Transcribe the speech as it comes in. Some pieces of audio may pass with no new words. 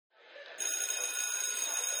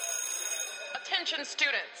Attention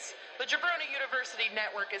students, the Jabroni University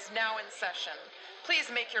Network is now in session. Please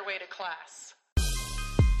make your way to class.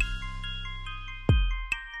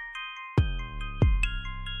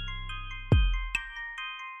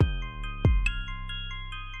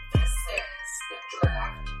 This is the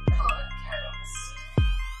Draft Podcast.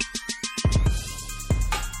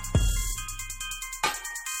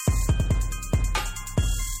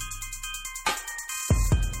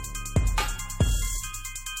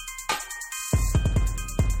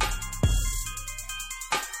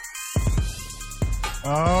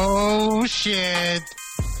 Oh, shit.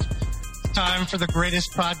 It's time for the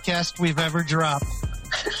greatest podcast we've ever dropped.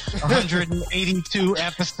 182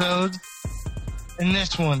 episodes. And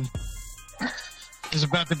this one is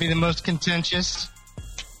about to be the most contentious.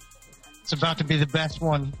 It's about to be the best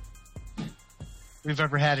one we've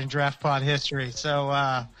ever had in Draft Pod history.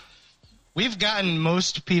 So, we've gotten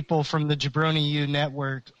most people from the Jabroni U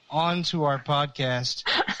Network onto our podcast,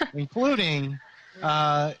 including...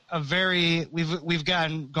 we've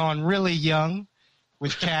gone really young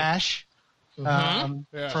with Cash from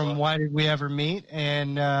Why Did We Ever Meet,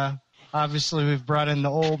 and obviously we've brought in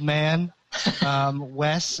the old man,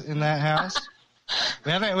 Wes, in that house.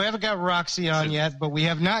 We haven't got Roxy on yet, but we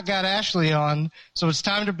have not got Ashley on, so it's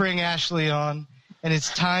time to bring Ashley on, and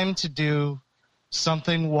it's time to do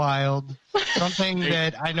something wild, something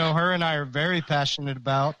that I know her and I are very passionate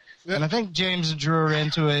about, and I think James and Drew are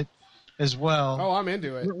into it as well. Oh, I'm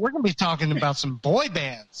into it. We're going to be talking about some boy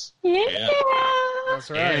bands. Yeah.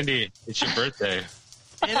 That's right. Andy, it's your birthday.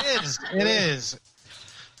 It is. It is.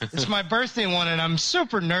 It's my birthday one, and I'm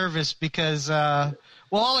super nervous because,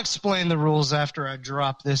 I'll explain the rules after I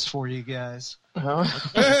drop this for you guys.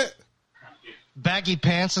 Baggy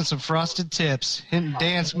pants and some frosted tips, hitting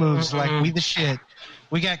dance moves like we the shit.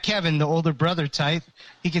 We got Kevin, the older brother type.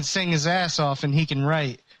 He can sing his ass off and he can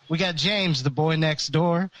write. We got James, the boy next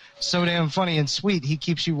door. So damn funny and sweet, he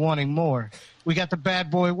keeps you wanting more. We got the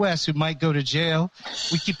bad boy Wes, who might go to jail.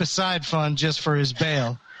 We keep a side fund just for his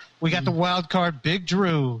bail. We got the wild card Big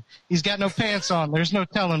Drew. He's got no pants on. There's no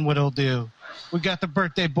telling what he'll do. We got the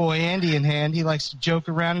birthday boy Andy in hand. He likes to joke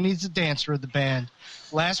around and he's a dancer of the band.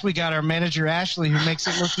 Last, we got our manager Ashley, who makes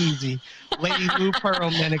it look easy. Lady Lou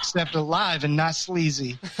Pearlman, except alive and not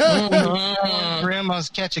sleazy. Grandma's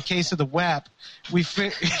catch a case of the WAP. We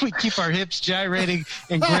keep our hips gyrating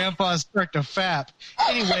and Grandpa's start to fap.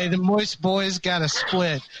 Anyway, the Moist Boys got a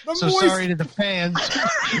split. Sorry to the fans,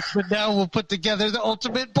 but now we'll put together the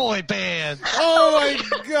ultimate boy band. Oh my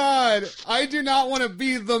God! I do not want to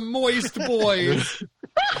be the Moist Boys.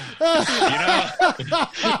 We're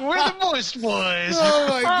the Moist Boys. Oh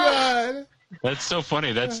my God! That's so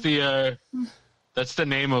funny. That's the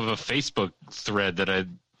name of a Facebook thread that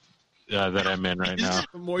I'm in right now.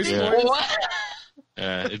 The Moist Boys. What?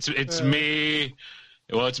 It's me.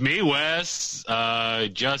 Well, it's me, Wes,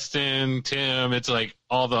 Justin, Tim. It's like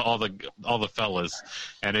all the fellas,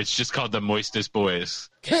 and it's just called the Moistest Boys.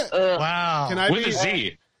 Wow. Can I With be a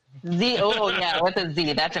Z. Z, oh yeah, with a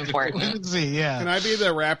Z, that's important. Z, yeah. Can I be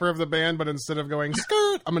the rapper of the band, but instead of going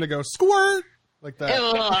skirt, I'm gonna go squirt like that?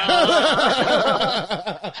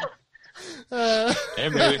 Hey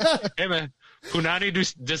man, Punani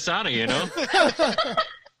Dasani, you know.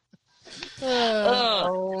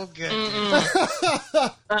 Oh, good.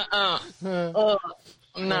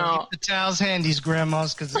 No. Keep the towels handy,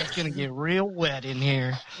 grandmas, because it's gonna get real wet in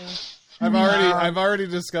here. I've already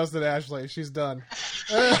discussed it, Ashley. She's done.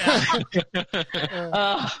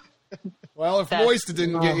 Well, if Moist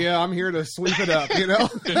didn't get you, I'm here to sweep it up, you know?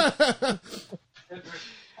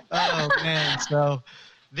 Oh man! So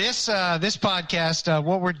this podcast,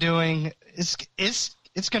 what we're doing is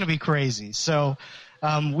it's going to be crazy. So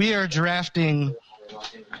we are drafting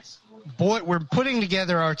we're putting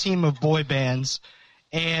together our team of boy bands,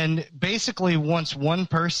 and basically once one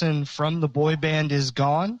person from the boy band is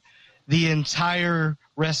gone, the entire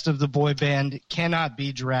rest of the boy band cannot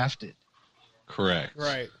be drafted. Correct.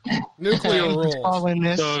 Right. Nuclear rules. Calling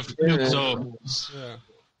this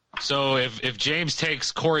So if James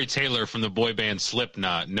takes Corey Taylor from the boy band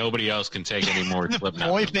Slipknot, nobody else can take any more Slipknot.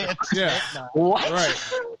 Boy band. Yeah. What? Right.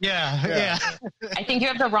 Yeah. I think you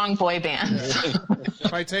have the wrong boy band.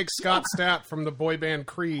 If I take Scott Stapp from the boy band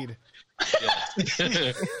Creed. You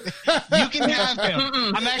can have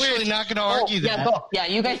him. I'm actually not going to argue that. Yeah, go. Yeah,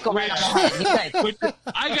 you guys go right on ahead. You guys. But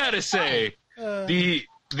I gotta say, the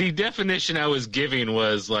definition I was giving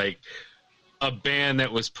was like a band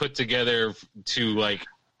that was put together to like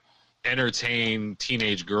entertain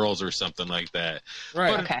teenage girls or something like that.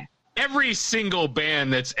 Right. But Okay. every single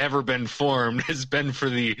band that's ever been formed has been for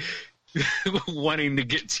the wanting to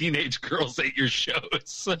get teenage girls at your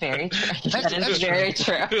shows. Very true. That That's is very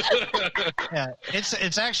true. Yeah,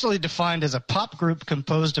 it's actually defined as a pop group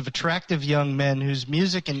composed of attractive young men whose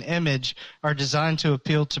music and image are designed to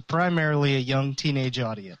appeal to primarily a young teenage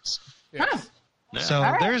audience. Yes. So All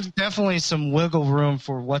right. there's definitely some wiggle room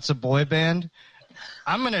for what's a boy band.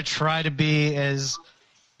 I'm going to try to be as,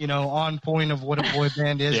 on point of what a boy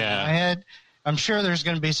band is Yeah. in my head. I'm sure there's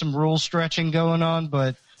going to be some rule stretching going on,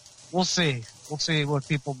 but we'll see. We'll see what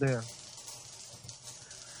people do.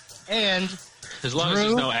 And As long as Drew,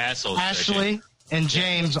 there's no assholes. Ashley, and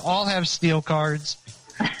James all have steel cards,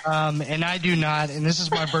 and I do not. And this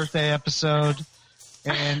is my birthday episode,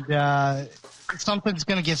 and something's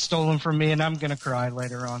going to get stolen from me, and I'm going to cry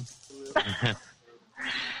later on.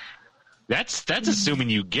 That's assuming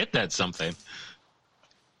you get that something.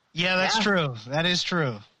 Yeah, that's Yeah. true. That is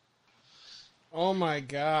true. Oh my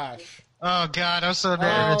gosh. Oh God, I'm so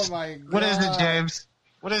nervous. Oh my god. What is it, James?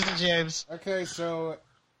 What is it, James? Okay, so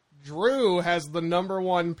Drew has the number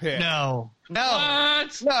 1 pick. No.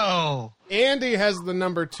 What? No. Andy has the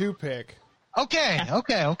number 2 pick. Okay.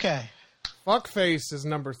 Fuckface is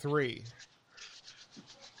number 3.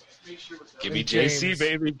 Give me And JC, James-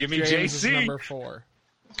 baby. Give me James is JC. number 4.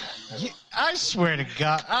 I swear to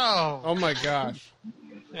God. Oh my gosh.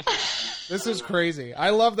 This is crazy.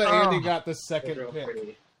 I love that Andy got the second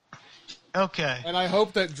pick. Okay. And I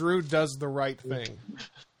hope that Drew does the right thing.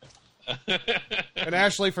 And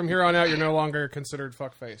Ashley, from here on out, you're no longer considered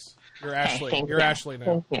fuckface. You're Ashley. Thank You're you. Ashley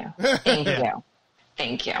now. Thank you.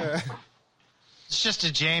 Thank you. It's just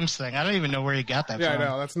a James thing. I don't even know where he got that Yeah, I from.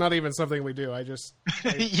 know. That's not even something we do. I just.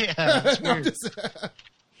 Yeah. That's I'm weird. just-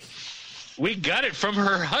 We got it from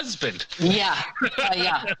her husband. Yeah.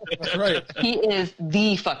 Yeah. That's right. He is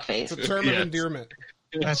the fuckface. It's a term Yes. of endearment.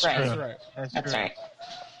 That's Right. true. That's right. That's true. right.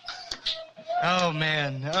 Oh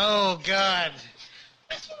man. Oh God.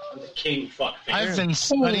 King fuckface. I've been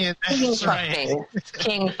studying. King That's right. fuckface.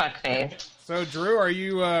 King fuckface. So, Drew, are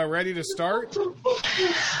you ready to start?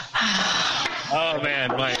 Oh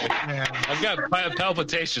man, I've got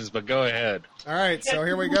palpitations, but go ahead. All right. So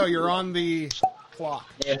here we go. You're on the clock.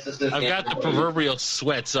 Yes, this is I've got the proverbial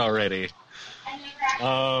sweats already.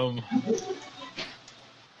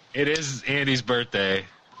 It is Andy's birthday.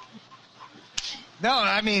 No,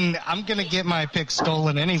 I mean I'm gonna get my pick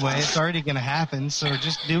stolen anyway. It's already gonna happen. So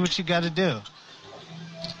just do what you got to do.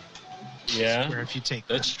 Yeah, Or if you take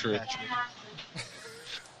that's that, true. Patrick.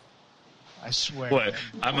 I swear. What?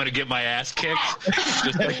 I'm gonna get my ass kicked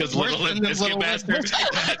just like his Worse little than Limp the Bizkit Little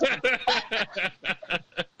Limp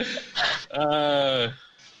master.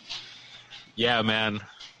 Yeah, man.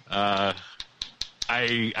 I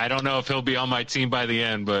don't know if he'll be on my team by the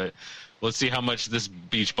end, but let's see how much this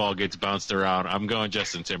beach ball gets bounced around. I'm going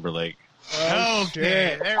Justin Timberlake. Oh,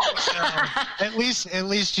 Okay, shit. there we go. At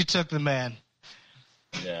least you took the man.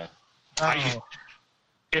 Yeah. Oh.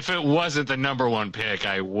 If it wasn't the number 1 pick,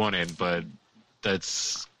 I wouldn't, but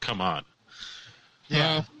come on.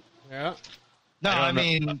 Yeah. Yeah. No, I don't I know.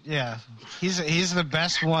 mean, yeah, he's the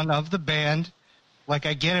best one of the band. Like,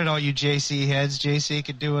 I get it, all you JC heads. JC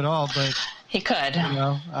could do it all, but He could.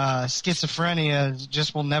 schizophrenia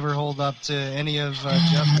just will never hold up to any of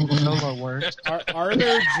Justin's solo work. Are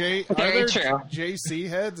there Very true. JC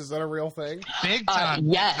heads? Is that a real thing? Big time.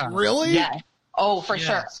 Yes. Big time. Really? Yes. Oh, for Yes.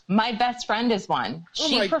 sure. My best friend is one. Oh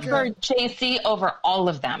She my preferred JC over all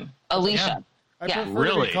of them. Alicia. I Yeah. prefer to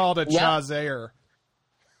Really? be called a Yeah. Chazair.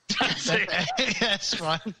 That's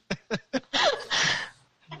fine.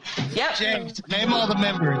 Yep. James, name all the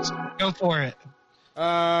members. Go for it.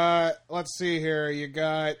 Let's see here. You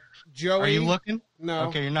got Joey. Are you looking? No.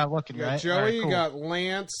 Okay, you're not looking, You got right? Joey. All right, cool. You got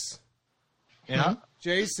Lance, yeah.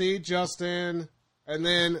 JC, Justin, and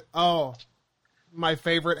then my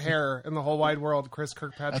favorite hair in the whole wide world, Chris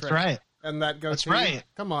Kirkpatrick. That's right. And that goatee. That's right.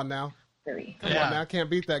 Come on now. Three. Come Yeah. on now. Can't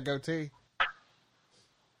beat that goatee.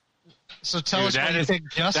 So tell Dude, us what you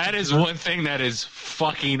think, Justin. that is one thing that is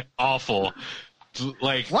fucking awful.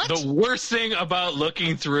 Like, What? the worst thing about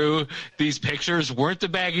looking through these pictures weren't the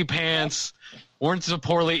baggy pants, weren't the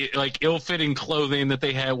poorly, ill-fitting clothing that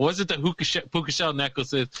they had, wasn't the puka shell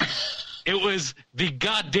necklaces. It was the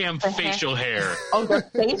goddamn facial hair. Oh, the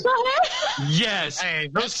facial hair? Yes. Hey,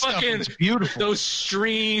 that those stuff fucking was beautiful. those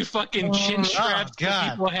stringy fucking chin straps God. that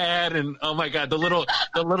people had, and oh my god, the little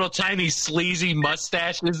tiny sleazy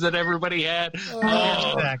mustaches that everybody had. Pure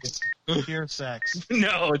Oh, sex. Pure sex.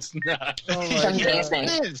 no, it's not. Oh It's my amazing.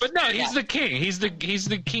 It is. But no, he's Yeah. the king. He's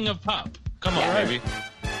the king of pop. Come on, Yeah. baby.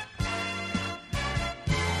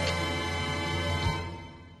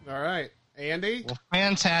 All right. Andy? Well,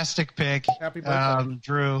 fantastic pick, Happy birthday.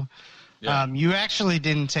 Drew. Yeah. You actually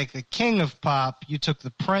didn't take the king of pop. You took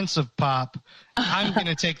the prince of pop. I'm going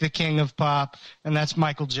to take the king of pop, and that's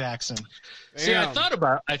Michael Jackson. See, I Damn.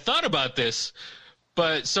 thought about this,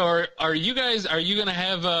 but so are you guys? Are you gonna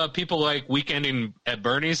have people like Weekending at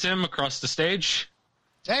Bernie's him across the stage?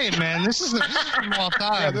 Hey, man, this is from all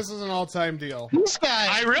time. Yeah, this is an all-time deal. This guy,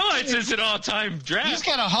 I realize it's an all-time draft. he's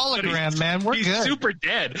got a hologram, man. We're He's good. super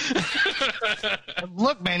dead.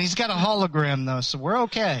 Look, man, he's got a hologram, though, so we're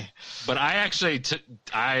okay. But I actually,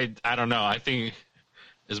 I don't know. I think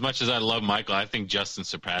as much as I love Michael, I think Justin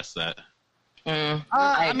surpassed that.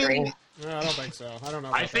 I agree. No, I don't think so. I don't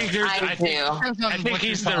know. I about think that. there's. I I think, do. Depends on I think what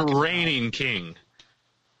he's you're the talking reigning king.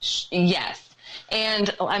 Yes.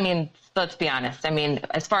 And, I mean, let's be honest. I mean,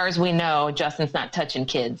 as far as we know, Justin's not touching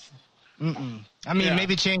kids. about. I mean, Yeah.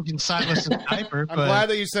 maybe changing Silas's diaper, I'm but glad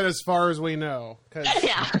that you said as far as we know. 'Cause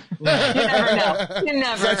Yeah. You never know. You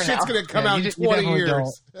never that know. shit's going to come Yeah, out you in d- you 20 definitely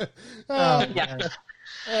years. Yeah.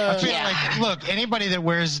 I feel Yeah. like, look, anybody that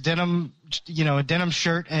wears denim, a denim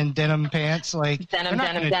shirt and denim pants, like Denim, they're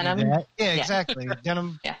not denim, gonna do denim. that. Yeah, Yeah. exactly.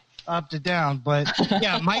 Denim Yeah. up to down, but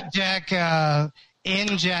yeah, Mike Jack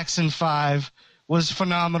in Jackson 5 was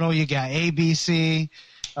phenomenal. You got ABC,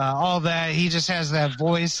 all that. He just has that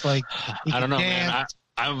voice, like he I don't can know, man. dance.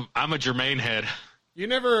 I'm a Jermaine head. You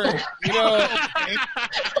never, you know,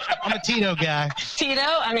 I'm a Tito guy. Tito?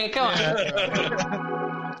 I mean, come on.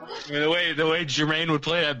 I mean, the way Jermaine would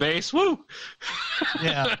play that bass, woo.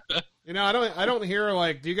 Yeah. I don't hear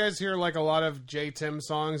like, do you guys hear like a lot of J. Tim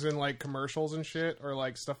songs in like commercials and shit or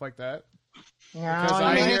like stuff like that? Because No,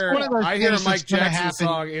 I mean, it's hear one of those I hear things Mike that's gonna Jackson happen.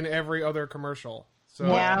 song in every other commercial. So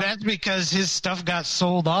Yeah. That's because his stuff got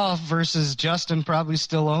sold off versus Justin probably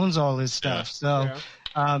still owns all his stuff. Yeah.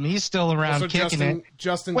 So he's still around so kicking it.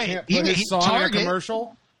 Justin Wait, can't put he- his song Target- in a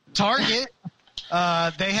commercial. Target,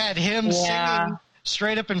 they had him Yeah. singing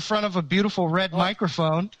straight up in front of a beautiful red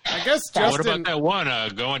microphone. I guess What Justin. about that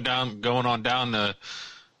one going on down the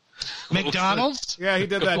McDonald's? Yeah, he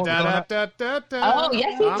did that. Hold on. Da, da, da, da, Oh,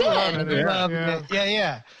 yes, he I'm did. loving it. Loved Yeah. it.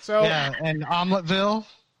 Yeah. So Yeah, and Omeleteville.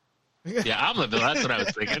 Yeah, Omeleteville. That's what I was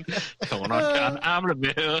thinking. Going on down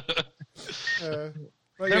Omeleteville.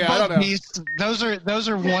 but They're yeah, I both don't know. beasts. Those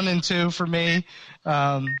are 1 and 2 for me.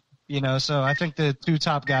 So I think the 2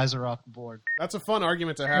 top guys are off the board. That's a fun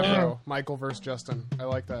argument to have, though. Michael versus Justin. I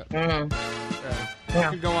like that. Yeah. Yeah.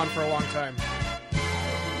 Could go on for a long time.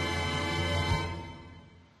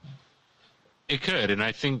 It could, and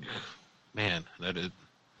I think, man, that is,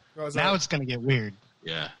 What was Now that? it's going to get weird.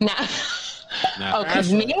 yeah. Now, Nah. oh,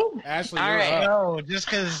 'cause me? Ashley, All you're right. up. No, just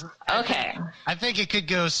because Okay. I think it could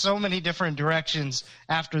go so many different directions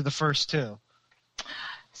after the first 2.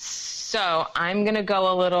 So I'm going to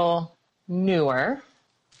go a little newer.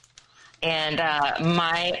 And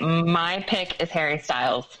my pick is Harry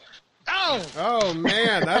Styles. Oh! Oh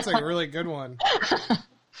man, that's a really good one.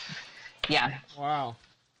 Yeah. Wow.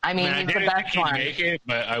 I mean, I he's the didn't think best he'd one. make it,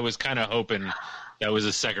 but I was kind of hoping that was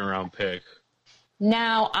a second round pick.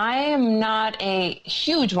 Now, I am not a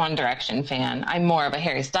huge One Direction fan. I'm more of a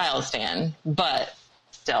Harry Styles fan, but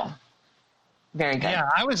still, very good. Yeah,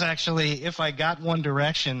 I was actually, if I got One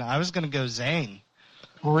Direction, I was going to go Zayn.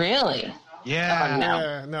 Really? Yeah. Oh, no.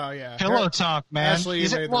 Yeah, no, yeah. Pillow talk, man. Ashley, you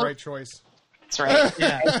Is it- made well, the right choice. That's right.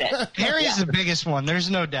 Yeah. That's it. Harry's the biggest one. There's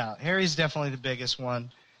no doubt. Harry's definitely the biggest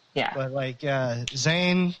one. Yeah. But like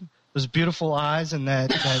Zayn, those beautiful eyes and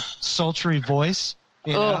that sultry voice.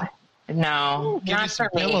 You know? Oh, no, Give me not some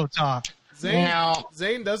for me. pillow talk. Zayn, No.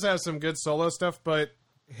 Zayn does have some good solo stuff, but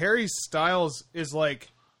Harry Styles is like,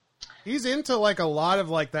 he's into like a lot of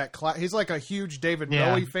like that. He's like a huge David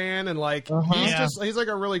Yeah. Bowie fan, and like Yeah. he's like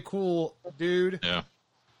a really cool dude. Yeah.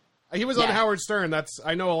 He was on Yeah. Howard Stern.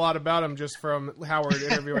 I know a lot about him just from Howard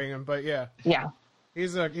interviewing him. But yeah, Yeah.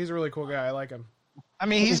 he's a really cool guy. I like him. I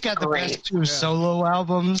mean, he's got the Great. best 2 solo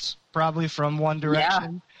albums, probably from One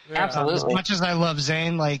Direction. As Absolutely. much as I love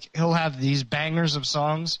Zayn, like he'll have these bangers of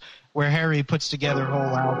songs where Harry puts together whole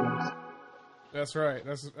albums. That's right.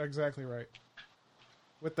 That's exactly right.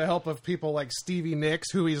 With the help of people like Stevie Nicks,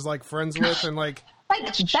 who he's like friends with, and like, Like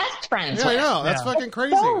best friends yeah, I with. know that's Yeah. fucking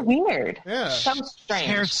crazy. So weird. Yeah. So His strange.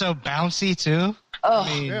 hair's so bouncy too. Oh, I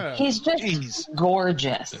mean, Yeah. he's just Jeez.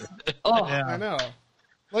 gorgeous. Oh, Yeah. I know.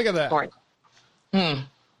 Look at that, gorgeous. Man.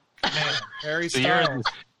 Harry So, Styles.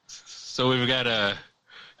 so we've got a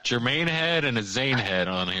Jermaine head and a Zayn head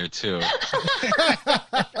on here too.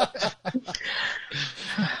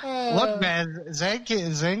 Look, man,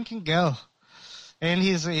 Zayn can go, and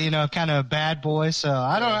he's kind of a bad boy. So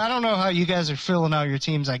I don't know how you guys are filling out your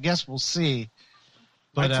teams. I guess we'll see.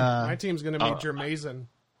 But My team's gonna be Jermazen.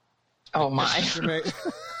 Oh my. Jermaine.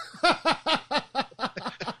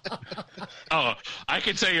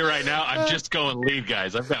 can tell you right now, I'm just going lead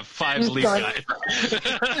guys. I've got 5 lead guys.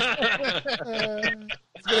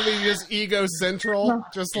 It's gonna be just ego central,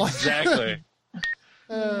 just like Exactly.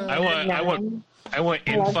 I want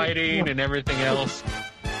infighting and everything else.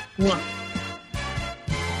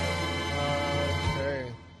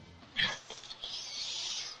 Okay.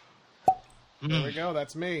 There we go.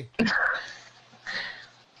 That's me.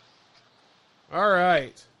 All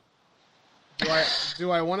right.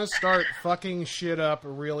 Do I want to start fucking shit up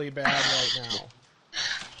really bad right now?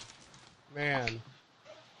 Man.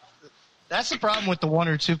 That's the problem with the 1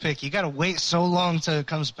 or 2 pick. You got to wait so long till it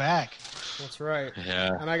comes back. That's right.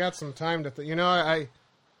 Yeah. And I got some time to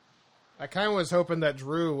I kind of was hoping that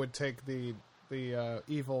Drew would take the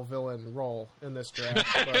evil villain role in this draft.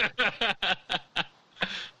 But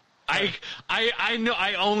I know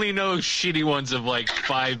I only know shitty ones of like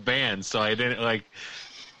 5 bands, so I didn't like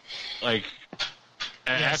Yeah,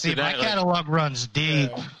 after see, that, my like, catalog runs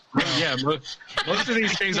deep. yeah, most of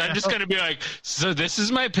these things I'm just gonna be like, so this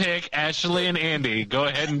is my pick, Ashley and Andy. Go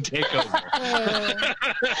ahead and take over.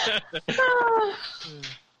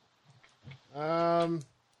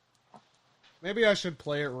 Maybe I should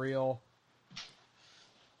play it real.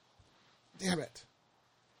 Damn it.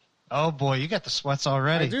 Oh boy, you got the sweats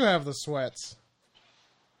already. I do have the sweats.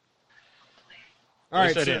 All At right,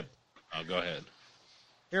 least I so did. Oh, go ahead.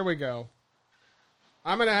 here we go.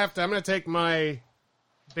 I'm gonna take my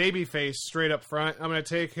Babyface straight up front. I'm gonna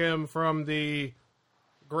take him from the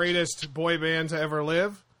greatest boy band to ever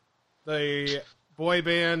live. The boy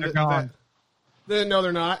band They're gone. No,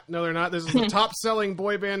 they're not. No, they're not. This is the top-selling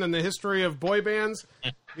boy band in the history of boy bands.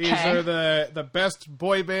 These Okay. are the best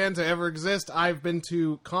boy band to ever exist. I've been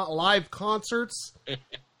to live concerts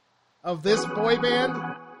of this boy band.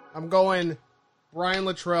 I'm going Brian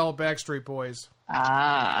Luttrell, Backstreet Boys.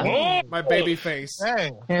 Ah. My Babyface.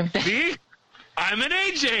 Hey, See? I'm an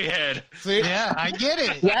AJ head. See? yeah, I get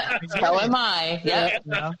it. Yep, so am I. Yep.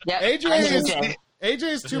 Yeah. Yep. AJ I'm is AJ. AJ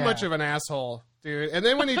is too Yeah. much of an asshole, dude. And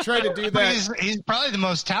then when he tried to do But that, he's probably the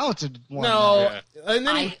most talented one. no, Yeah. and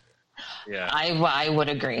then he, Yeah. I would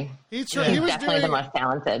agree. he He's was definitely the doing. most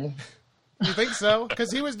talened. You think so?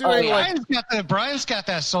 Because he was doing yeah. like Brian's got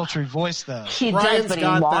that sultry voice though. He Brian's does, but he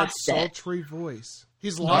got that lost it. sultry voice.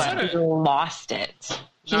 He's lost Yeah. it. He lost it.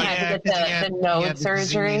 He had to get the node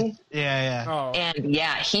surgery. Yeah. Oh, And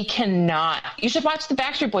yeah, he cannot. You should watch the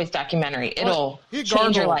Backstreet Boys documentary. It'll he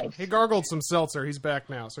change your gargled. life. He gargled some seltzer. He's back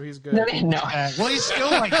now, so he's good. No. Well, he's still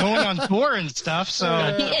like going on tour and stuff.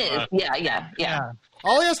 So He is. Yeah. yeah.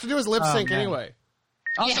 All he has to do is lip sync man. anyway.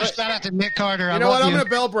 Also, shout out to Nick Carter. You know what? I'm gonna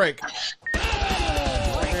bell break.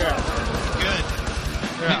 Good.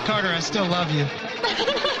 Nick Carter, I still love you.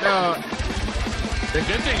 No, The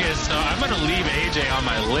good thing is, I'm going to leave AJ on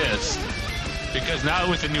my list because now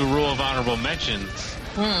with the new rule of honorable mentions,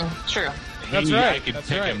 True. That's I right. could That's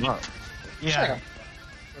pick right. him up. Yeah. Sure.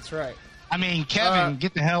 that's right. I mean, Kevin,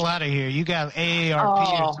 get the hell out of here. You got AARP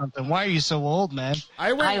or Oh. something. Why are you so old, man?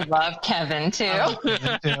 I went. I love Kevin too.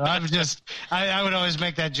 I would always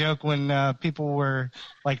make that joke when people were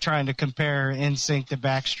like trying to compare NSYNC to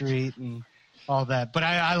Backstreet and all that. But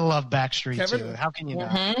I love Backstreet Kevin- too. How can you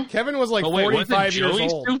Mm-hmm. Kevin was like Oh, wait, wasn't 45 years Joey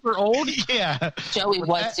old. super old? not? Yeah. Joey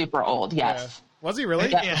was super old. Yeah. Yes. Was he really?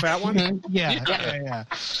 Yeah. The fat one? Yeah.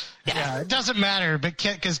 It doesn't matter, but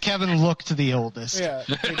because Kevin looked the oldest. Yeah,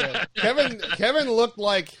 he did. Kevin looked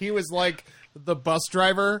like he was like the bus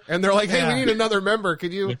driver, and they're like, "Hey, Yeah. we need another member.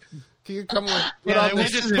 Can you come put Yeah, on it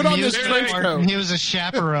this was just put on this amusement trench park, coat?" and he was a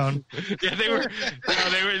chaperone. Yeah,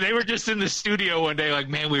 they were just in the studio one day, like,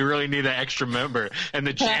 man, we really need an extra member. And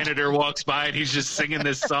the janitor walks by and he's just singing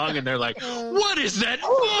this song, and they're like, "What is that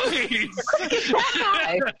voice?"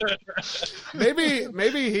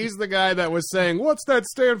 Maybe he's the guy that was saying, "What's that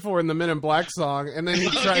stand for?" in the Men in Black song, and then he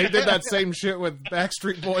did that same shit with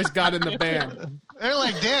Backstreet Boys. Got in the band. They're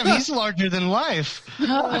like, damn, he's larger than life.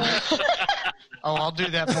 I'll do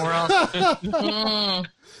that more often.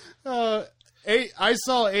 I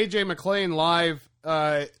saw AJ McLean live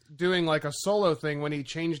doing like a solo thing when he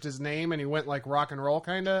changed his name and he went like rock and roll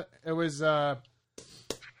kind of. It was I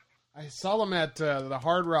saw him at the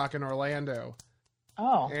Hard Rock in Orlando,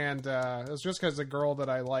 Oh. and it was just because the girl that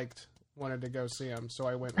I liked wanted to go see him, so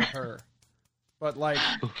I went with her. But like,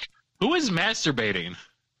 Who is masturbating?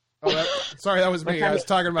 sorry, that was me. I was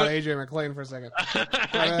talking about AJ McLean for a second.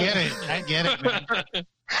 I get it,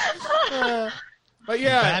 man. But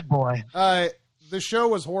yeah, Bad boy. the show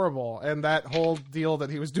was horrible, and that whole deal that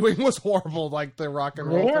he was doing was horrible. Like the rock and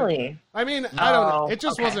roll. thing. Really? I mean, I don't know. Oh, It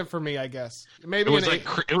just okay. wasn't for me, I guess. It Maybe was an like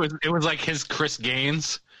it was like his Chris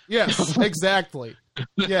Gaines. yes, exactly.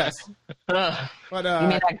 Yes, Ugh. but You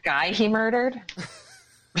mean that guy he murdered?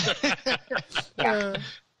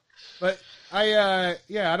 But I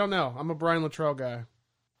don't know. I'm a Brian Luttrell guy.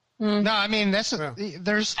 No, I mean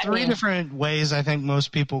there's three different ways I think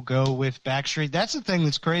most people go with Backstreet. That's the thing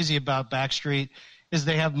that's crazy about Backstreet is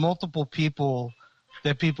they have multiple people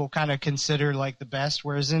that people kind of consider like the best,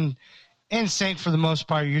 whereas in NSYNC for the most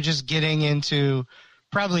part you're just getting into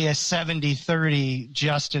probably a 70-30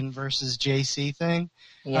 Justin versus JC thing.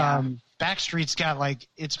 Yeah. Backstreet's got like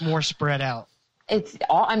it's more spread out. It's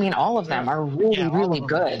all. I mean, all of them are really, all really of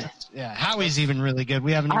them. good. Yeah, Howie's even really good.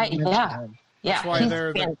 We haven't even mentioned him. Yeah, That's why he's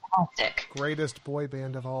they're the fantastic. Greatest boy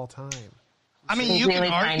band of all time. I mean, They you really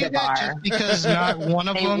can argue kind of that are. just because not one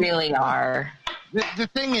of They them. really are. The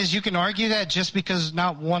thing is, you can argue that just because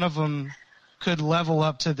not one of them could level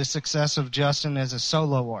up to the success of Justin as a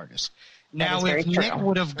solo artist. Now, is very if Nick true.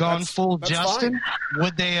 would have gone full that's Justin, fine.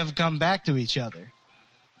 would they have come back to each other?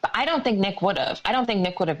 But I don't think Nick would have. I don't think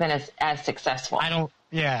Nick would have been as successful. I don't.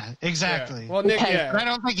 Yeah, exactly. Yeah. Well, Nick, Okay. But I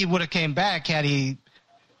don't think he would have came back had he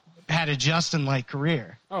had a Justin-like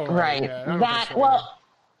career. Oh, Right. Yeah, I don't That think so, well,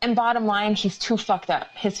 and bottom line, he's too fucked up.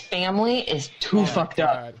 His family is too fucked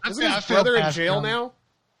up. God. I Isn't feel- I his feel brother in bad jail for him. now? Or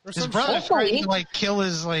His some brother shit? tried to like kill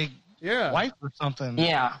his Yeah. wife or something.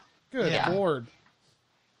 Yeah. Good Yeah. Lord.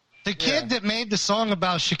 The kid that made the song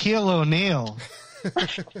about Shaquille O'Neal.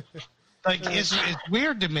 Like it's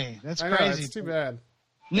weird to me. That's I know, crazy. it's too bad.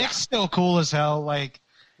 Nick's still cool as hell. Like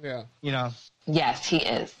Yeah. Yes, he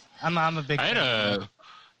is. I'm a big.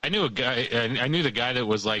 I knew a guy. I knew the guy that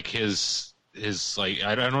was like his like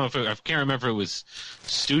I don't know if I can't remember if it was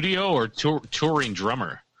studio or touring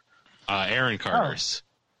drummer, Aaron Carter's.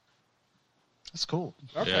 That's cool.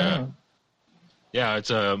 Okay. Yeah. Yeah,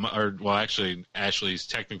 it's actually, Ashley's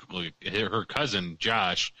technically her cousin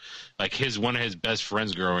Josh. Like one of his best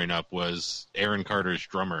friends growing up was Aaron Carter's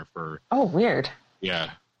drummer for. Oh, weird. Yeah,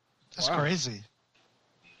 That's Wow. crazy.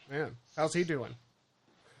 Man, how's he doing?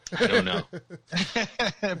 I don't know.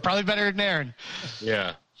 Probably better than Aaron.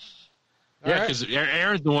 Yeah, All yeah, right. because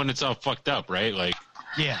Aaron's the one that's all fucked up, right? Like,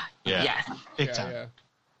 Yeah, yeah, Yes. big Yeah, time. yeah.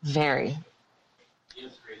 Very.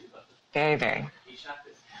 Very, very.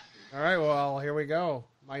 All right, well, here we go.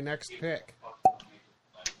 My next pick.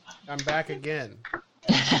 I'm back again.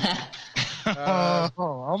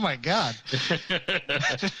 Oh my God.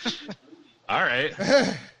 all right.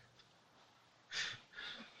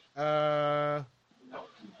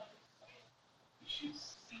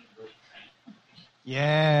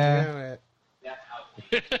 Yeah. Damn it.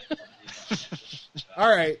 All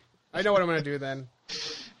right, I know what I'm going to do then.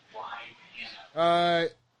 I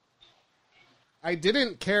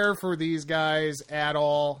didn't care for these guys at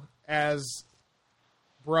all as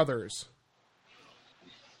brothers.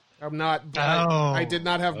 I'm not. I did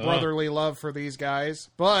not have brotherly love for these guys.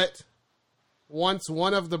 But once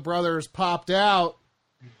one of the brothers popped out,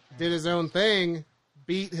 did his own thing,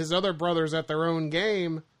 beat his other brothers at their own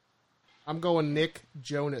game, I'm going Nick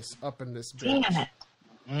Jonas up in this bitch. Damn it.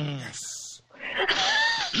 Yes.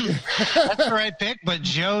 That's the right pick, but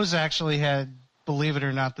Joe's actually had, believe it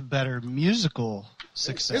or not, the better musical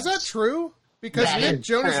success. Is that true? Because That Nick is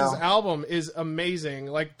Jonas's true. album is amazing.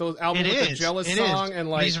 Like those albums It with the is. Jealous It song is. and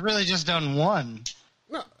But like he's really just done one.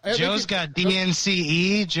 no, I think Joe's got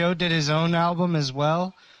DNCE. Joe did his own album as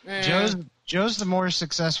well. Eh. Joe's the more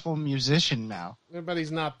successful musician now. but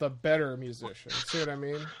he's not the better musician. See what I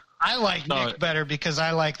mean? I like No. Nick better because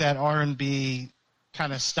I like that R&B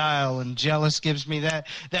kind of style, and Jealous gives me that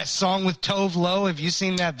song with Tove Lo. Have you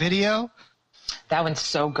seen that video? That one's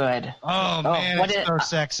so good. Oh man, what it's is- so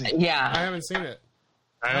sexy. I Yeah. haven't seen it.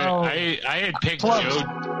 I had picked Close.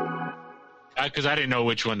 Joe because I didn't know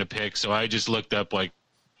which one to pick, so I just looked up like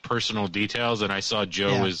personal details, and I saw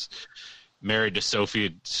Joe Yeah. was married to Sophie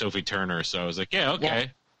Turner, so I was like, yeah, okay, Yeah.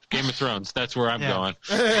 Game of Thrones, that's where I'm Yeah. going.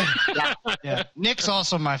 Yeah. Yeah, Nick's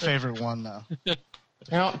also my favorite one though.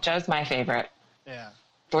 No, Joe's my favorite. Yeah,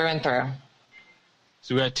 Through and through.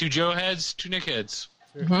 So we got 2 Joe heads, 2 Nick heads,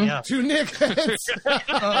 yeah. Two Nick heads.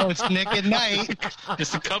 Oh, it's Nick at night.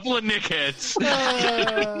 just a couple of Nick heads.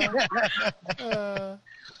 I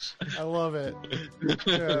love it.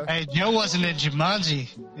 Yeah, Hey, Joe wasn't in Jumanji,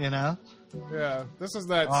 you know. yeah. This is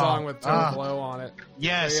that song with Tove Lo on it.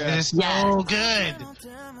 Yes, Yeah. it is so Yes.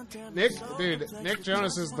 good. Nick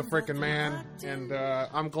Jonas is the freaking man, and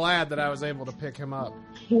I'm glad that I was able to pick him up.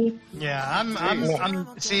 Yeah,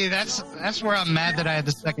 I'm. See, that's where I'm mad that I had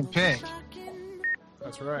the second pick.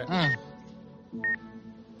 That's right, Mm,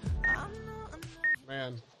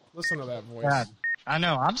 man. Listen to that voice. God, I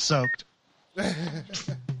know. I'm soaked.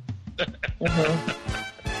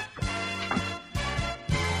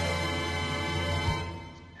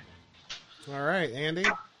 All right, Andy.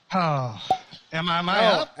 Oh, Am I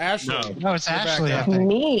Oh, up? Ashley. No. No, it's You're back Ashley, I up. think.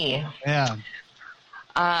 Me. Yeah.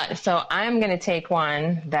 So I'm going to take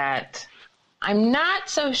one that I'm not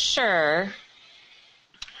so sure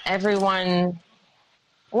everyone.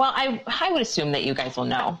 Well, I would assume that you guys will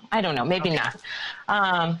know. I don't know. Maybe not.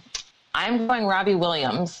 I'm going Robbie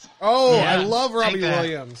Williams. Oh, Yeah, I love Robbie take that.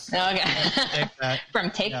 Williams. Okay. Take that. From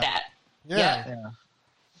Take Yeah. That. Yeah. Yeah.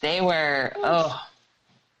 They were,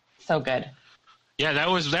 so good. Yeah, that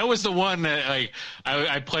was the one that like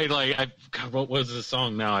I played like God, what was the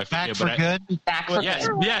song now? I Back forget. for but good. Back for yes,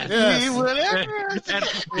 good. yes.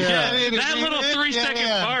 Yes. That little 3 second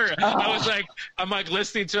part, I'm like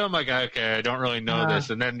listening to him, like, okay, I don't really know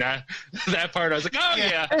this, and then that part, I was like, oh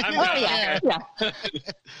yeah, I'm Oh, done. yeah. Yeah.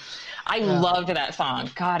 I loved that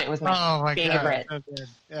song. God, it was my favorite. God. So good.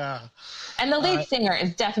 Yeah. And the lead singer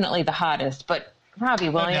is definitely the hottest, but Robbie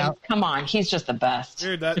Williams, doubt. come on, he's just the best.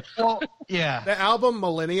 Dude, that Well, yeah. the album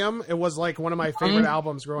Millennium, it was like one of my favorite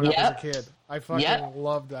albums growing up as a kid. I fucking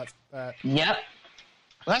loved that. Yep.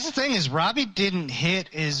 Well, that's the thing is Robbie didn't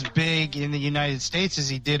hit as big in the United States as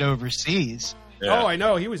he did overseas. Yeah. Oh, I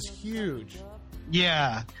know. He was huge.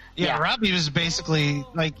 Yeah. Yeah. Robbie was basically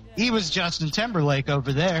like he was Justin Timberlake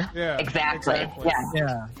over there. Yeah. Exactly. Yeah.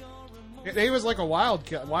 Yeah. He was like a wild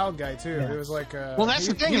guy, too. Yeah. It was like Well, that's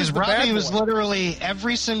the thing he is the bad Robbie was boy. literally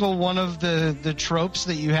every single one of the tropes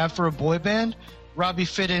that you have for a boy band. Robbie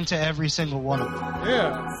fit into every single one of them,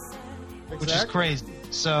 Yeah. Exactly. which is crazy.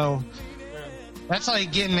 So that's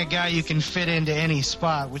like getting a guy you can fit into any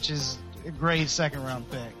spot, which is a great second round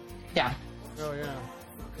pick. Yeah. Oh, yeah.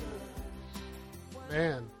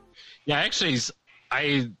 Man. Yeah, actually, because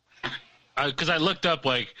I looked up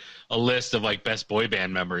like a list of like best boy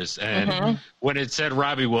band members, and when it said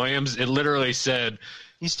Robbie Williams, it literally said,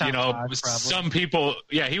 He's top you know, 5, probably. some people.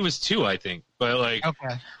 Yeah, he was 2, I think, but like,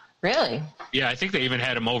 Okay. Really? yeah, I think they even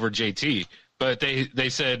had him over JT. But they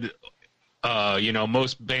said, you know,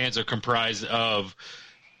 most bands are comprised of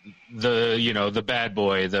the bad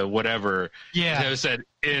boy, the whatever. Yeah. They said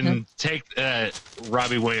Take That,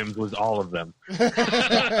 Robbie Williams was all of them.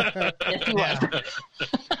 Yes, he was.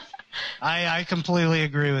 I completely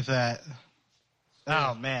agree with that.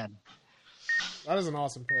 Oh man. That is an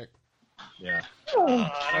awesome pick. Yeah.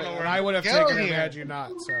 And I would have go taken him here. had you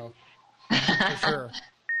not, so. For sure.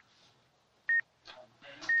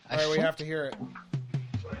 All right, we have to hear it.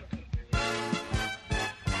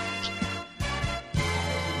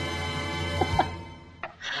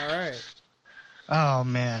 All right. Oh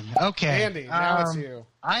man. Okay. Andy, now it's you.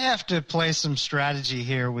 I have to play some strategy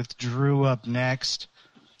here with Drew up next.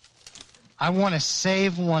 I want to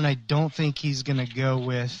save one I don't think he's going to go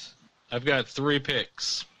with. I've got 3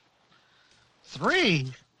 picks.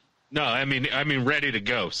 3? No, I mean ready to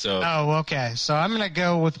go. So Oh, okay. So I'm going to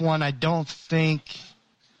go with one I don't think.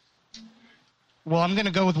 Well, I'm going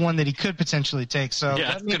to go with one that he could potentially take. So yeah,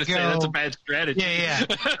 I let was me gonna go. say that's a bad strategy. Yeah.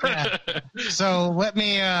 So let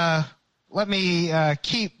me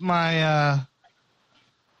keep my.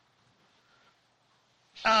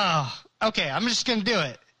 Oh, okay. I'm just gonna do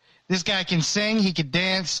it. This guy can sing. He can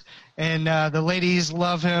dance, and the ladies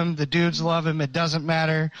love him. The dudes love him. It doesn't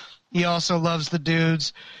matter. He also loves the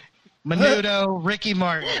dudes. Menudo, Ricky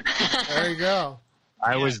Martin. There you go.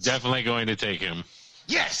 I was definitely going to take him.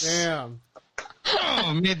 Yes. Damn.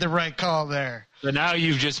 Oh, made the right call there. But now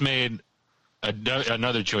you've just made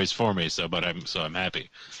another choice for me. So I'm happy.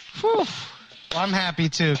 Whew. Well, I'm happy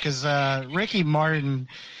too because Ricky Martin.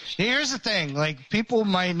 Here's the thing: like people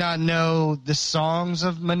might not know the songs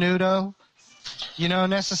of Menudo,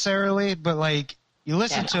 necessarily, but like you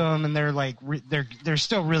listen to them and they're like they're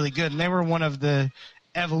still really good, and they were one of the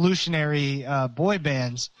evolutionary boy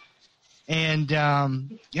bands, and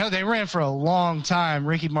they ran for a long time.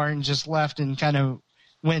 Ricky Martin just left and kind of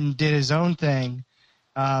went and did his own thing.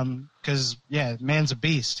 Because man's a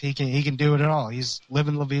beast. He can do it all. He's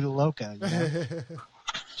living La Vida Loca.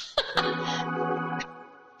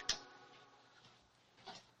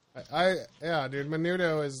 Dude,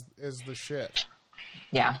 Menudo is the shit.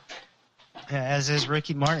 Yeah. As is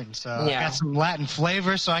Ricky Martin. So I Yeah. got some Latin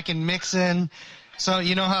flavor, so I can mix in. So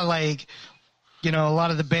you know how a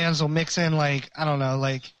lot of the bands will mix in I don't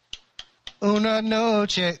know, Una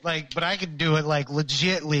Noche, but I could do it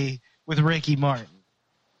legitly with Ricky Martin.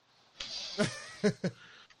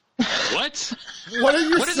 What? What are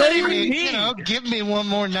you What does that saying? even mean? Give me one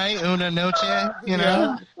more night, Una Noche.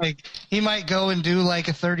 Yeah. He might go and do a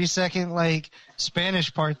 30-second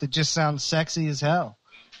Spanish part that just sounds sexy as hell.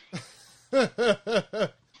 So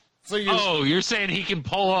Oh, you're saying he can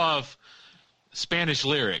pull off Spanish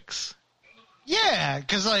lyrics? Yeah,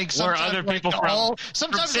 because like Where sometimes other like, people the from all,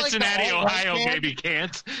 sometimes Cincinnati, like, the all-white Ohio, band- maybe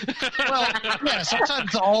can't. Well, yeah,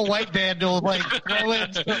 sometimes the all white band will like throw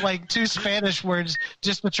in like 2 Spanish words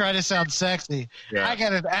just to try to sound sexy. Yeah. I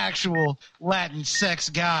got an actual Latin sex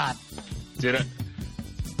god. Did I?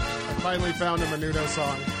 I finally found a Menudo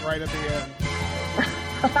song right at the end.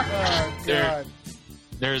 Oh There- god.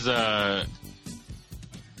 There's a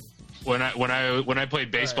when I played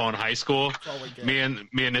baseball in high school, all we get. me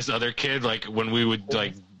and this other kid, like when we would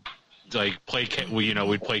like play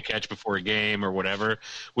we'd play catch before a game or whatever,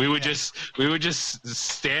 we would just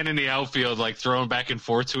stand in the outfield like throwing back and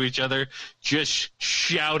forth to each other, just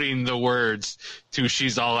shouting the words to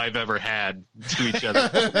 "She's All I've Ever Had" to each other.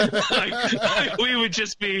 like we would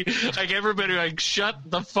just be like, everybody like, shut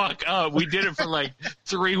the fuck up. We did it for like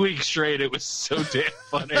 3 weeks straight. It was so damn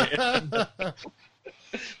funny.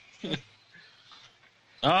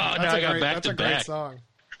 Oh, now I got back that's to a great back. song.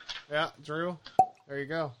 Yeah, Drew. There you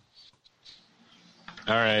go.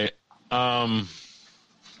 All right.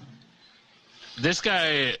 This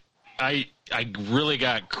guy, I really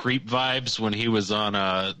got creep vibes when he was on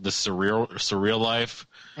the Surreal Life.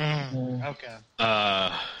 Okay.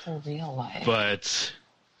 For real life. But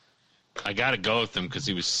I got to go with him because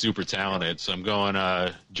he was super talented. So I'm going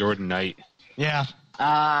Jordan Knight. Yeah.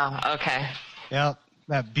 Okay. Yep.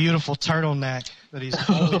 That beautiful turtleneck that he's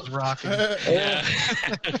always rocking.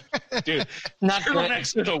 Dude, Not good.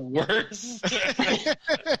 turtlenecks are the worst.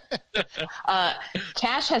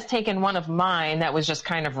 Cash has taken one of mine that was just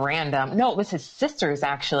kind of random. No, it was his sister's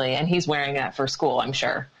actually, and he's wearing that for school, I'm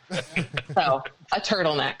sure. So, a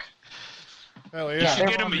turtleneck. Hell You yeah. should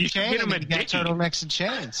get him. You should Chain, get him a you got dicky. turtlenecks and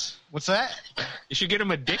chains. What's that? You should get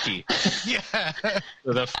him a dicky Yeah.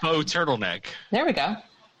 with a faux turtleneck. There we go.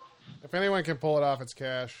 If anyone can pull it off, it's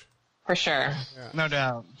Cash. For sure. No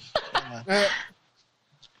doubt.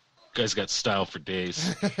 Guy's got style for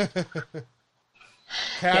days. Yeah,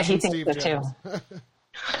 Cash he and thinks Steve so Jobs.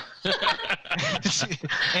 too.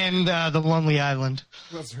 And the Lonely Island.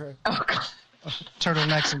 That's right. Oh, God.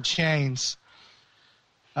 Turtlenecks and chains.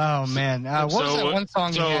 Oh, man. What was So, that one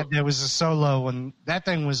song so- he had that was a solo, and that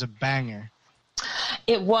thing was a banger.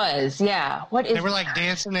 It was, yeah. What is They were like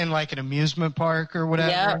dancing in like an amusement park or whatever.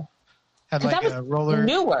 Yeah. Had 'Cause like that a was roller.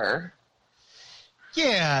 newer.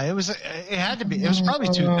 Yeah, it was. It had to be. It was probably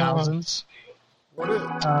 2000s. What is,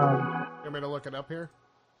 Um, you want me to look it up here?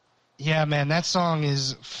 yeah, man, that song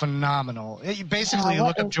is phenomenal. You basically what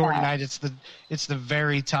look up is Jordan that? Knight. It's the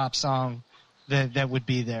very top song that would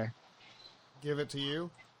be there. Give it to you.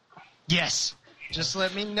 Yes, just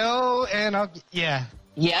let me know, and I'll. Yeah,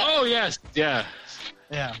 Yeah. Oh yes, yeah.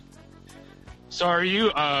 yeah. So are you?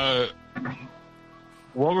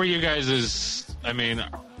 What were you guys'? I mean,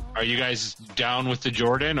 are you guys down with the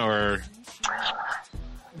Jordan or?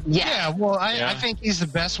 Yeah, well, Yeah. I think he's the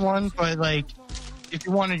best one, but like, if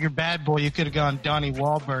you wanted your bad boy, you could have gone Donnie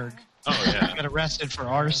Wahlberg. Oh yeah. Got arrested for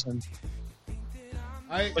arson.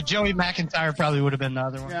 I But Joey McIntyre probably would have been the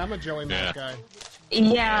other one. yeah, I'm a Joey Mack Yeah. guy.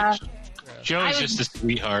 Yeah, Joey's I just a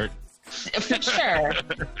sweetheart. for sure.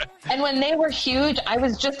 And when they were huge, I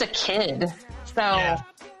was just a kid. So Yeah.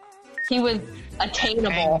 he was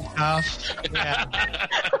attainable. Tough. Yeah.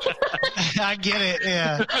 I get it.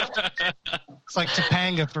 Yeah. It's like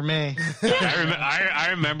Topanga for me. I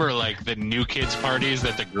remember like the new kids parties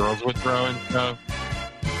that the girls would throw and stuff.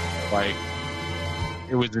 Like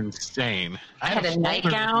it was insane. I had a folder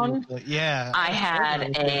nightgown. with yeah. I had folder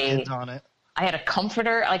with a- kids on it. I had a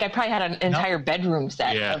comforter. Like I probably had an entire bedroom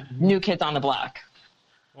set Yeah. of New Kids on the Block.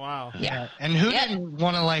 Wow. Yeah. And who Yeah. didn't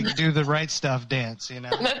want to like do the right stuff dance, you know?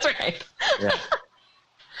 That's right. Yeah.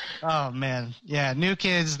 Oh man. Yeah, new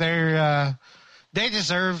kids, they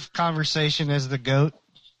deserve conversation as the GOAT.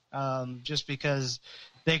 Just because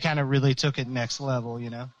they kind of really took it next level, you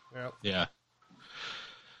know. Yep. Yeah.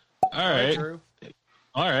 All right. Drew.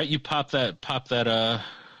 All right. You pop that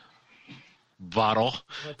bottle.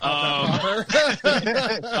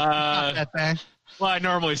 That thing. Well, I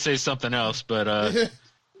normally say something else, but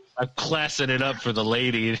I'm classing it up for the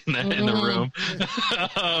lady in the room.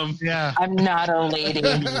 Yeah. I'm not a lady.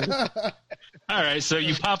 All right, so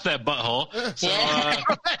you pop that butthole. So, Yeah.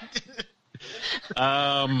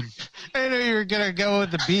 I knew you were gonna go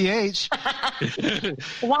with the BH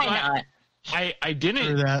Why not? I for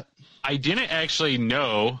didn't that. actually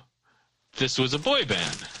know this was a boy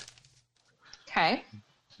band, Okay.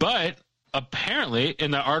 but apparently in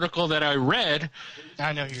the article that I read,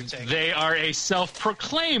 I know you're taking. they are a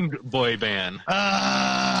self-proclaimed boy band. So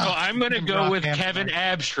Ah, I'm going to go Rock with Band. Kevin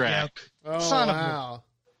Abstract. Oh Son of a- wow.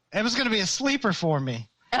 it was gonna be a sleeper for me.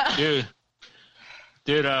 Dude,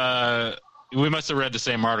 We must have read the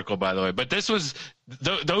same article, by the way. But this was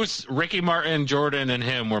those Ricky Martin, Jordan, and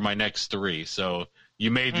him were my next three. So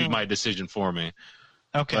you made my decision for me.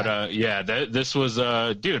 Okay. But yeah, this was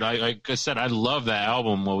dude. Like I said, I love that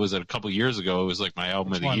album. What was it? A couple years ago, it was like my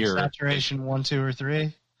album Which of the one? year. Saturation 1, 2, or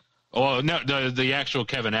 3. Oh no, the actual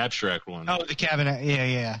Kevin Abstract one. Oh, the cabinet.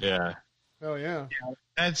 Yeah. Yeah. Oh yeah.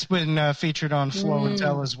 That's been featured on Flow and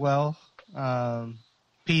Tell as well.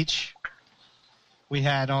 Peach, we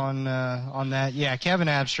had on that. Yeah, Kevin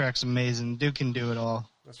Abstract's amazing. Dude can do it all.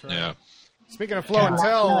 That's right. Yeah. Speaking of Flow and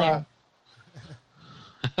Tell,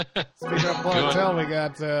 we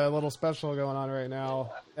got a little special going on right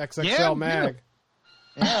now. XXL Yeah, Mag.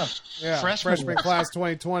 Yeah. Yeah, freshman class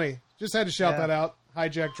 2020. Just had to shout that out.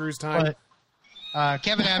 Hijack Drew's time. But,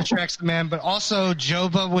 Kevin Abstract's the man, but also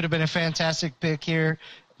Joba would have been a fantastic pick here.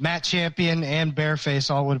 Matt Champion and Bareface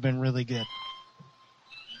all would have been really good.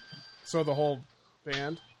 So the whole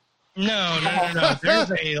band? No.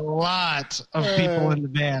 There's a lot of people in the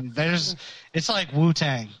band. It's like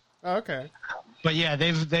Wu-Tang. Oh, okay. But yeah,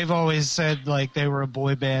 they've always said like they were a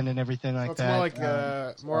boy band and everything like So it's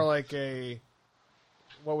that. more like a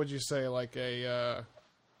what would you say, like a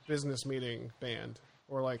business meeting band,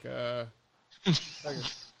 or like a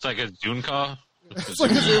It's like a Zoom call. it's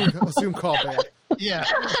like a Zoom call band. Yeah.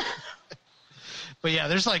 But yeah,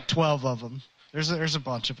 there's like 12 of them. There's a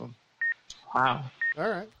bunch of them. Wow. All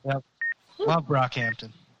right. Yep. Love Brockhampton.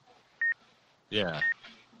 Yeah.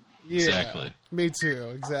 Yeah. Exactly. Me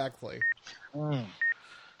too. Exactly. Mm.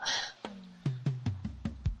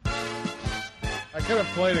 I could have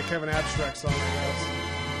played a Kevin Abstract song, I guess.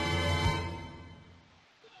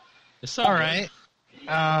 It's All right.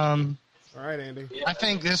 All right, Andy. I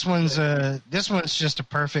think this one's just a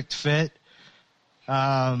perfect fit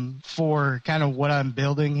for kind of what I'm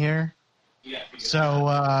building here.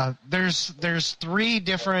 So there's 3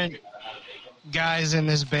 different guys in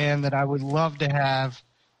this band that I would love to have,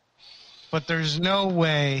 but there's no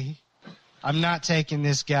way I'm not taking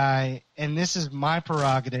this guy, and this is my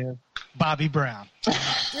prerogative, Bobby Brown.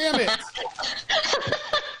 Damn it!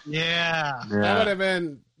 Yeah. That would have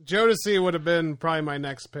been Jodeci would have been probably my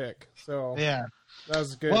next pick. So Yeah. that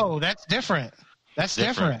was good. Whoa, that's different. That's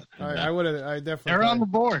different. I would have. I definitely. They're on the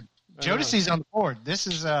board. I know. Jodeci's on the board. This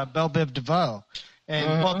is Belle Biv DeVoe.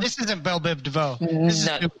 And, well, this isn't Belle Biv DeVoe. This is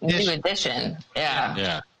No, New Edition. New Edition. Yeah.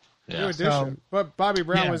 Yeah. New Yeah. Edition. So- But Bobby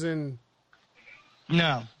Brown Yeah. was in.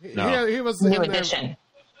 No, No. He was New in there. Edition.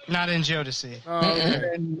 not in Jodeci. Oh,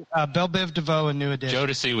 okay. And, Belle Biv DeVoe and New Edition.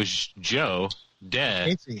 Jodeci was Joe, Dad,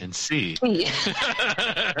 Casey. and C.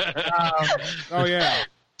 Oh yeah.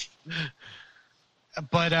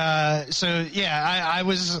 But so yeah, I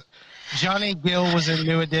was Johnny Gill was in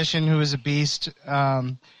New Edition, who was a beast,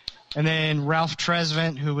 and then Ralph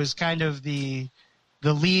Tresvant, who was kind of the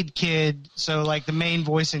lead kid, so like the main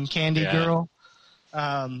voice in Candy Yeah. Girl.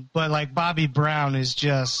 But like Bobby Brown is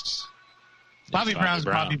just Bobby Brown's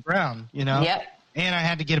Brown. Bobby Brown, you know. Yep. And I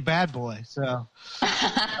had to get a bad boy, so.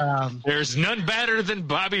 There's none better than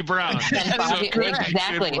Bobby Brown. Than Bobby- So it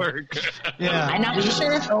exactly. should work. Yeah. I'm not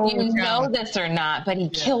sure if so you know talented. this or not, but he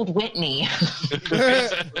killed Whitney.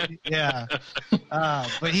 Yeah,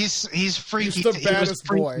 but he's freaky. He's the he was baddest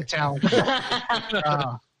freaky boy. talented.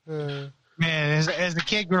 Man, as a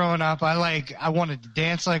kid growing up, I wanted to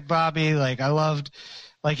dance like Bobby. Like I loved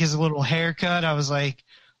like his little haircut. I was like,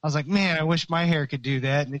 man, I wish my hair could do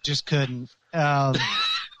that, and it just couldn't.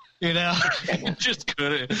 You know, Just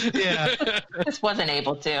couldn't. yeah. Just wasn't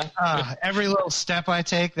able to. Every little step I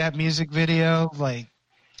take, that music video, like,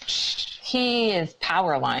 He is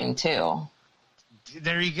Powerline too.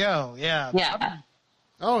 there you go. Yeah. Yeah.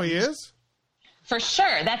 Oh, he is. For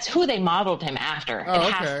sure. That's who they modeled him after. Oh,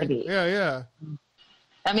 it has to be. Yeah, yeah.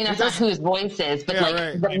 I mean, that's not who his voice is, but Yeah, like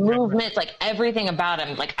right. the movements, like everything about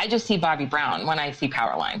him. Like I just see Bobby Brown when I see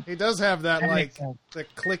Powerline. He does have that That like makes sense. the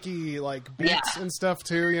clicky like beats Yeah. and stuff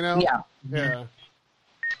too. You know. Yeah. Yeah.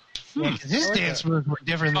 Yeah, 'cause his I like dance moves were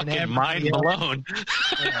different than Fucking everybody mind else. blown.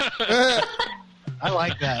 I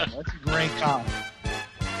like that. That's a great comp.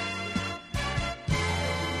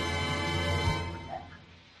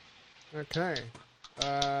 Okay.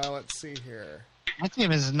 Let's see here. My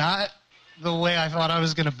team is not the way I thought I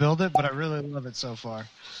was going to build it, but I really love it so far.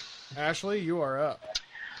 Ashley, you are up.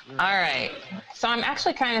 All right. So I'm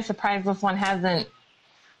actually kind of surprised this one hasn't.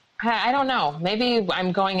 I don't know. Maybe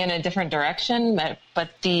I'm going in a different direction, but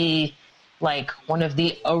the like one of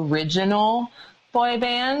the original boy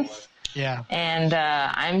bands, Yeah. and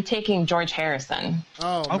I'm taking George Harrison.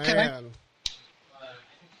 Oh Okay. man.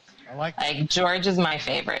 I like that. Like George is my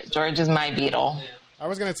favorite. George is my Beatle. I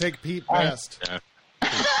was gonna take Pete Best. Yeah.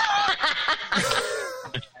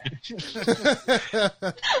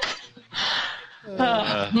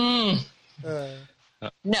 No,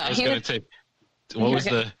 I was he going was. to say, what was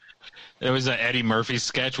there was an Eddie Murphy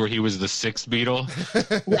sketch where he was the sixth Beatle.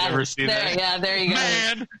 Yeah, ever see there, that? Yeah, there you go.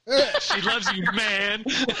 Man, she loves you, man.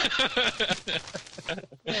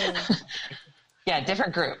 Yeah,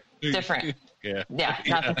 different group. Different. Yeah. Yeah,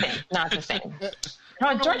 not the same. Not the same.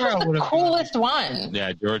 No, George Romero was the would've- coolest one.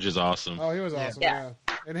 Yeah, George is awesome. Oh, he was awesome. Yeah.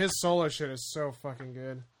 Yeah. And his solo shit is so fucking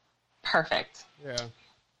good. Perfect. Yeah.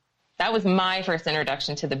 That was my first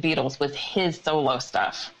introduction to the Beatles, was his solo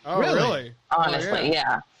stuff. Oh, Really? really? Honestly, Oh,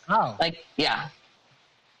 yeah. Oh, Like, yeah.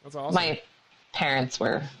 That's awesome. My parents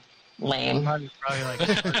were lame. probably like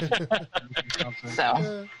something.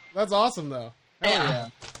 So, That's awesome, though. Hell yeah.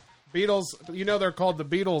 Beatles, you know they're called the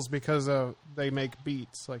Beatles because they make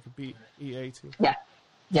beats, like beat, E-A-T. Yeah.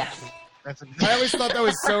 Yeah. That's a, I always thought that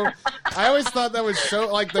was so,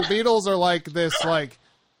 like, the Beatles are like this, like,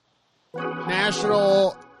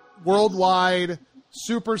 national, worldwide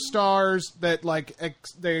superstars that, like,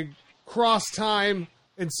 they cross time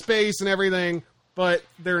and space and everything, but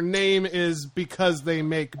their name is because they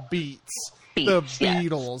make beats. The Beats, yeah.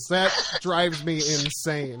 Beatles. That drives me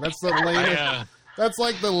insane. That's the latest. That's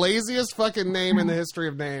like the laziest fucking name in the history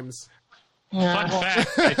of names. Fun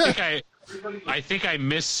fact: I think I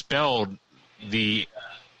misspelled the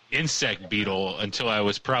insect beetle until I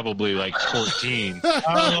was probably like 14.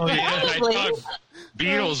 oh yeah. I thought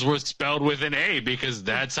Beatles was spelled with an A because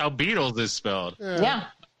that's how Beatles is spelled. Yeah.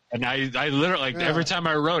 And I literally, like, every time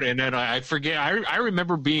I wrote it, and then I forget, I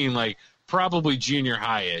remember being, like, probably junior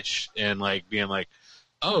high-ish, and, like, being like,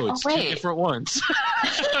 oh, it's two wait. different ones.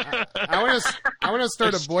 I want to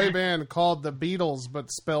start a boy band called the Beatles,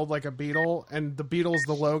 but spelled like a beetle, and the Beatles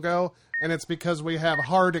the logo, and it's because we have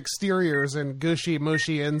hard exteriors and gushy,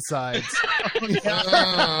 mushy insides.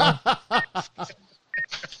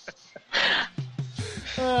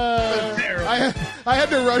 I had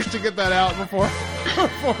to rush to get that out before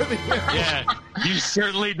the end. Yeah, you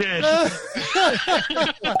certainly did.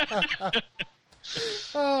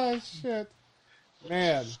 Oh shit,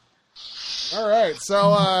 man! All right, so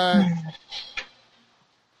I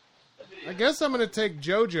guess I'm gonna take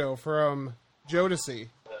JoJo from Jodeci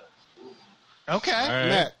Okay. All right.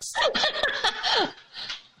 next,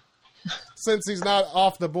 since he's not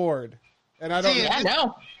off the board, and I don't. See, Yeah,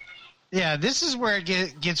 no. Yeah, this is where it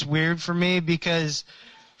gets weird for me because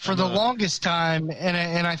for the longest time,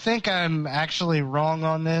 and I think I'm actually wrong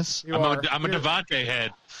on this. You I'm are. a You're- Devontae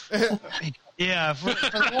head. Yeah, for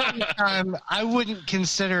the longest time, I wouldn't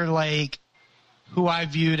consider like who I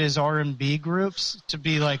viewed as R&B groups to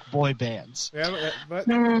be like boy bands. Yeah, but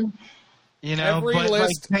You know, every but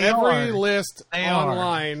list, like, they every are. list They are,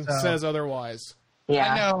 online so. says otherwise.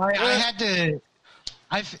 Yeah. I know. I had to.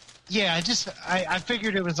 I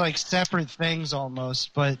figured it was like separate things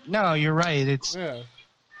almost, but no, you're right. It's Yeah.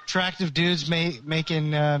 attractive dudes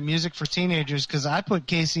making music for teenagers because I put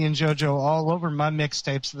Casey and JoJo all over my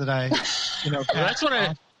mixtapes that I, Well,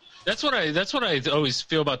 that's what I always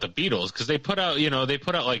feel about the Beatles, because they put out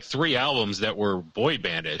like 3 albums that were boy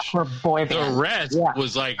bandish. For boy The band. rest Yeah.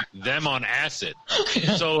 was like them on acid.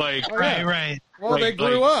 So like, Oh, yeah. right. Well, they Like-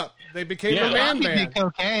 grew up. They became Yeah. a man Rocky band. did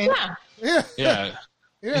cocaine, Yeah. Yeah. yeah,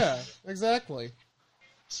 Yeah. Exactly.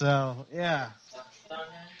 so yeah.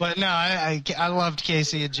 But no, I loved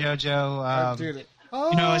Casey and JoJo. Dude.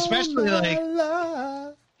 especially, like-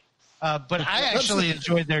 life. But I actually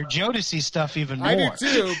enjoyed their Jodeci stuff even more. I do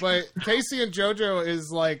too, but Casey and JoJo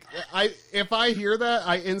is like if I hear that,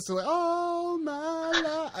 I instantly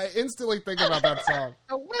I instantly think about that song.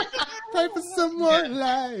 Pray for some more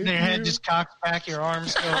life. Their head just cocks back, your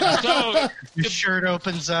arms go, so your shirt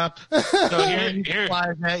opens up, so wind here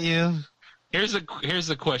flies at you. here's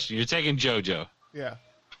the question: you're taking JoJo. Yeah.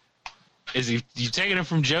 Is you taking him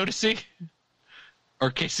from Jodeci or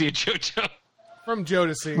Casey and JoJo? From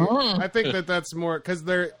Jodeci. I think that's more because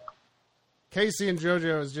they're Casey and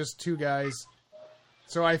JoJo is just 2 guys.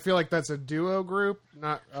 So I feel like that's a duo group,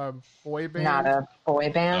 not a boy band. Not a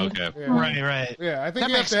boy band. Okay. Yeah. Right. Yeah, I think That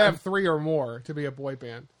you have makes to have sense. 3 or more to be a boy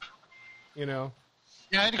band. You know?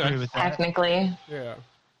 Yeah, I'd agree with that. Technically. Yeah.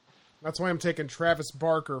 That's why I'm taking Travis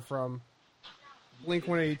Barker from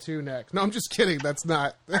Blink-182 next. No, I'm just kidding. That's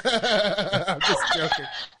not. I'm just joking.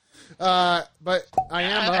 But I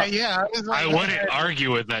am up. Yeah, was I like, wouldn't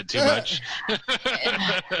argue with that too much.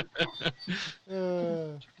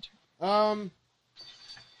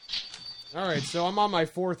 All right, so I'm on my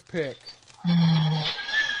 4th pick.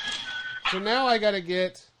 So now I got to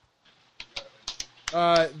get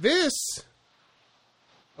this.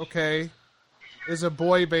 Okay, is a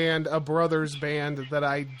boy band, a brothers band that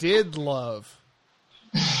I did love.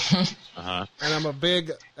 Uh-huh. And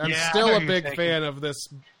I'm Yeah, still I know a you're big thinking. fan of this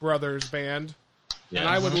brothers band. Yeah. And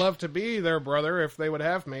I would love to be their brother if they would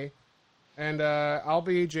have me. And I'll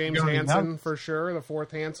be James Going Hansen out. for sure, the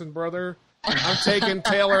fourth Hansen brother. I'm taking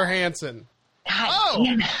Taylor Hansen. God Oh.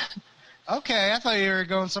 damn it. Okay, I thought you were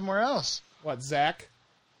going somewhere else. What, Zach?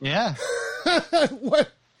 Yeah. What?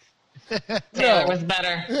 Taylor No. was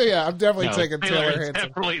better. Yeah, I'm definitely No, taking Taylor is Hansen.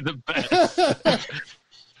 definitely the best.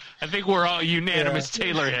 I think we're all unanimous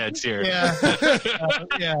Taylor heads here. Yeah.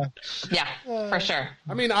 Yeah. Yeah, for sure.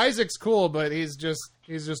 I mean, Isaac's cool, but he's just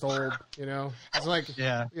old, you know? It's like,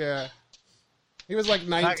 Yeah. yeah. He was like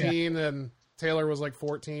 19 and Taylor was like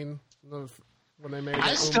 14 when they made it.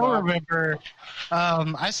 I still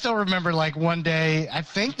remember like one day, I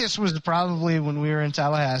think this was probably when we were in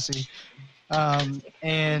Tallahassee,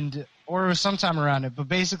 or it was sometime around it, but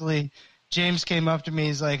basically James came up to me,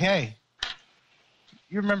 he's like, hey,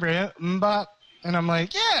 you remember Mbop? And I'm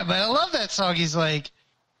like, yeah, but I love that song. He's like,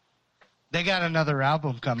 they got another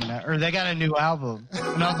album coming out, or they got a new album.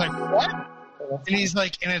 And I was like, what? And he's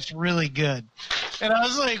like, and it's really good. And I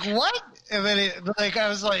was like, what? And then I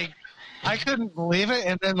was like, I couldn't believe it.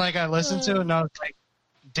 And then like I listened to it and I was like,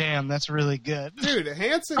 damn, that's really good. Dude,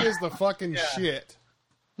 Hansen is the fucking shit.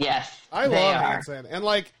 Yes, I they love are. Hansen. And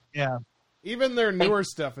like, Yeah. even their newer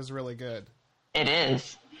stuff is really good. It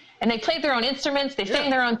is. And they played their own instruments. They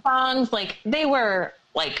sang their own songs. Like, they were,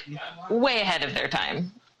 like, way ahead of their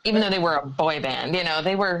time. Even though they were a boy band, you know,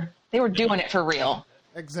 they were doing it for real.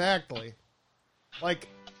 Exactly. Like,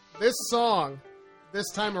 this song, this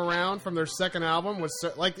time around from their second album, was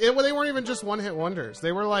so, like, they weren't even just one-hit wonders.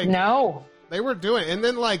 They were like, No. they were doing it. And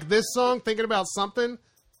then, like, this song, Thinking About Something,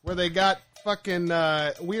 where they got fucking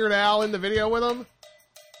Weird Al in the video with them.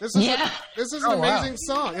 This is Yeah. this is Oh, an wow. amazing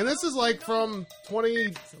song. And this is, like, from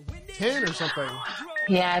 2010 or something.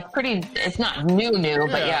 Yeah, it's not new,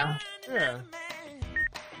 but yeah. Yeah.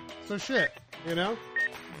 So shit, you know?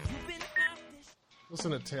 Listen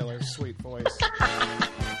to Taylor's sweet voice.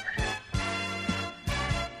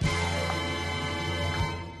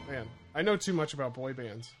 Man, I know too much about boy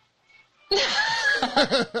bands.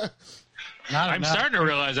 Not I'm enough. starting to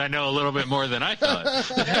realize I know a little bit more than I thought.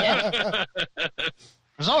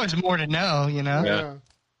 There's always more to know, you know? Yeah.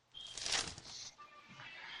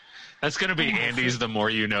 That's going to be Andy's The More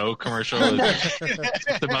You Know commercial.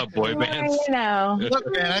 It's about boy bands. You know.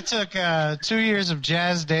 Look, man, I took 2 years of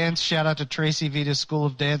jazz dance. Shout out to Tracy Vita School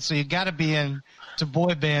of Dance. So you got to be in to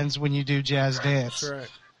boy bands when you do jazz dance. That's right.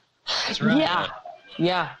 That's right. Yeah.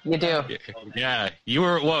 Yeah, you do. Yeah, you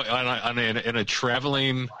were in a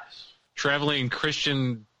traveling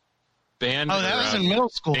Christian band. Oh, that or, was in middle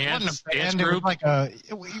school. It dance- wasn't a dance band. It was group?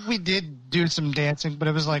 like we did do some dancing, but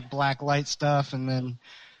it was like black light stuff and then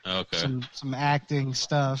Okay. some acting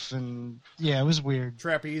stuff. And yeah, it was weird.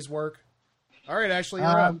 Trapeze work. All right, Ashley, you're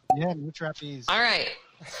up. Yeah, no trapeze. All right.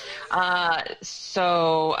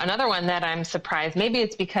 So another one that I'm surprised, maybe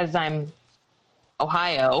it's because I'm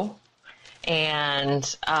Ohio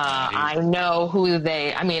and I know who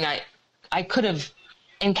I could have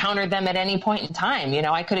encountered them at any point in time. You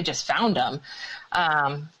know, I could have just found them.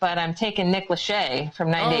 But I'm taking Nick Lachey from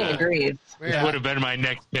 98 Oh. Degrees. That would have been my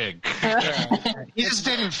next pick. He just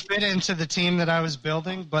didn't fit into the team that I was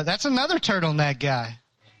building, but that's another turtleneck guy.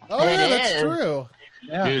 Oh, It yeah, that's is. true.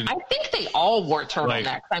 Yeah. Dude, I think they all wore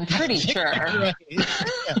turtlenecks. I'm pretty sure.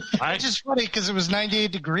 It's just funny because it was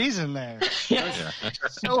 98 degrees in there.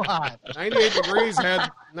 So hot. 98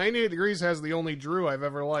 Degrees has the only Drew I've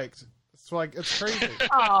ever liked. It's like, it's crazy.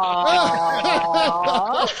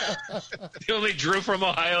 Aww. the only Drew from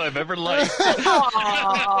Ohio I've ever liked.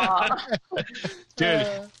 Aww. Dude,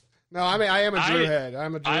 No, I mean, I am a Drew I- head.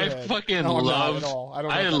 I'm a Drew I head. fucking No, I'm not love. at all. I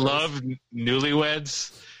don't know I what that is. love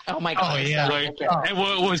Newlyweds. Oh my god. Oh, yeah. Like, and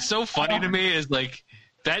what was so funny to me is like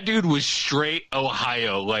that dude was straight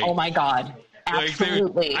Ohio. Like, Oh my god. like, there-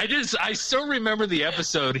 Absolutely. I still remember the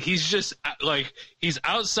episode. He's just like he's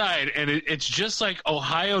outside, and it's just like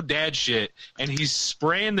Ohio dad shit, and he's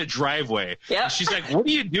spraying the driveway. Yep. And she's like, "What are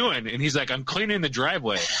you doing?" And he's like, "I'm cleaning the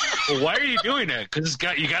driveway." Well, why are you doing that? Because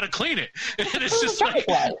you got to clean it. And it's just like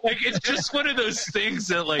it's just one of those things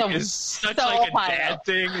that like So- is such so like a Ohio. dad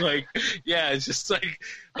thing. Like, yeah, it's just like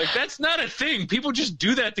that's not a thing. People just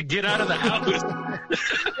do that to get out of the house.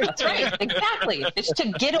 That's right. Exactly. It's to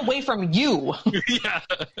get away from you. Yeah,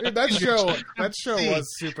 Dude, that show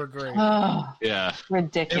was super great. Oh, yeah.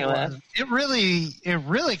 ridiculous. It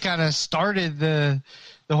really kind of started the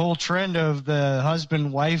whole trend of the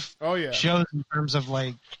husband-wife Oh, yeah. shows in terms of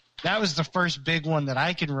like that was the first big one that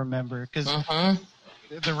I can remember because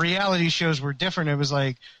the reality shows were different. It was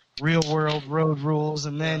like Real World, Road Rules,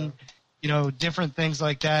 and then different things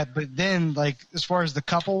like that. But then, like, as far as the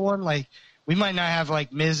couple one, like, we might not have,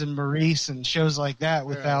 like, Miz and Maurice and shows like that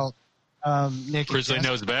without Nick. Grizzly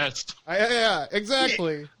knows best. Yeah,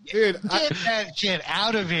 exactly. Dude, Get that shit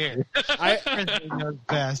out of here. Grizzly knows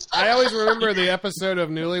best. I always remember the episode of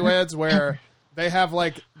Newlyweds where they have,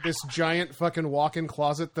 like, this giant fucking walk-in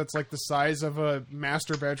closet that's, like, the size of a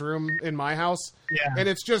master bedroom in my house. Yeah. And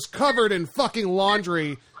it's just covered in fucking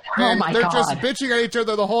laundry. Oh And my they're God. just bitching at each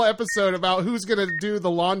other the whole episode about who's going to do the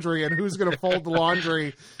laundry and who's going to fold the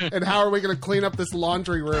laundry and how are we going to clean up this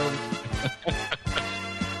laundry room. That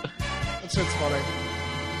shit's funny.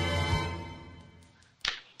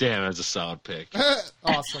 Damn, that's a solid pick.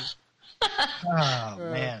 Awesome. Oh,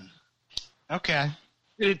 man. Okay.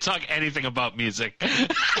 We didn't talk anything about music. Well,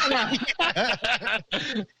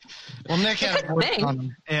 Nick had a voice Sing. on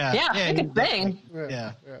him. Yeah. Yeah, I could sing.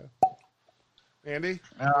 Yeah. Andy?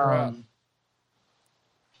 You're up.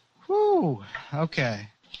 Whew. Okay.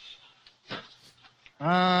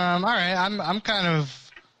 All right. I'm kind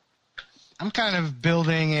of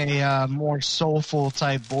building a more soulful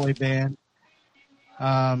type boy band.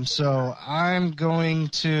 So I'm going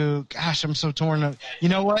to. Gosh, I'm so torn up. You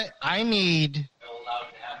know what? I need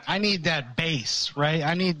that bass, right?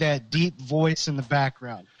 I need that deep voice in the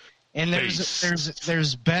background. And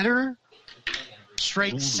there's better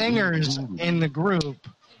straight singers in the group,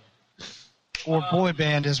 or boy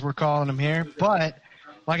band as we're calling them here. But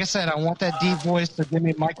like I said, I want that deep voice, so give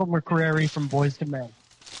me Michael McCreary from Boyz II Men.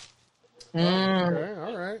 Okay,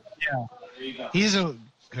 all right. Yeah. He's a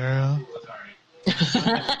girl.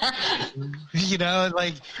 You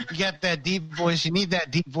got that deep voice. You need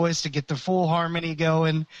that deep voice to get the full harmony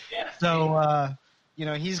going. So,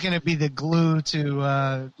 he's going to be the glue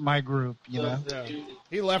to my group, Yeah.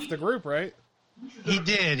 He left the group, right? He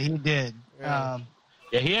did. Yeah.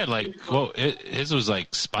 Yeah, he had his was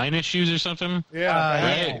like spine issues or something.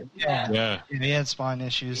 Yeah. Yeah. He had spine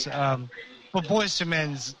issues. But Boyz II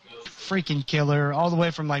Men's freaking killer, all the way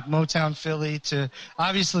from like Motown Philly to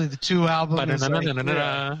obviously the two albums. One of the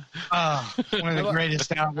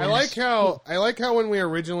greatest albums. I like how when we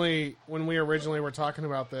originally were talking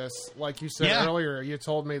about this, like you said earlier, you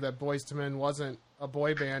told me that Boyz II Men wasn't a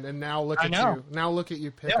boy band, and now look at you. Now look at you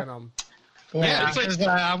picking them. Yeah, because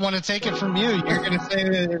I want to take it from you. You're going to say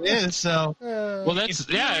that it is. So, well, that's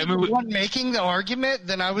if you weren't making the argument,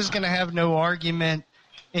 then I was going to have no argument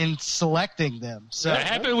in selecting them. So that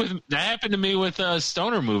happened to me with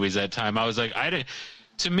stoner movies that time. I was like, I didn't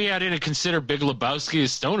consider Big Lebowski a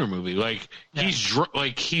stoner movie. Like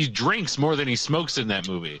he drinks more than he smokes in that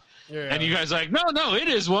movie. Yeah. And you guys are like, no, it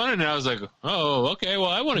is one. And I was like, oh, okay, well,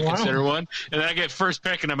 I want to consider one. And then I get first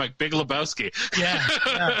pick, and I'm like, Big Lebowski. Yeah.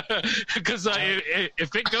 Because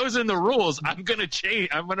if it goes in the rules, I'm gonna change.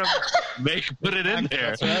 I'm gonna put it in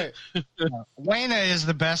there. That's right. Wayna is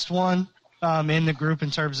the best one in the group in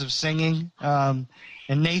terms of singing. And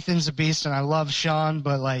Nathan's a beast, and I love Sean,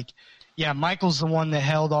 but Michael's the one that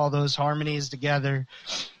held all those harmonies together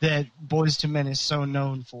that Boyz II Men is so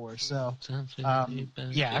known for. So, I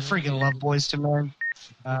freaking love Boyz II Men.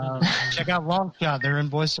 Check out Long Shot. They're in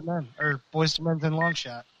Boyz II Men, or Boyz II Men's in Long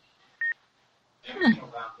Shot.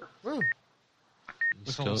 With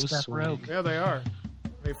old Seth Rogen. Yeah, they are.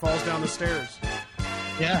 He falls down the stairs.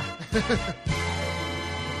 Yeah.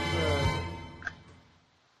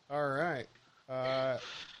 All right.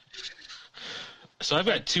 So I've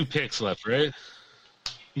got 2 picks left, right?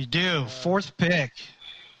 You do. Fourth pick.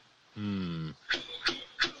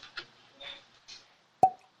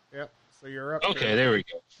 Yep. So you're up. Okay, there we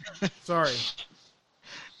go. Sorry.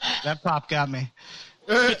 That pop got me.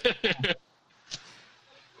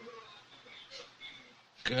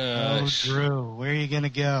 Gosh. Oh, Drew, where are you going to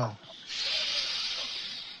go?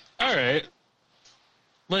 All right.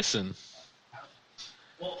 Listen.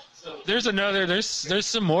 There's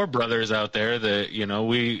some more brothers out there that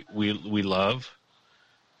we love.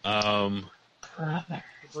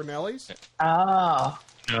 Brunelli's? Oh.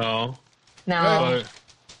 No.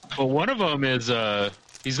 But one of them is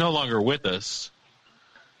he's no longer with us.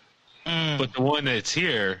 But the one that's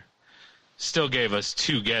here still gave us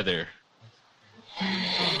Together.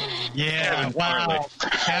 Yeah, Kevin wow. Farley.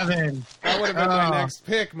 Kevin. That would have been my next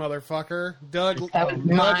pick, motherfucker. Doug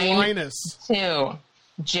Mine Linus. too.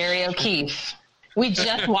 Jerry O'Keefe. We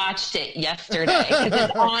just watched it yesterday because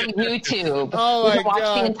it's on YouTube. Oh, we my watched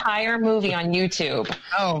God. the entire movie on YouTube.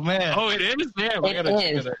 Oh, man. Oh, it is? Yeah, we It gotta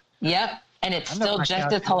check is. it out. Yep. And it's I'm not still my just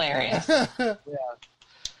couch. as hilarious.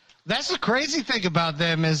 That's the crazy thing about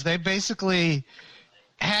them is they basically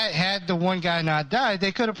had the one guy not died,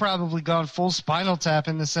 they could have probably gone full Spinal Tap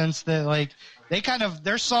in the sense that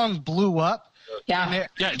their song blew up Yeah.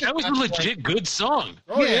 Yeah, that was a legit good song.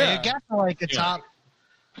 Oh yeah. It got to like a Yeah. top,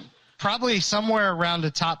 probably somewhere around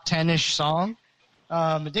a top 10-ish song.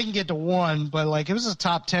 It didn't get to 1, but like it was a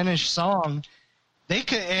top 10-ish song. They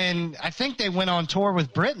could, and I think they went on tour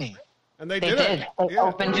with Britney. And they They did did. it. They Yeah.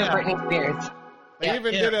 opened to Yeah. Britney Spears. They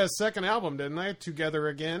even Yeah. did a second album, didn't they? Together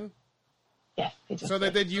Again. Yes. They just So they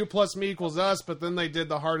did. did You Plus Me Equals Us, but then they did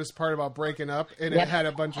the hardest part about breaking up, and it Yep. had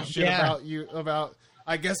a bunch of shit Yeah. about.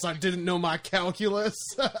 I guess I didn't know my calculus.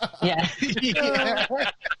 Yeah. Yeah.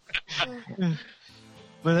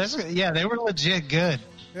 But they were legit good.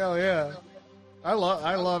 Hell yeah. I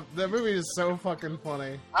love that movie is so fucking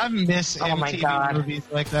funny. I miss Oh my MTV God. movies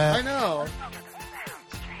like I that. know.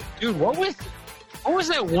 Dude, what was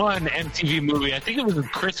that one MTV movie? I think it was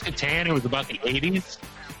with Chris Kattan. It was about the 80s.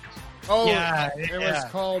 Oh, Yeah, it was yeah.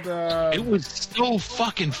 called. It was so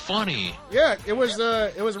fucking funny. Yeah, it was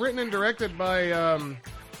written and directed by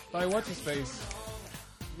what's his face,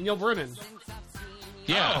 Neil Brennan.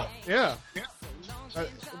 Yeah. Yeah.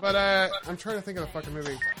 But I'm trying to think of the fucking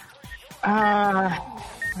movie.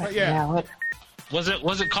 But yeah, What? Was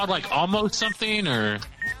it called like Almost Something or?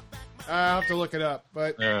 I'll have to look it up.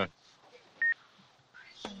 But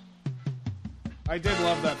I did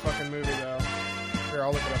love that fucking movie though. Here,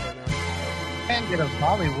 I'll look it up right now. And did a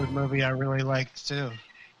Bollywood movie I really liked too.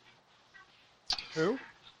 Who?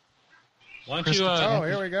 Why don't you? Oh,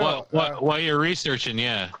 here we go. While you're researching,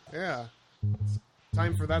 yeah. Yeah.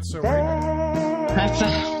 Time for That's So Raven. That's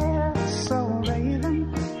a, So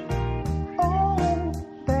Raven, oh,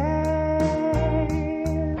 that's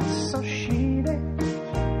so shady.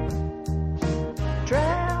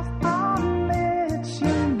 Draft on lets you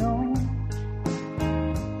know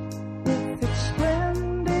if it's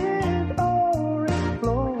splendid or it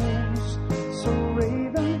blows. So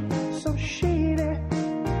Raven, so shady.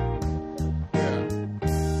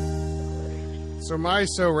 So my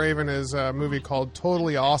So Raven is a movie called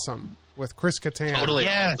Totally Awesome with Chris Kattan. Totally.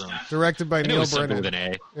 Yes. Awesome. Directed by I knew it Neil was something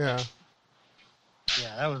Brennan. with an A. Yeah.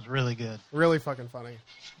 Yeah, that was really good. Really fucking funny.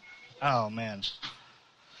 Oh man.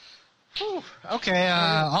 Whew. Okay,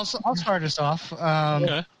 I'll start us off.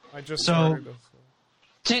 Okay. I just So- started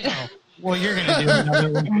this. Well, you're gonna do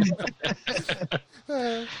another one.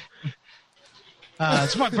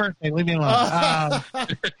 It's my birthday. Leave me alone.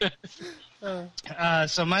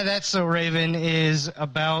 So my That's So Raven is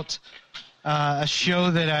about a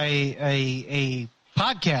show that a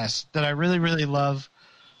podcast that I really, really love.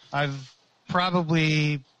 I've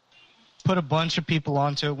probably put a bunch of people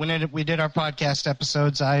onto it. When we did our podcast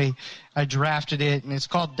episodes, I drafted it, and it's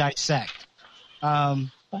called Dissect.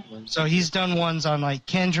 So he's done ones on like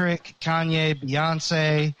Kendrick, Kanye,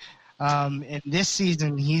 Beyonce. And this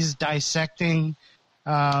season, he's dissecting.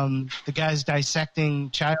 The guy's dissecting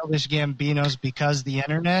Childish Gambino's Because the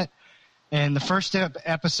Internet. And the first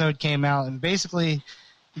episode came out, and basically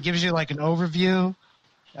he gives you like an overview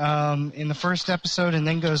in the first episode, and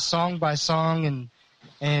then goes song by song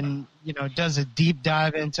and you know does a deep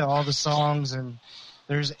dive into all the songs, and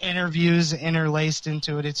there's interviews interlaced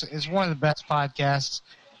into it. It's one of the best podcasts,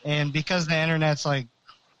 and Because the Internet's like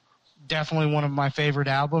definitely one of my favorite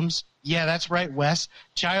albums. Yeah, that's right, Wes.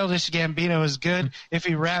 Childish Gambino is good if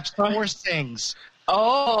he raps or sings.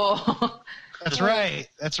 oh, That's right.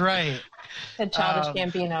 That's right. the Childish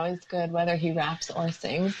Gambino is good whether he raps or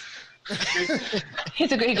sings.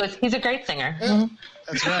 He's a great singer. Mhm.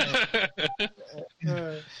 That's right.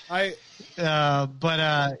 I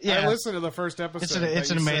Yeah, listened to the first episode. it's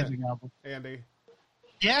that an you amazing sent, album. Andy.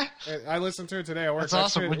 Yeah, I listened to it today at work. That's That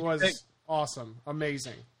awesome. shit What'd you was think? awesome,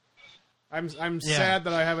 amazing. I'm Yeah. sad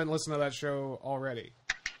that I haven't listened to that show already.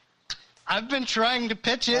 I've been trying to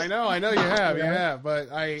pitch it. I know you have,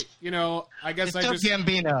 but I guess It's I still just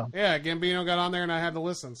Gambino. Gambino got on there and I had to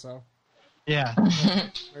listen. So Yeah,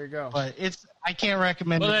 there you go. but I can't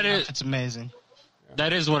recommend Well, it that enough. is- It's amazing.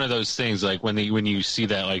 That is one of those things. Like when you see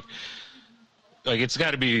that, like it's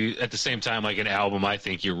got to be at the same time like an album. I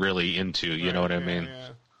think you're really into. You know what I mean?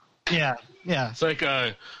 Yeah. Yeah. It's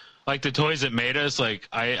like the Toys That Made Us. Like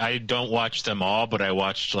I don't watch them all, but I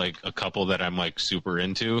watched like a couple that I'm like super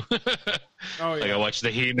into. Oh yeah. Like I watched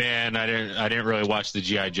the He-Man. I didn't really watch the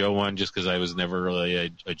G.I. Joe one just because I was never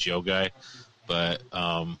really a Joe guy. But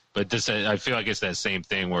this I feel like it's that same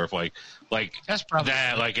thing where if like That's probably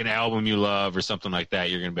that like an album you love or something like that,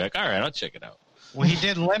 you're gonna be like, all right, I'll check it out. Well, he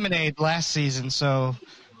did Lemonade last season, so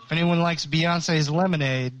if anyone likes Beyonce's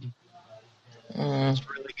Lemonade, it's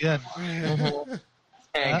really good.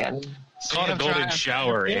 Very good. It's called a golden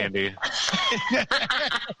shower, Andy.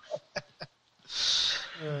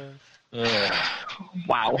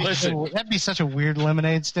 Wow. Listen, That'd be such a weird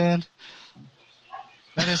lemonade stand.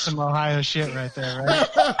 That is some Ohio shit right there, right?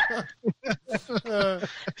 Oh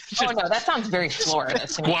no, that sounds very Florida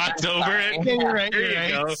to me. Squats I'm over sorry. it. Yeah, you're right. There You're you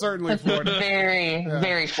right. go. Certainly Florida.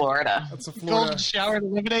 Very Florida. That's a Golden Florida. shower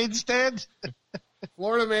and lemonade stand.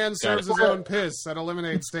 Florida man serves his own piss at a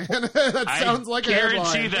lemonade stand. That I sounds like a guarantee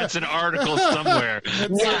headline. that's an article somewhere.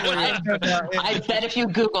 Yeah, I bet if you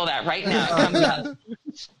Google that right now, it comes up.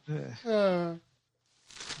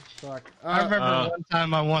 Fuck. I remember one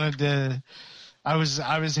time I wanted to. I was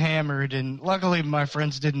hammered, and luckily my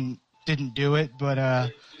friends didn't do it.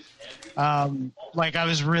 But like I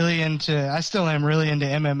was really into. I still am really into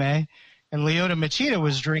MMA. And Lyoto Machida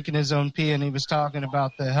was drinking his own pee, and he was talking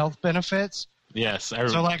about the health benefits. Yes, I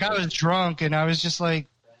remember. So like I was drunk, and I was like,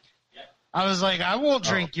 I won't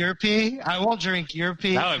drink your pee. I won't drink your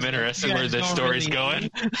pee. Now I'm interested You where guys this don't story's really-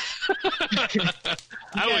 going. I you was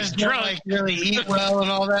guys don't, drunk. like really eat well and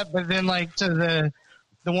all that, but then like to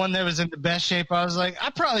the one that was in the best shape, I was like, I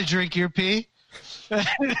probably drink your pee.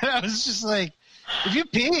 I was just like, if you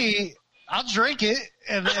pee, I'll drink it,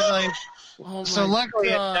 and then like, Oh so my luckily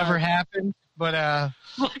God. it never happened. But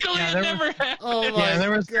Luckily, yeah, it there never happened. Oh my yeah,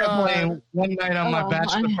 there was God. definitely one night on my Oh,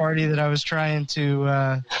 bachelor my. party that I was trying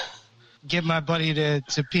to get my buddy to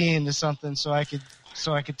pee into something so I could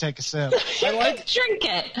take a sip. I like. Drink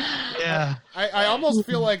it. Yeah. I almost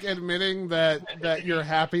feel like admitting that you're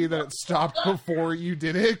happy that it stopped before you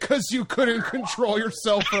did it because you couldn't control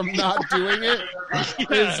yourself from not doing it.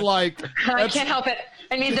 Is like I can't help it.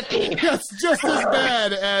 I need the pee. that's just as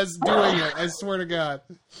bad as doing it. I swear to God.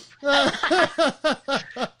 Yeah,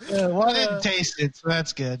 well, I didn't taste it, so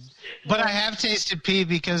that's good. But I have tasted pee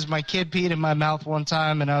because my kid peed in my mouth one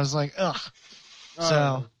time, and I was like, ugh.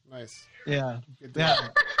 So, Nice. yeah. Good Yeah. deal.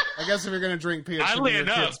 I guess if you're gonna drink pee, it should be Oddly your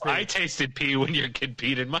enough, kid's pee. I tasted pee when your kid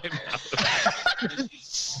peed in my mouth.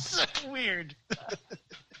 So weird.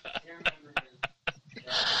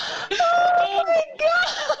 Oh my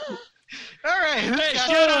god! All right. Hey,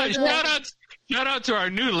 shout out to our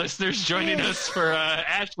new listeners joining us for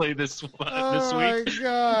Ashley this week. Oh my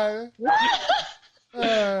God.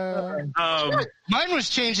 Mine was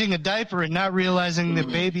changing a diaper and not realizing that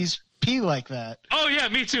babies pee like that. Oh yeah,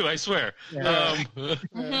 me too. I swear.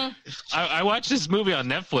 I watched this movie on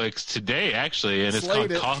Netflix today, actually, and it's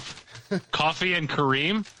Slate called Coffee and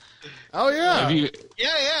Kareem. Oh yeah. Have you,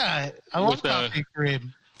 Yeah. I love With, coffee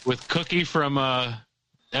cream. with Cookie from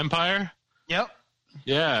Empire. Yep.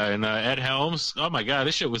 Yeah, and Ed Helms. Oh my God,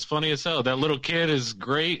 this shit was funny as hell. That little kid is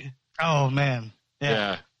great. Oh, man.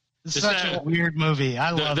 Yeah. It's Just such a that- weird movie.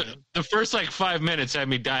 I love it. The first like 5 minutes had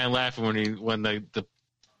me dying laughing when the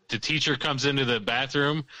teacher comes into the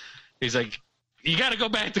bathroom. He's like, "You got to go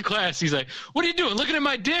back to class." He's like, "What are you doing? Looking at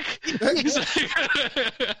my dick?" He's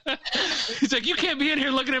like, "You can't be in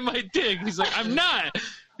here looking at my dick." He's like, "I'm not."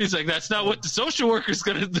 He's like, "That's not what the social worker's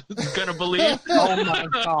gonna believe." Oh my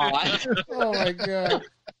god! Oh my God.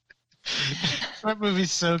 That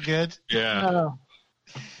movie's so good. Yeah. Oh.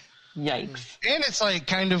 Yikes! And it's like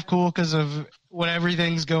kind of cool because of when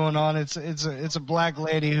everything's going on. It's a black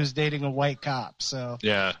lady who's dating a white cop. So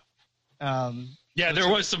Yeah. yeah, There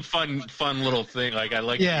was some fun little thing. Like I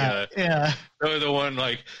like yeah. the one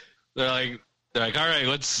like they're like, all right,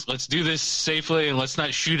 let's do this safely and let's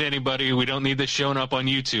not shoot anybody. We don't need this showing up on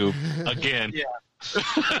YouTube again. Yeah.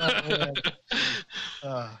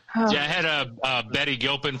 Yeah, I had Betty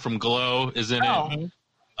Gilpin from Glow is in it.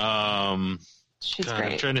 She's God, I'm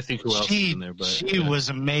great. trying to think who else is in there, but she was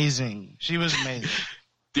amazing. She was amazing.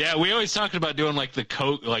 yeah, we always talked about doing like the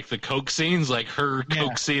coke scenes. Like her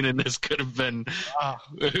coke scene in this could have been. Oh.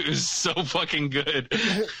 It was so fucking good.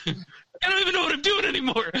 I don't even know what I'm doing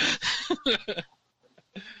anymore.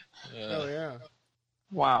 Oh yeah.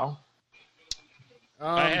 Wow.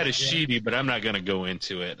 I had a sheedy, but I'm not going to go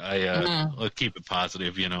into it. I'll keep it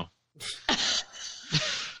positive, you know.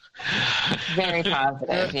 Very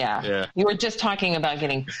positive. Yeah. Yeah. You were just talking about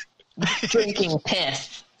drinking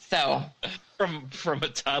piss. So From a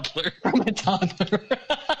toddler. from a toddler.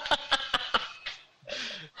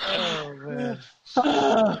 Oh man.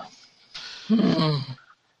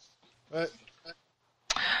 But,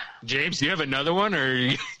 James, do you have another one, or are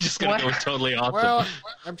you just going to go totally awesome? well,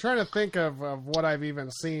 I'm trying to think of what I've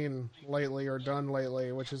even seen lately or done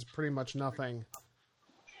lately, which is pretty much nothing.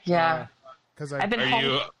 Yeah. Because I've been Are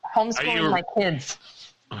you- homeschooling are you- my kids.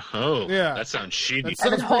 Oh, Yeah. that sounds shitty.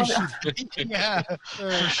 that sounds pretty shitty. Yeah,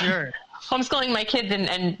 for sure. Homeschooling my kids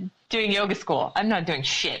and doing yoga school. I'm not doing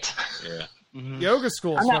shit. Yeah. Yoga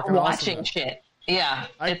school is I'm not fucking watching awesome. shit. Yeah,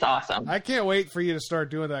 it's awesome. I can't wait for you to start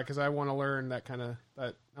doing that because I want to learn that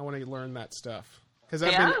I want to learn that stuff. Because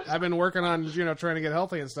I've been working on trying to get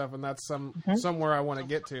healthy and stuff, and that's somewhere I want to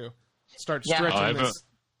get to. start Yeah. stretching Oh,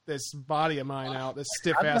 this body of mine out, this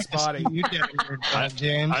stiff ass body. You downward dog,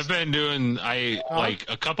 James. I've been doing. Like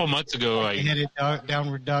a couple months ago. I hit it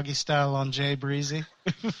downward doggy style on Jay Breezy.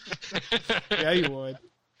 Yeah, you would.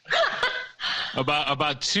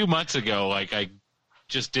 About 2 months ago, like I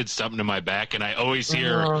just did something to my back, and I always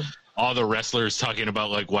hear all the wrestlers talking about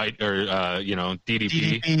like white or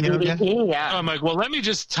DDP. DDP yoga. DDP, yeah. I'm like, well, let me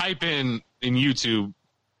just type in YouTube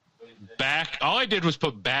back. All I did was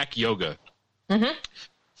put back yoga.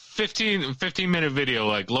 15-minute video,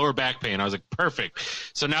 like lower back pain. I was like, perfect.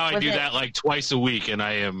 So now I Was do it- that like twice a week, and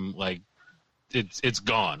I am like, it's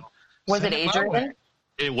gone. Was it Send it my way. Adrian?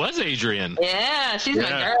 It was Adrian. Yeah, she's my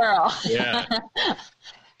Yeah. girl. Yeah.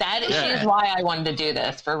 She's why I wanted to do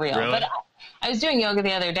this for real. Really? But I was doing yoga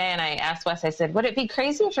the other day, and I asked Wes. I said, "Would it be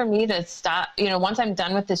crazy for me to stop? Once I'm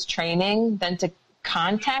done with this training, then to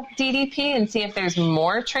contact DDP and see if there's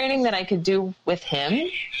more training that I could do with him?"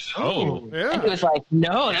 Oh. And Yeah. he was like,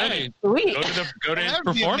 "No, Yeah, that'd be sweet. Go to his That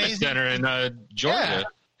would be performance amazing. center in Georgia.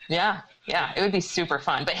 Yeah, it would be super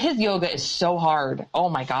fun." But his yoga is so hard. Oh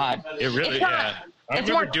my god, It really, It's not- yeah. I it's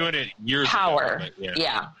remember more doing it years power. ago. But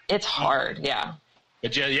Yeah, it's hard. Yeah.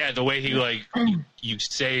 But yeah, the way he like you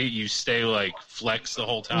stay like flex the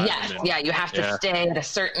whole time. Yes, and- yeah, you have to yeah. stay at a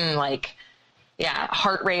certain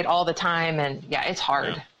heart rate all the time, and yeah, it's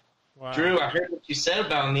hard. Yeah. Wow. Drew, I heard what you said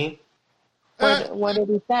about me. What did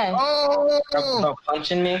he say? About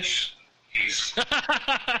punching me.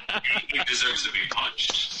 he deserves to be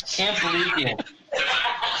punched. Can't believe you.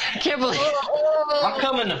 Can't believe. I'm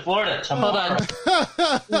coming to Florida Hold tomorrow.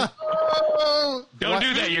 on. Don't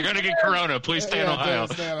do that. You're gonna get corona. Please stay in Yeah, Ohio.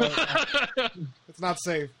 stay in Ohio. It's not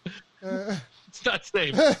safe. It's not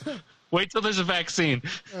safe. Wait till there's a vaccine.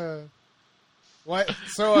 Why?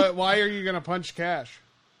 So why are you gonna punch Cash?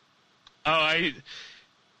 Oh, I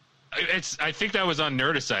think that was on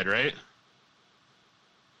Nerdicide, right?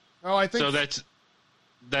 Oh, I think. So that's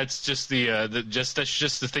just that's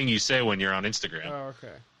just the thing you say when you're on Instagram. Oh,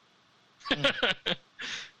 okay.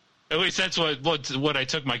 At least that's what I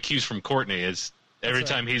took my cues from Courtney is every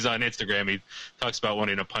That's right. time he's on Instagram he talks about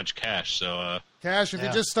wanting to punch Cash. So Cash, if you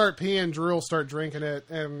just start peeing, Drew will start drinking it,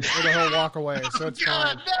 and he'll walk away. So it's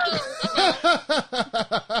fine.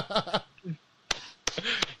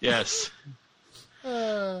 yes,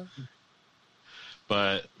 Uh,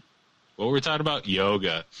 but what were we talking about?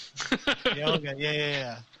 Yoga. Yoga,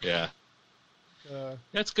 yeah. Yeah,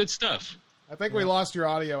 that's good stuff. I think we lost your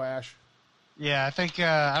audio, Ash. Yeah, I think,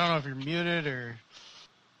 I don't know if you're muted or...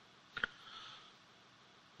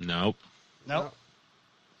 Nope. Nope.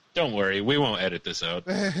 Don't worry, we won't edit this out.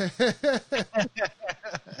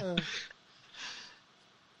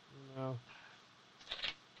 No.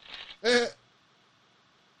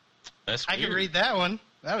 That's I weird. can read that one.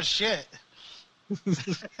 That was shit.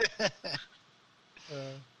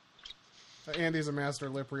 Andy's a master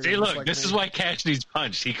lip reader. See, just look, like this me. is why Cash needs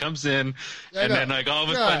punched. He comes in, I and know. then like all of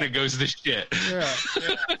a Yeah. sudden it goes to shit. Yeah.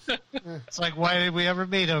 It's like, why did we ever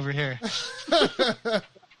meet over here?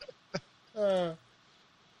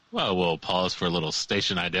 Well, we'll pause for a little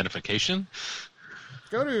station identification.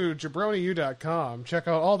 Go to jabroniu.com. Check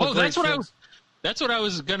out all the Oh, great that's what I things. was. That's what I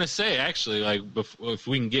was gonna say. Actually, like if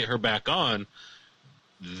we can get her back on,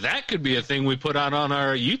 that could be a thing we put out on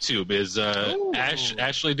our YouTube. Is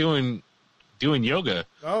Ashley doing yoga?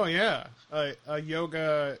 Oh, yeah. A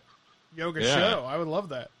yoga Yeah. show. I would love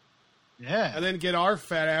that. Yeah. And then get our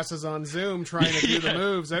fat asses on Zoom trying to do the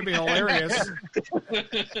moves. That'd be hilarious.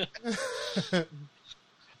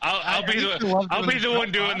 I'll be used to love the doing the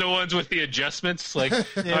one doing the ones with the adjustments. Like,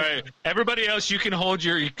 all right, everybody else, you can hold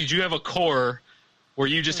because you have a core where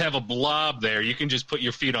you just have a blob there. You can just put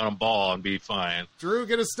your feet on a ball and be fine. Drew,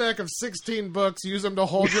 get a stack of 16 books. Use them to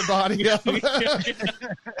hold your body up.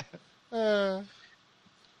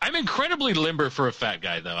 I'm incredibly limber for a fat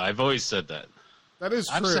guy, though. I've always said that. That is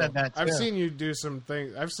true. I've said that, I've too. seen you do some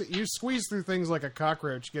things. I've seen you squeeze through things like a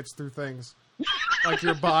cockroach gets through things. Like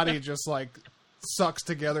your body just like sucks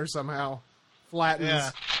together somehow,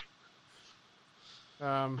 flattens.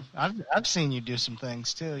 Yeah. I've seen you do some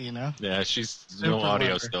things too, you know. Yeah, she's Super no audio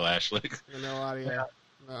limber. still, Ashley. No audio.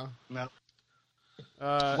 No. No.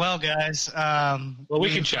 Well, Guys. Well, we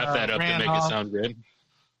can we've, chop that up to ran make off. it sound good.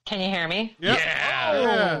 Can you hear me? yep. Yeah.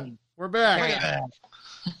 Yeah. We're back. There we go.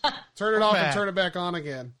 Turn it off and back. turn it back on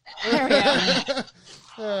again. There we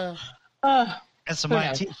go. That's some Who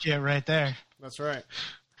IT shit right there. That's right.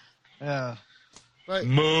 Yeah. But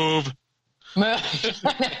Move.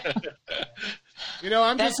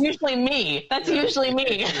 I'm That's just usually me. That's usually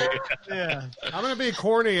me. Yeah. I'm gonna be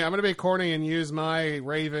corny. I'm gonna be corny and use my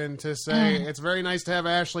Raven to say it's very nice to have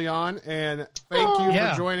Ashley on, and thank you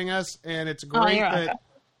Yeah. for joining us. And it's great you're that welcome.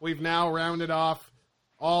 we've now rounded off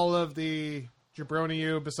all of the Jabroni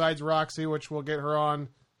U besides Roxy, which we'll get her on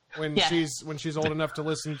when Yeah. she's old enough to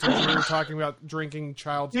listen to Drew talking about drinking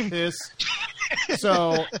child's piss.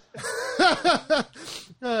 So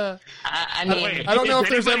I mean, Wait. I don't know Is if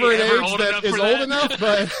there's anybody ever an ever age old that enough is for old that? enough,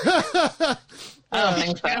 but I don't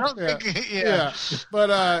think so. I don't Yeah. think. yeah.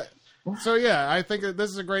 But so yeah, I think that this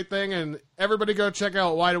is a great thing, and everybody go check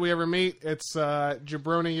out Why Do We Ever Meet? It's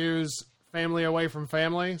Jabroni U's Family Away from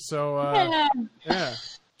Family. So yeah,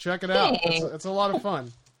 check it out. It's a lot of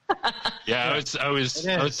fun. Yeah, I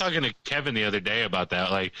was talking to Kevin the other day about that.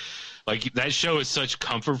 Like that show is such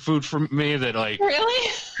comfort food for me that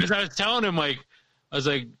Really? because I was telling him I was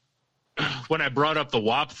like when I brought up the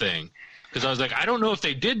WAP thing, because I was like, I don't know if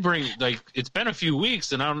they did bring, it's been a few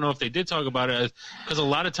weeks and I don't know if they did talk about it, because a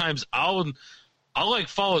lot of times I'll like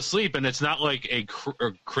fall asleep and it's not like a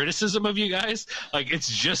criticism of you guys, like it's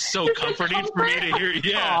just so comforting for me to hear.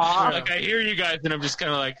 Like I hear you guys and I'm just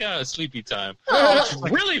kind of like, sleepy time. What's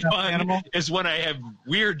really fun is when I have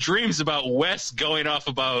weird dreams about Wes going off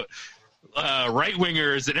about right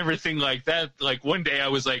wingers and everything like that. Like one day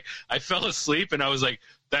I fell asleep and I was like,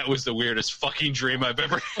 that was the weirdest fucking dream I've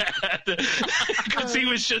ever had. Because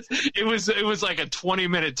it was like a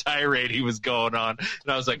 20-minute tirade he was going on. And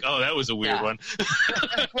I was like, oh, that was a weird one.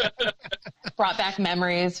 Brought back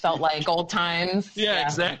memories, felt like old times. Yeah,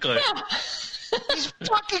 exactly. Yeah. These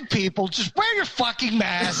fucking people, just wear your fucking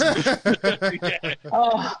mask.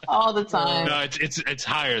 Oh, all the time. No, it's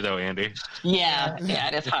higher though, Andy. Yeah,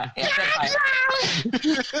 it is hot. Yeah,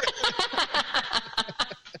 it's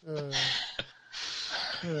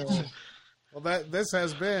hot. Well, this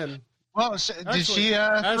has been. Well, did she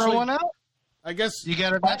Ashley, throw one out? I guess You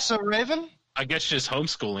got a That's So Raven? I guess just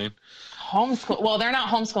homeschooling. Homeschool. Well, they're not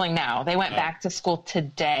homeschooling now. They went back to school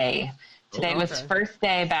today. Today was first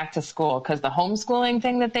day back to school because the homeschooling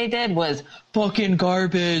thing that they did was fucking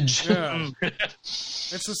garbage. Yeah.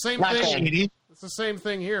 It's the same Not thing. good. It's the same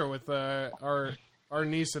thing here with our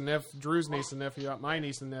niece and nephew, Drew's niece and nephew, my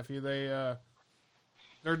niece and nephew. They're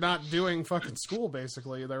not doing fucking school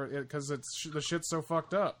basically. Because the shit's so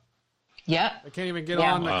fucked up. Yep. They can't even get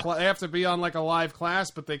Yeah. on they have to be on like a live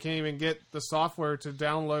class, but they can't even get the software to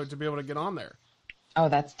download to be able to get on there. Oh,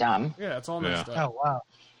 that's dumb. Yeah, it's all messed Oh, up. wow.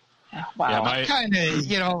 Wow. Yeah, I kind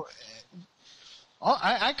of,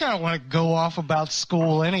 I kind of want to go off about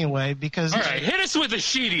school anyway because. All right, hit us with a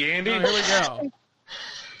sheety, Andy. Oh, here we go.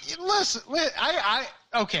 Listen,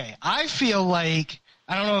 I feel like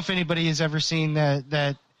I don't know if anybody has ever seen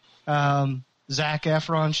that Zac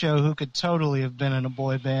Efron show. Who could totally have been in a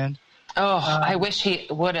boy band? Oh, I wish he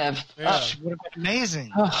would have. Yeah. Would have been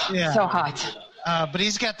amazing. Oh, Yeah. so hot. But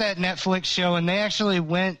he's got that Netflix show, and they actually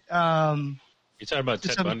went. You talking about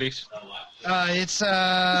Ted Bundy's? It's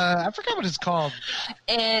I forgot what it's called.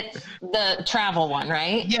 It's the travel one,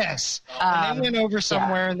 right? Yes. And they went over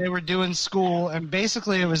somewhere and they were doing school, and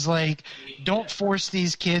basically it was like, don't force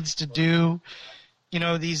these kids to do,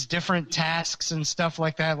 these different tasks and stuff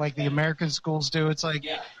like that, like the American schools do. It's like,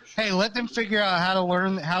 hey, let them figure out how to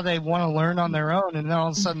learn, how they want to learn on their own, and then all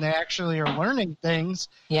of a sudden they actually are learning things.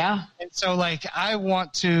 Yeah. And so,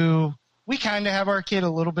 we kind of have our kid a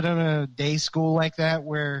little bit in a day school like that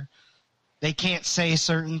where they can't say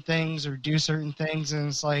certain things or do certain things, and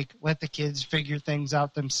it's like, let the kids figure things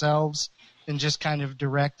out themselves and just kind of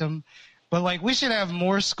direct them. But we should have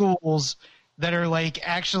more schools that are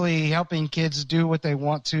actually helping kids do what they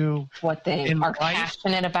want to, What they in are life,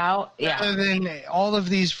 passionate about. Yeah. rather than all of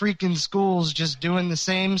these freaking schools just doing the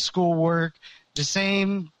same schoolwork, the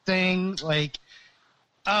same thing.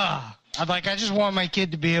 I just want my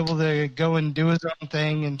kid to be able to go and do his own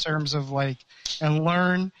thing in terms of and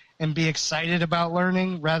learn and be excited about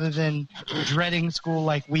learning rather than dreading school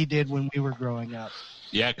like we did when we were growing up.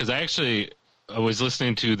 Yeah, because I was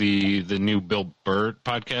listening to the new Bill Burr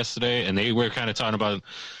podcast today, and they were kind of talking about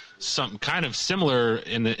something kind of similar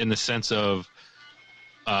in the sense of,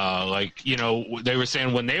 they were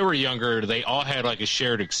saying when they were younger, they all had a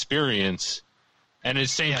shared experience, and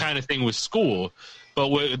it's the same kind of thing with school. But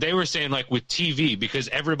what they were saying, with TV, because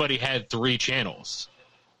everybody had 3 channels,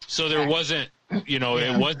 so there wasn't,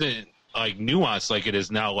 it wasn't nuanced like it is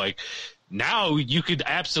now. Now you could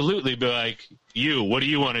absolutely be like, you, what do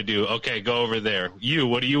you want to do? Okay, go over there. You,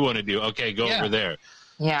 what do you want to do? Okay, go over there.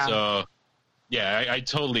 Yeah. So, yeah, I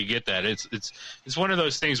totally get that. It's one of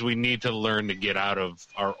those things we need to learn to get out of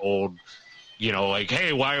our old, you know, like,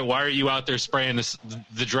 hey, why are you out there spraying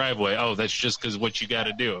the driveway? Oh, that's just because what you got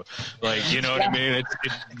to do. Like, you know what I mean? It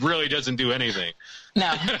really doesn't do anything.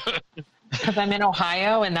 No, because I'm in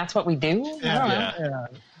Ohio and that's what we do. I don't know.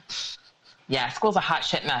 Yeah, school's a hot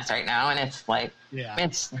shit mess right now, and it's like,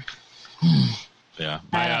 it's. Yeah,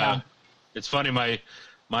 I don't know. It's funny.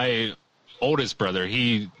 My oldest brother,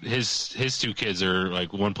 his two kids are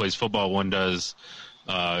like, one plays football, one does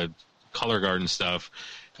color garden stuff,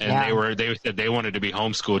 and they said they wanted to be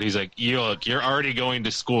homeschooled. He's like, look, you're already going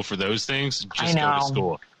to school for those things. Just go to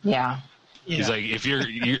school. Yeah. He's like, if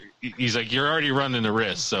you're already running the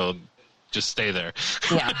risk, so just stay there.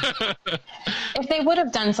 Yeah. If they would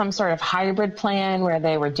have done some sort of hybrid plan where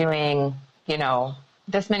they were doing, you know,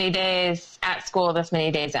 this many days at school, this many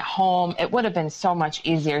days at home, it would have been so much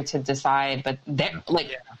easier to decide. But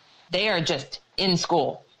they are just in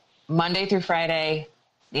school Monday through Friday,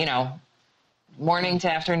 you know, morning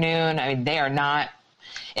to afternoon. I mean, they are not.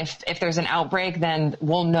 If there's an outbreak, then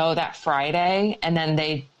we'll know that Friday, and then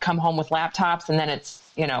they come home with laptops, and then it's,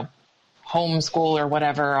 you know, homeschool or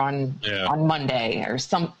whatever on Monday or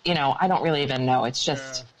some, you know, I don't really even know. It's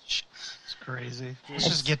just it's crazy. Let's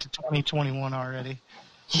just get to 2021 already.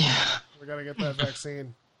 Yeah. We got to get that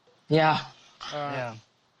vaccine. Yeah.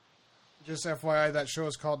 Just FYI, that show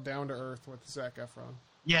is called Down to Earth with Zac Efron.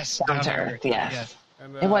 Yes. Down to Earth, yes.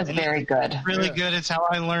 And, it was very good. Really good. It's how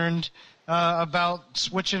I learned about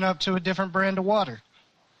switching up to a different brand of water.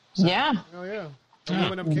 So, yeah. Oh, yeah.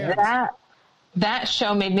 Aluminum cans. That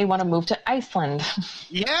show made me want to move to Iceland.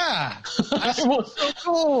 Yeah. That's so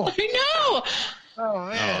cool. I know. Oh,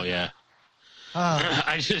 man. Oh, yeah.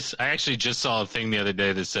 I actually just saw a thing the other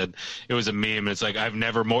day that said, it was a meme, and it's like, I've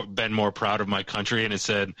never been more proud of my country, and it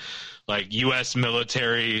said, like, U.S.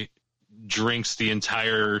 military drinks the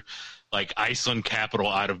entire, like, Iceland capital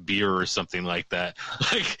out of beer or something like that.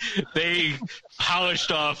 Like, they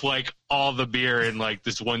polished off, like, all the beer in, like,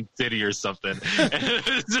 this one city or something. And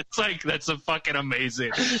it's just like, that's a fucking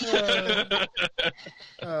amazing. It's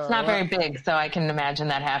not very big, so I can imagine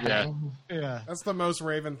that happening. Yeah. That's the most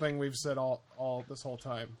Raven thing we've said all this whole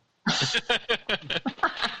time.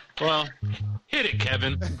 Well, hit it,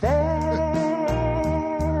 Kevin. That's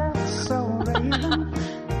so Raven.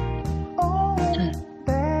 Oh,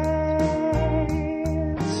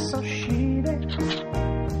 that's so shady.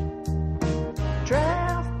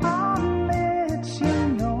 Draft pilots, you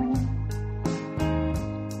know,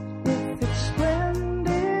 if it's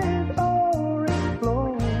stranded or it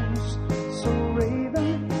blows. So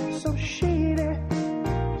Raven, so shady.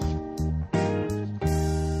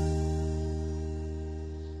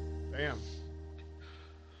 Damn.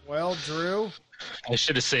 Well, Drew. I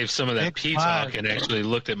should have saved some of that pee talk and actually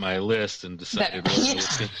looked at my list and decided what I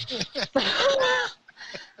was gonna...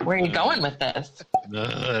 Where are you going with this?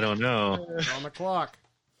 I don't know. On the clock.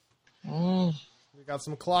 Mm. We got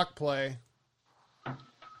some clock play.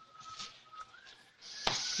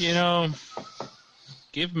 You know,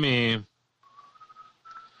 give me...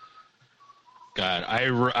 God,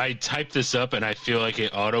 I typed this up and I feel like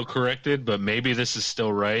it auto-corrected, but maybe this is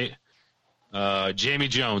still right. Jamie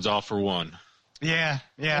Jones, All for One. Yeah,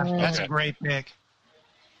 that's a great pick.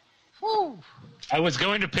 Woo. I was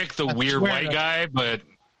going to pick the weird white guy, but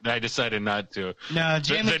I decided not to. No,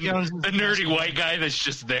 Jamie Jones. The nerdy white guy that's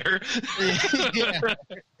just there. Yeah.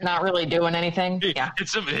 Not really doing anything. Yeah.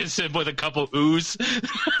 It's with a couple oohs.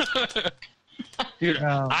 Dude,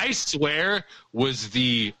 I swear was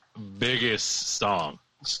the biggest song.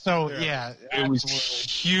 So, yeah. It was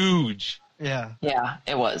huge. Yeah. Yeah,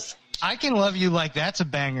 it was. I Can Love You Like That's a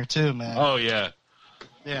banger, too, man. Oh, yeah.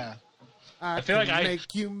 Yeah. I feel like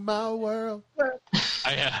make you my world.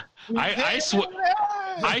 I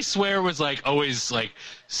swear it was like always like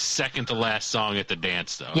second to last song at the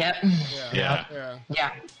dance though. Yep. Yeah.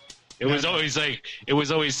 Yeah. It was always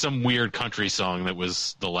some weird country song that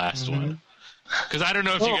was the last one. Because I don't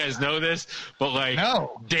know if you guys know this, but like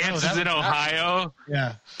dances in Ohio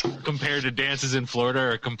compared to dances in Florida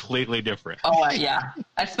are completely different. Oh, yeah.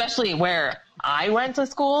 Especially where I went to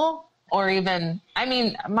school, or even, I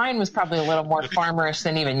mean, mine was probably a little more farmerish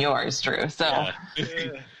than even yours, Drew. So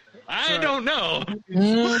I don't know.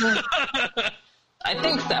 I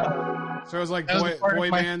think so. So it was like That was part boy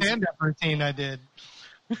of my bands. stand-up routine I did.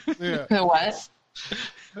 Yeah. Who was?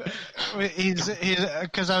 He's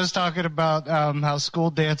because I was talking about how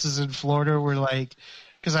school dances in Florida were like,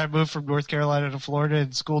 because I moved from North Carolina to Florida,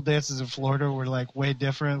 and school dances in Florida were like way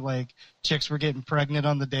different. Like chicks were getting pregnant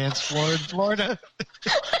on the dance floor in Florida.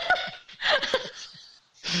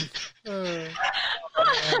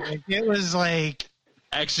 It was like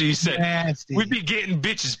Actually, you said Nasty. we'd be getting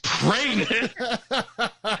bitches pregnant.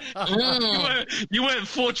 You went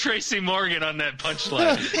full Tracy Morgan on that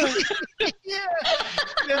punchline.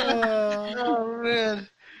 Oh man.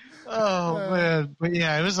 Oh man. But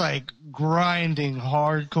yeah, it was like grinding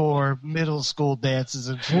hardcore middle school dances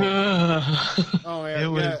and shit. Oh yeah, It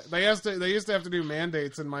was- yeah. They used to have to do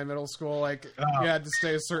mandates in my middle school. Like you had to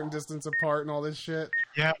stay a certain distance apart and all this shit.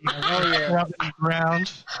 Yeah. Oh yeah, Rubbing the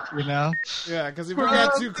ground, you know. yeah. Because if we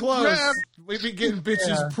got too close, we'd be getting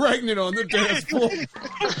bitches pregnant on the dance floor.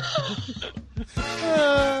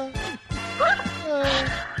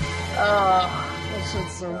 That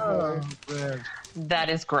shit's so funny. That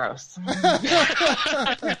is gross.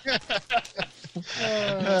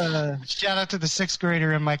 Shout out to the 6th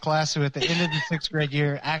grader in my class who at the end of the 6th grade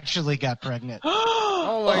year actually got pregnant.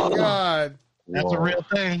 Oh my god. That's a real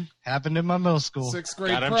thing. Happened in my middle school. 6th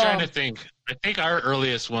grade God, I'm prom. trying to think. I think our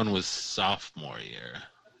earliest one was sophomore year.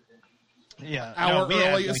 Yeah. Our we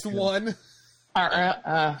had, earliest like, one.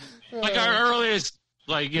 Like our earliest,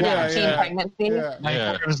 like, you know. Yeah, Teen yeah. pregnancy. Yeah. Like,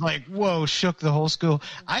 Yeah. it was like, whoa, shook the whole school.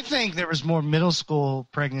 I think there was more middle school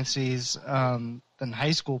pregnancies than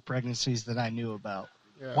high school pregnancies that I knew about.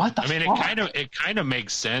 Yeah. What the I mean, fuck? it kind of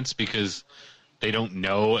makes sense because they don't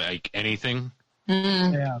know like anything.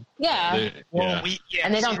 Yeah. Yeah. Well, Yeah.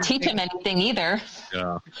 And they don't teach him anything either.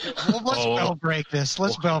 Yeah. Well, let's Oh. bell break this.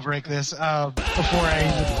 Let's bell break this before I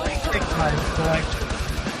even take my selection.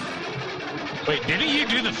 Wait, didn't you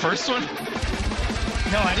do the first one?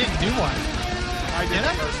 No, I didn't do one. I did Did the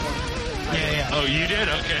I? first one. Yeah, yeah. Oh, you did?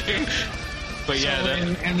 Okay. But yeah, So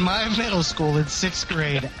that, in my middle school in 6th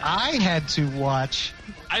grade, I had to watch.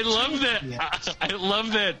 I love that. Yes. I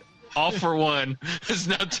love that. All for One has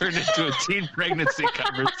now turned into a teen pregnancy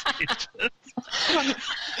conversation.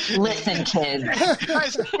 Listen, kids. I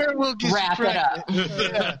swear we'll get Wrap it up.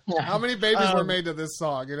 Yeah. How many babies were made to this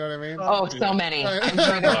song? You know what I mean? Oh, so many. I'm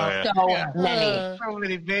sure there's so many. So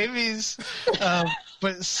many babies.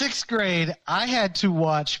 But 6th grade, I had to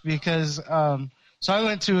watch because so I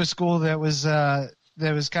went to a school that was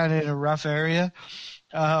kind of in a rough area,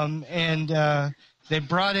 and they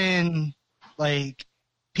brought in like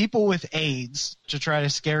people with AIDS to try to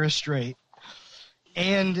scare us straight.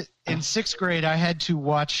 And in 6th grade, I had to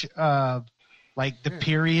watch like the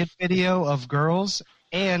period video of girls,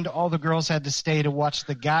 and all the girls had to stay to watch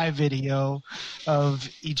the guy video of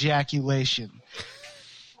ejaculation.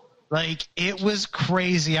 Like, it was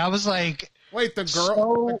crazy. I was like, Wait, the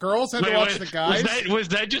girls had to watch the guys? Was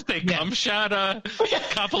that just a cum shot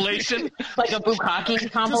compilation? Like a bukkake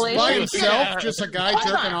Just compilation? by himself? Yeah. Just a guy Why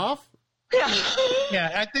jerking not? off?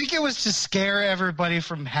 yeah, I think it was to scare everybody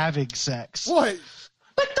from having sex. What?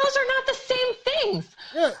 But those are not the same things.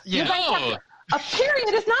 Yeah. Yeah. You guys have a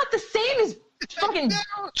period is not the same as fucking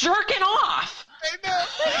jerking off.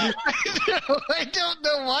 I don't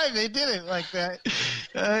know why they did it like that.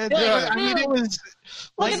 Yeah. I mean, it was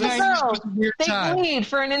Look like at the 90s girls. was a weird They time. bleed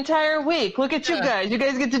for an entire week. Look at you guys. You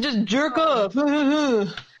guys get to just jerk off. But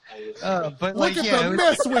Look like, at yeah, the it was-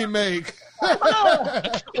 mess we make.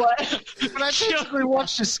 What? But I basically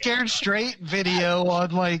watched a scared straight video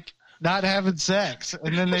on like not having sex,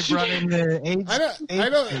 and then they brought in the AIDS. I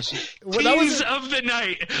don't. patient. Well, that was Tease of the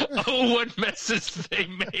night. Oh, what messes they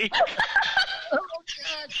make.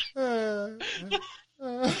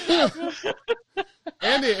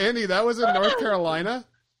 Andy, that was in North Carolina?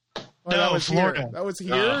 Or No, that was Florida. Here? That was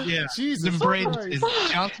here? Yeah, Jesus in Bradenton,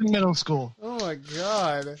 Christ. Johnson Middle School. Oh my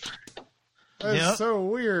god. That's Yep. so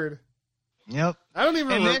weird. Yep. I don't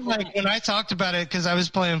even And then, like, when I talked about it, because I was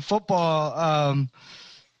playing football,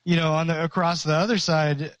 you know, on the across the other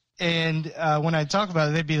side, and when I talk about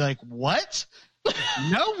it, they'd be like, "What?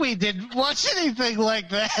 No, we didn't watch anything like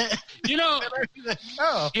that." You know,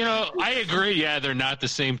 No. I agree. Yeah, they're not the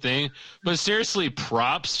same thing. But seriously,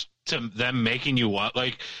 props to them making you watch.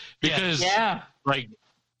 Like, because, Yeah. like,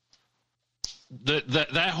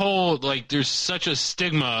 that whole, like, there's such a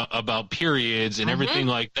stigma about periods and everything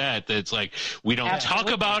like that. That's like, we don't talk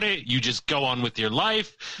about it. You just go on with your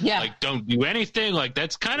life. Yeah. Like, don't do anything. Like,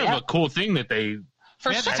 that's kind of Yeah. a cool thing that they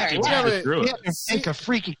For Yeah, sure. that's- Yeah. Yeah, put but- through We it. had to take a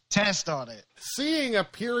freaking test on it. Seeing a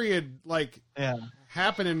period like Yeah.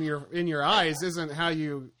 happen in your eyes isn't how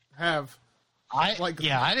you have. I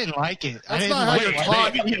didn't like it. I That's didn't not how like you're it.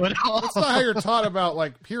 taught. Video at all. That's not how you're taught about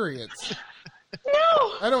like periods.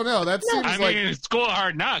 No. I don't know. That seems I like mean, it's school of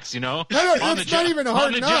hard knocks, you know? No, On it's the not job- even hard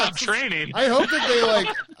on the knocks. job training. I hope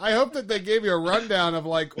that they gave you a rundown of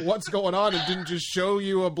like what's going on and didn't just show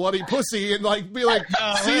you a bloody pussy and like be like,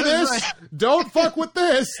 see it was this? Don't fuck with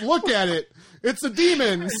this. Look at it. It's a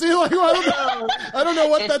demon. See, like I don't know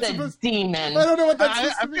what It's that's a supposed. demon. I don't know what that's I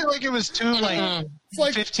supposed to be. feel like it was too like It's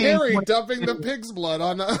like 15 Harry dumping the pig's blood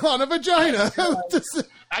on a vagina.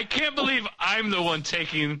 I can't believe I'm the one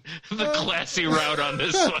taking the classy route on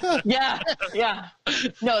this one. Yeah.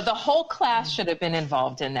 No, the whole class should have been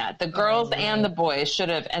involved in that. The girls and the boys should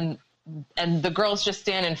have, and the girls just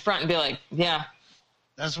stand in front and be like, "Yeah,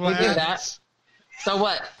 That's we what do happens. that. So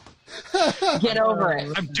what? Get over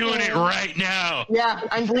it." I'm doing it right now. Yeah,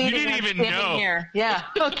 I'm bleeding. You didn't I'm even standing know. Here. Yeah,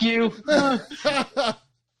 fuck you.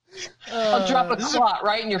 I'll drop a clot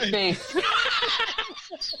right in your face.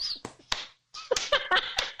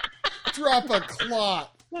 Drop a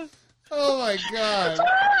clot. Oh my god.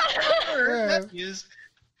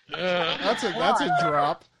 That's a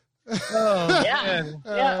drop. Oh, Yeah. man.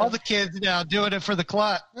 Yeah. All the kids now doing it for the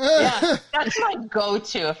clot. Yeah, that's my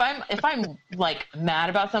go-to. If I'm like mad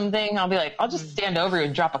about something, I'll be like, I'll just stand over you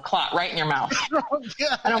and drop a clot right in your mouth.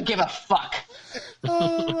 I don't give a fuck.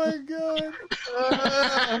 Oh my god.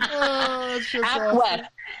 That's just Ask awesome. Wes.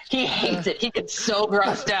 He hates it. He gets so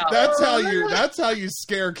grossed out. That's how you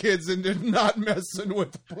scare kids into not messing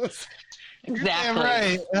with pussy. Exactly.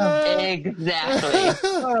 Right. Exactly.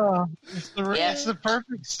 Oh, Yeah. it's the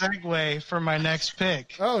perfect segue for my next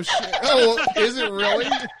pick. Oh shit. Oh, is it really?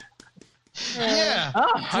 Yeah.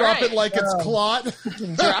 Oh, Drop it like it's clot.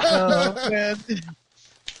 Oh, man.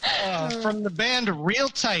 From the band Real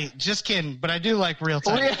Tight. Just kidding, but I do like Real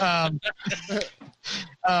Tight.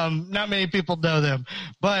 Not many people know them,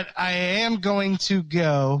 but I am going to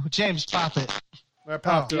go. James, pop it. I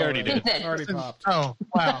popped Oh, it you already already. did. Already popped. Oh,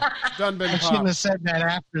 wow. Done been I shouldn't have popped. said that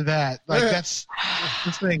after that. Like, this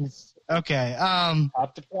thing's okay.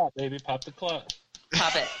 Pop the clot, baby. Pop the clot.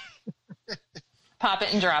 Pop it. Pop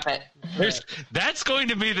it and drop it. That's going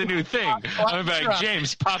to be the new thing. I'm like,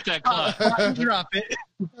 James, pop that clot. Drop it.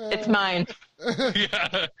 It's mine.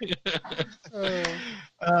 Yeah.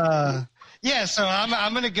 Yeah, so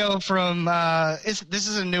I'm going to go from this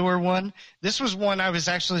is a newer one. This was one I was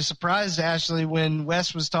actually surprised, Ashley, when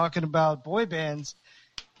Wes was talking about boy bands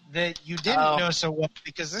that you didn't know so well,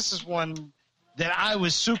 because this is one that I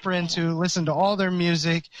was super into, listened to all their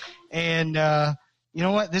music, and you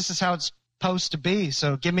know what? This is how it's supposed to be.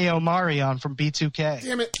 So give me Omarion from B2K.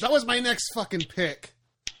 Damn it. That was my next fucking pick.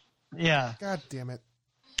 Yeah, God damn it.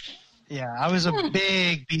 yeah, I was a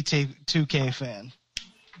big B2K fan.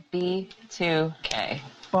 B2K.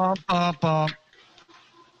 Bump, bump, bump.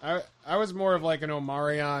 I was more of like an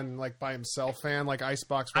Omarion, like by himself fan, like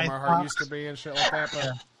Icebox from Our Heart used to be and shit like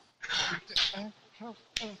that.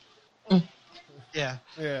 But Yeah.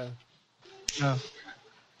 yeah. No.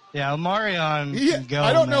 Yeah, Omarion Yeah, can go.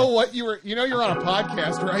 I don't man. know what you were. You know, you're on a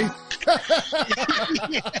podcast, right?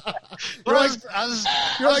 Well, like- I was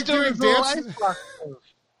you're like doing his little dance- Icebox move.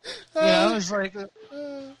 Yeah, I was like,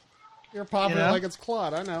 You're popping You know? it like it's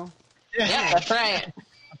clot. I know. Yeah, that's right.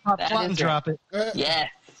 pop that clot is and it. drop it. Yes.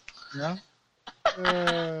 You know?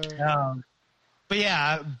 Uh, But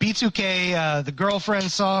yeah, B2K, the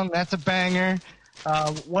girlfriend song, that's a banger.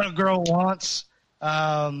 What a Girl Wants.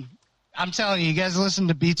 I'm telling you, you guys listen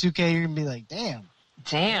to B2K, you're gonna be like, damn,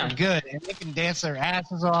 Damn. they're good, and they can dance their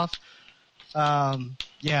asses off.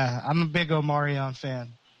 Yeah, I'm a big Omarion fan.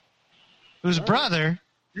 Whose brother?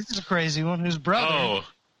 This is a crazy one. Whose brother Oh,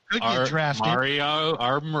 could get drafted? Mario.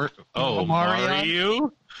 Mario?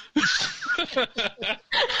 Mario.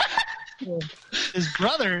 His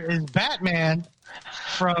brother is Batman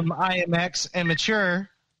from IMX and Mature.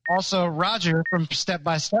 Also, Roger from Step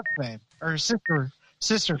by Step fame, or sister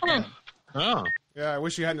fame. Oh, yeah, I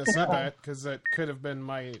wish you hadn't have said that because that could have been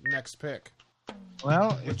my next pick.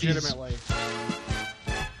 Well, if he's- Legitimately.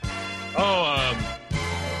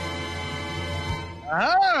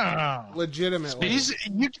 Legitimately.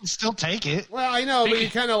 you can still take it. Well, I know, but you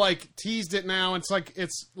kind of like teased it now. It's like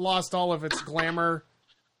it's lost all of its glamour.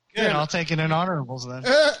 Good, Yeah. I'll take it in honorables then.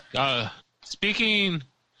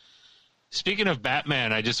 Speaking of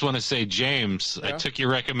Batman, I just want to say, James, I Yeah? took your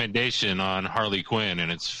recommendation on Harley Quinn, and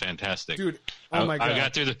it's fantastic. Dude, oh my God. I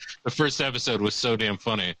got through the first episode was so damn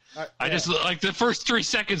funny. I just like the first 3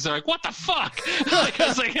 seconds. They're like, "What the fuck?" Like, I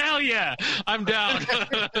was like, "Hell yeah, I'm down."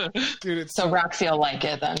 Dude, it's So Roxy will like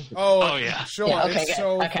it then. oh yeah. sure, Yeah, okay, it's good.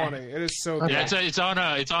 so Okay. funny. It is so good. Yeah,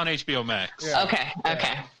 it's on HBO Max. Yeah.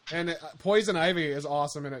 Okay. And Poison Ivy is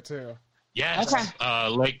awesome in it too. Yes. Okay.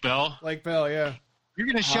 Lake Bell. Like Bell, yeah. You're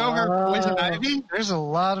gonna show her Poison Ivy? There's a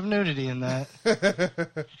lot of nudity in that.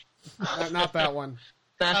 Not that one.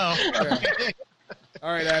 Oh, Yeah.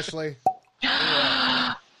 All right, Ashley.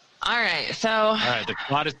 All right. So All right, the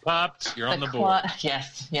clot is popped. You're on the board.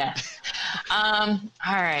 Yes. All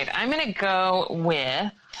right. I'm going to go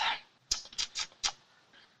with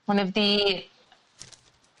one of the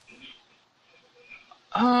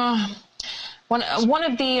One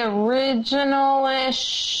of the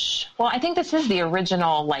original-ish. Well, I think this is the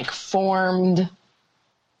original, like, formed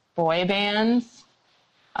boy bands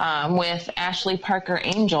with Ashley Parker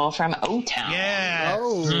Angel from O-Town. Yeah.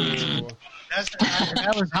 Oh.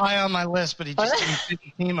 That was high on my list, but he just didn't fit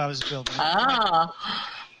the team I was building. Ah,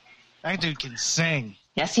 That dude can sing.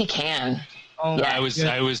 yes, he can. Oh, Yeah. I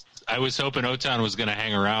was hoping O-Town was going to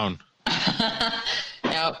hang around,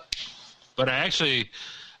 Nope. but I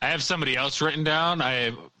have somebody else written down.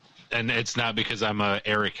 And it's not because I'm a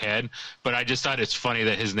Eric head, but I just thought it's funny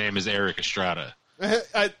that his name is Eric Estrada.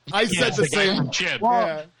 I said the Guy same. from Chip.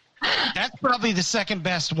 Yeah. That's probably the second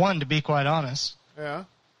best one, to be quite honest. Yeah.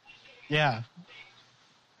 Yeah.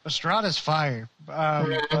 Estrada's fire.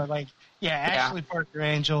 But like, Ashley Parker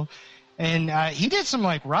Angel. And he did some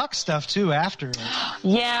like rock stuff too after it.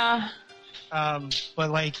 Yeah. But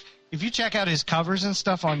like, if you check out his covers and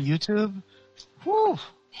stuff on YouTube, whew,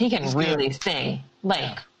 He can He's really good. sing.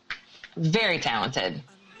 Like, very talented.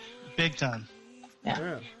 big time.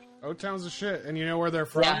 Yeah. O-Town's the shit. And you know where they're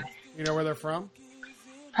from? Yeah. You know where they're from?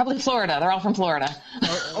 Probably Florida. They're all from Florida. They're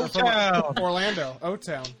from O-Town. Orlando.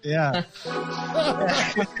 O-Town. Yeah.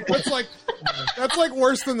 That's like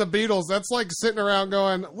worse than the Beatles. That's like sitting around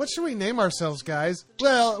going, what should we name ourselves, guys?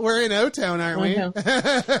 Well, we're in O-Town, aren't we?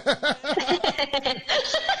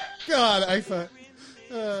 God, I thought...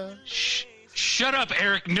 Shut up,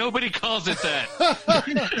 Eric. Nobody calls it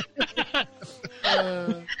that.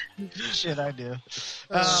 Shit, I do.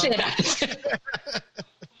 Shit.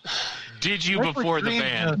 Did you before the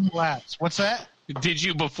band? Slaps. What's that? Did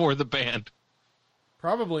you before the band?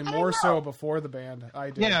 Probably more so before the band. I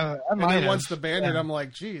did. Yeah, I and might then have. once the band did, I'm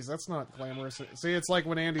like, geez, that's not glamorous. See, it's like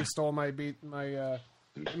when Andy stole my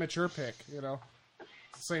mature pick, you know?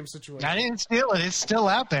 It's the same situation. I didn't steal it. It's still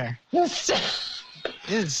out there. It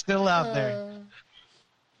is still out there.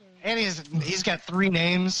 And he's got 3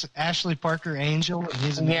 names: Ashley Parker Angel. And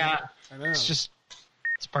his name. Yeah. I know. It's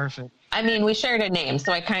perfect. I mean, we shared a name,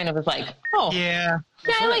 so I kind of was like, oh, Yeah.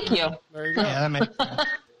 I like you. There you go. Yeah, that makes sense.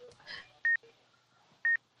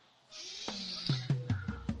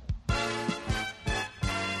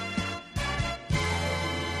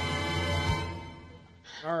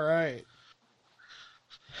 All right.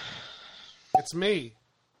 It's me.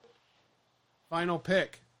 Final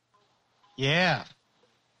pick. Yeah.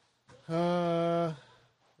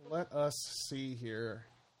 Let us see here.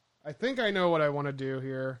 I think I know what I want to do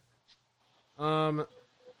here.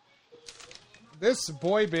 This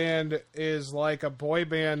boy band is like a boy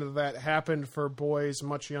band that happened for boys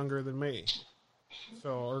much younger than me.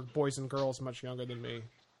 Or boys and girls much younger than me.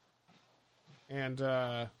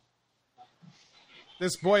 And,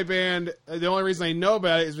 this boy band, the only reason I know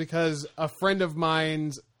about it is because a friend of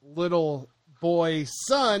mine's little boy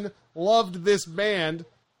son loved this band.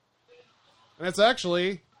 And it's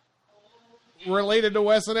actually related to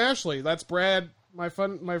Wes and Ashley. That's Brad, my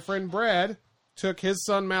friend Brad, took his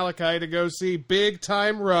son Malachi to go see Big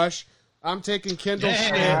Time Rush. I'm taking Kendall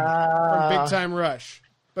Schmidt from Big Time Rush.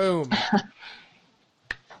 Boom.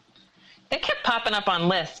 It kept popping up on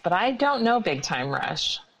lists, but I don't know Big Time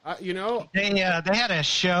Rush. You know, They had a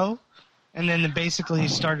show, and then they basically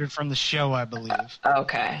started from the show, I believe.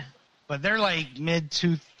 Okay. But they're like mid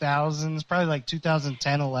 2000s, probably like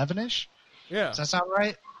 2010, 11ish. yeah. Does that sound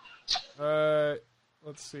right?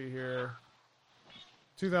 Let's see here.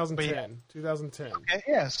 2010. 2010. Okay,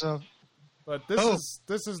 yeah. So But this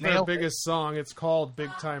is their Nailed it. biggest song. It's called Big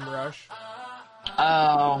Time Rush.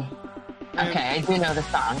 Oh. Okay, I do know the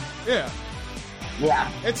song. Yeah.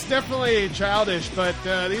 Yeah. It's definitely childish, but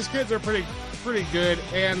these kids are pretty good.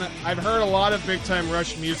 And I've heard a lot of Big Time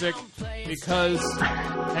Rush music because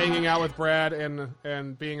hanging out with Brad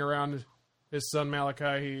and being around his son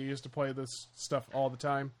Malachi, he used to play this stuff all the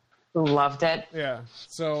time. Loved it. Yeah.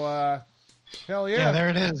 So, hell yeah. yeah, there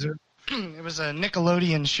it is. It was a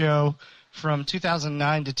Nickelodeon show from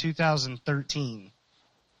 2009 to 2013.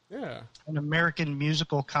 Yeah. An American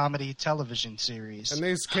musical comedy television series. And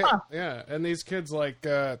these kids, and these kids like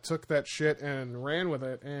took that shit and ran with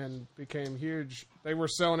it and became huge. They were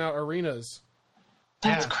selling out arenas.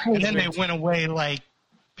 That's crazy. And then they went away like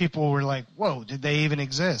people were like, "Whoa, did they even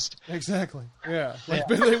exist?" Exactly. Yeah. Like,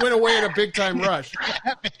 they went away in a big time rush.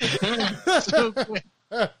 So quick.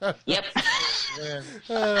 Yep.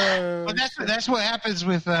 But that's what happens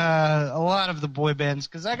with a lot of the boy bands,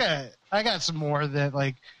 because I got some more that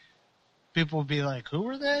like people will be like, "Who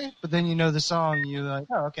were they?" But then you know the song, you're like,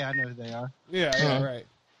 "Oh, okay, I know who they are." Yeah, right.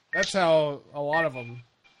 That's how a lot of them,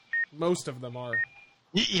 most of them are.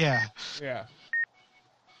 Yeah. Yeah.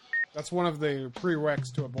 That's one of the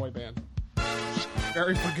prereqs to a boy band.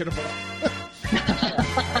 Very forgettable.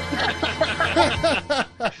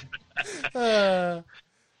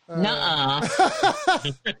 Nuh-uh.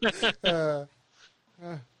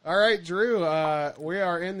 All right, Drew. We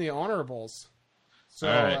are in the honorables. So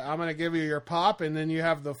All right. I'm going to give you your pop, and then you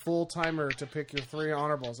have the full timer to pick your 3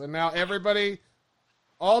 honorables. And now everybody,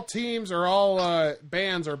 all teams or all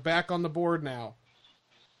bands are back on the board now.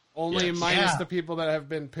 Only Yes. minus Yeah. the people that have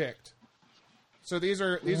been picked. So these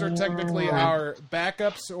are technically our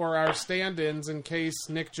backups or our stand-ins in case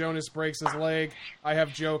Nick Jonas breaks his leg. I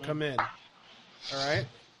have Joe come in. All right?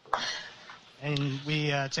 And we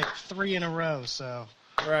take 3 in a row, so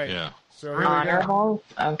All right. Yeah. So here we go. Honorables?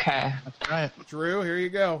 Okay. that's right. Drew, here you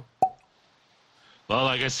go. Well,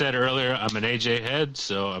 like I said earlier, I'm an AJ head,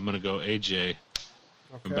 so I'm going to go AJ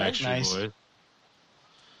from Okay. Backstreet Nice. Boys.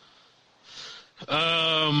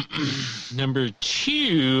 Number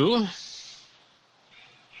 2.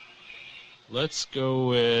 Let's go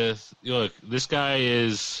with. Look, this guy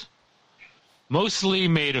is mostly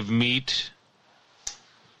made of meat,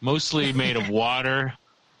 mostly made of water,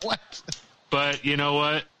 What? but you know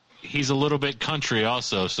what? He's a little bit country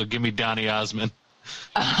also, so give me Donny Osmond.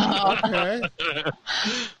 Okay.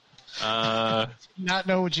 Not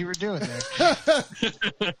know what you were doing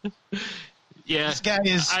there. Yeah, This guy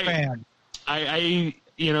is spam. I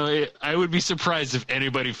I would be surprised if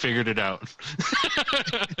anybody figured it out.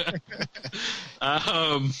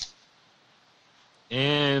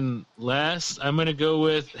 And last, I'm going to go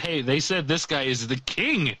with, hey, they said this guy is the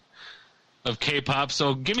king of K-pop,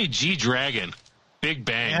 so give me G-Dragon. Big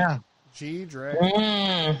Bang. Yeah,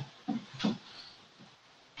 G-Dragon.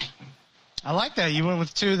 I like that. You went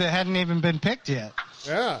with 2 that hadn't even been picked yet.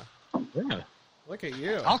 Yeah. Yeah. Look at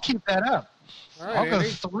you. I'll keep that up. All I'll right, go Andy.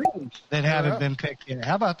 3 that haven't been picked yet.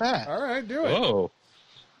 How about that? All right, do it. Whoa.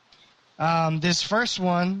 This first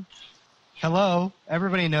one, hello,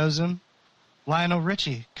 everybody knows him. Lionel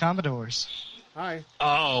Richie, Commodores. Hi.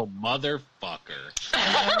 Oh, motherfucker.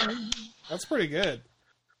 That's pretty good.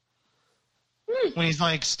 When he's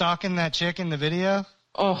like stalking that chick in the video.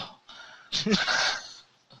 Oh, It's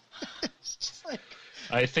just like,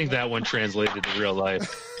 I think that one translated to real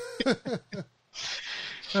life.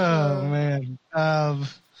 oh man.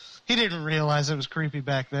 He didn't realize it was creepy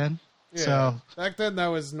back then. Yeah. So Back then, that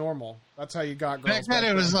was normal. That's how you got girls. back then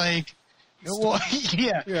it was like, well,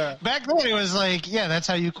 yeah. Yeah. Back then it was like, yeah, that's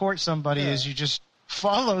how you court somebody is you just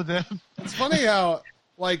follow them. It's funny how,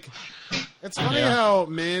 like, it's funny Yeah. how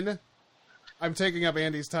men. I'm taking up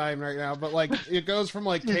Andy's time right now, but like it goes from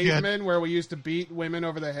like You're good. cavemen where we used to beat women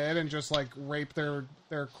over the head and just like rape their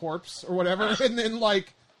corpse or whatever, and then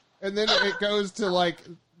it goes to like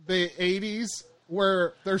the 80s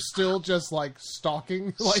where they're still just like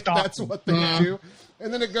stalking, like that's Stalking. what they do,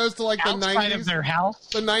 and then it goes to like the Outside 90s. of their house.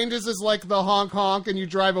 The 90s is like the honk honk and you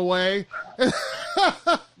drive away.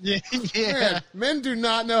 Yeah. Man, men do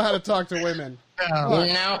not know how to talk to women. No.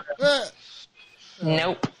 no. Eh.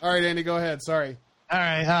 Nope. All right, Andy, go ahead. Sorry. All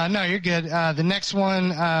right. No, you're good. The next one,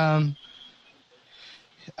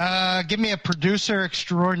 give me a producer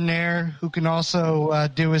extraordinaire who can also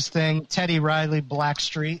do his thing. Teddy Riley,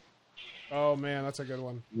 Blackstreet. Oh man, that's a good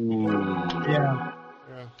one. Yeah.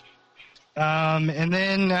 Yeah. And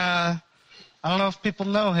then I don't know if people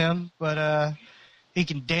know him, but he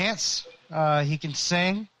can dance. He can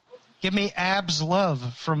sing. Give me Abs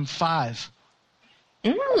Love from 5.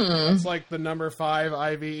 It's like the number 5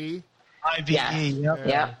 IVE. IVE. Yeah. Yep.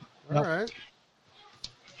 Yeah. All right.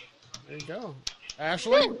 There you go.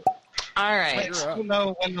 Ashley? All right. You're up. You'll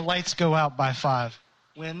know when the lights go out by 5.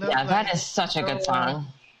 When the Yeah, that lights is such a good go out. song.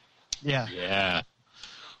 Yeah. Yeah.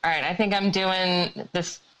 All right, I think I'm doing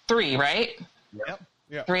this 3, right? Yep.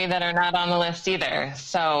 Yeah. 3 that are not on the list either.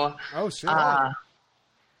 So, Oh, shit.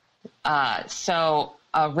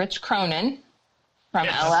 Rich Cronin from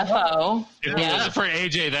Yes. LFO. If it Yeah. wasn't for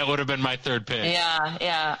AJ, that would have been my third pick.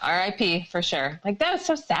 Yeah. R.I.P. for sure. Like, that was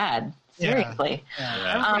so sad. Yeah. Seriously.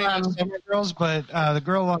 Everybody knows Summer Girls, but the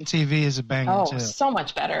girl on TV is a banger Oh, too. so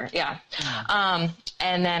much better. Yeah.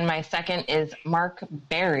 And then my second is Mark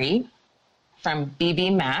Berry from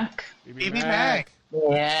BB Mac. BB Mac.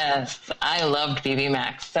 Yes, I loved BB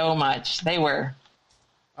Mac so much. They were.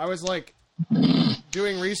 I was like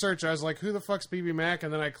doing research. I was like, who the fuck's BB Mac?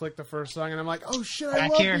 And then I clicked the first song and I'm like, oh shit, I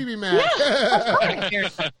Back love here. BB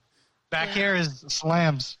Mac. Back here is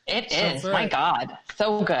slams. It That's is. My right. God.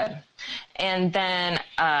 So good. And then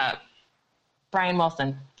Brian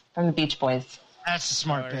Wilson from the Beach Boys. That's a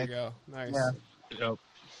smart There you pick. go. Nice. Yeah. Yep.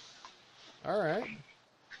 All right.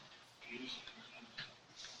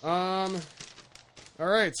 All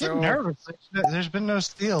right. Getting So nervous. There's been no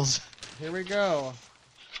steals. here we go.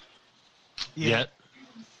 Yet.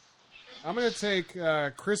 I'm gonna take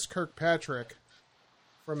Chris Kirkpatrick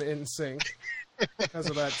from NSYNC because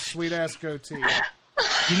of that sweet ass goatee.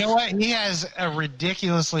 You know what? He has a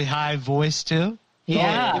ridiculously high voice too.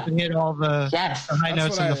 Yeah. He can hit all the Yes. high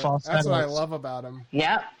notes and the falsetto. That's what I love about him.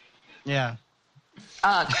 Yep. Yeah.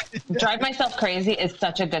 Drive Myself Crazy is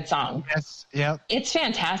such a good song. Yes. Yep. It's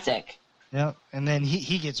fantastic. Yep. And then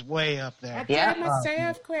he gets way up there. Yeah.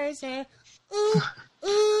 Myself crazy. Ooh,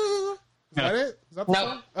 ooh. Is that it? Is that the Nope.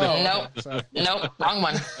 song? Oh, Nope. okay. Sorry. Nope. Wrong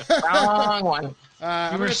one. Wrong one. You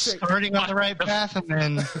I'm were gonna take, starting on the right path, and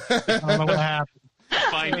then I don't know what happened.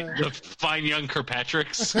 The fine young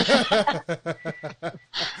Kirkpatricks.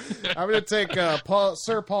 I'm gonna take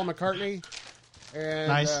Sir Paul McCartney, and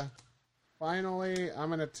Nice. finally I'm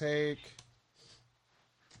gonna take.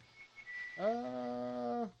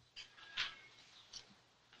 I'm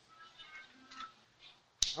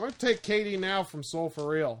gonna take Katie Now from Soul for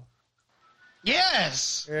Real.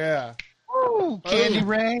 Yes. Yeah, Ooh, Candy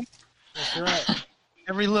Ray. that's right.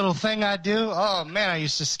 Every little thing I do. Oh man, I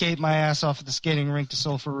used to skate my ass off at the skating rink to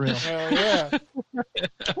Soul for Real. Hell yeah.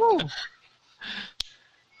 Woo.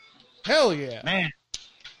 Hell yeah. Man,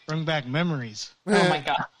 bring back memories. Oh my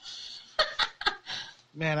god.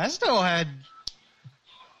 Man, I still had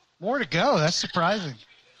more to go. That's surprising.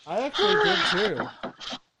 I actually did too.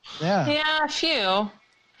 Yeah. Yeah, a few.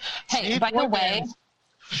 Hey, See, by the boy way, bands.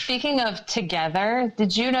 speaking of Together,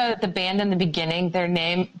 did you know that the band in the beginning,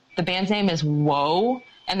 the band's name is Whoa,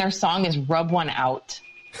 and their song is Rub One Out?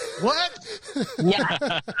 What?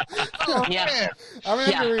 Yeah. Oh, Yeah. man. I'm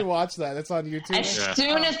gonna have to Yeah. rewatch that. It's on YouTube. As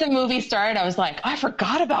soon as the movie started, I was like, I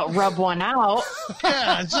forgot about Rub One Out.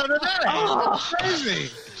 Yeah, so did I. Oh. That's crazy.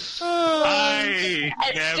 I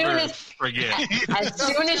As soon never as- forget. As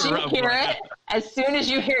soon as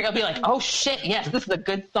you hear it, you'll be like, oh shit, yes, this is a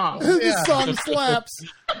good song. This song slaps.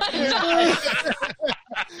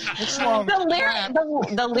 It's long.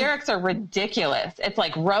 The lyrics are ridiculous. It's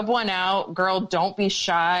like, rub one out, girl, don't be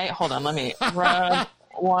shy. Hold on, let me rub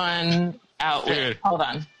one out. Wait, Dude. hold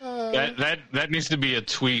on. That needs to be a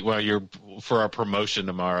tweet while you're for our promotion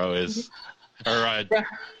tomorrow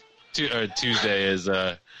Tuesday is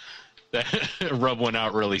that Rub One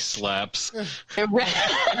Out really slaps.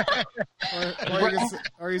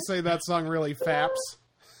 Or you say that song really faps.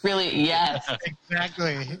 Really, yes.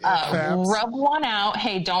 Exactly. Rub one out.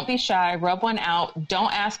 Hey, don't be shy. Rub one out.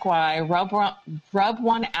 Don't ask why. Rub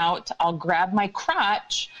one out. I'll grab my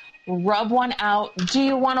crotch. Rub one out. Do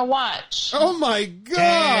you want to watch? Oh my god!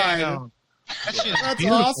 Damn. That shit is That's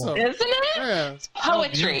beautiful. awesome. Isn't it? Yeah,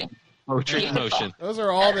 Poetry. Poetry in motion. those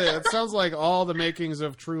are all the. It sounds like all the makings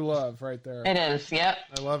of true love right there. It is. Yep.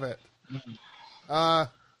 I love it.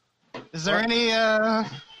 Is there any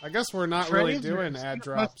I guess we're not really trades or doing ad No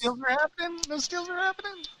drops. steals are happening? No steals are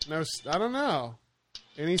happening? No, I don't know.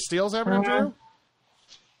 Any steals happening, Drew?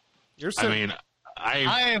 You're I sitting. mean, I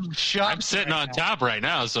am shocked. I'm sitting right on now. top right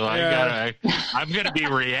now, so Yeah. I'm gonna be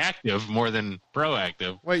reactive more than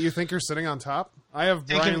proactive. Wait, you think you're sitting on top? I have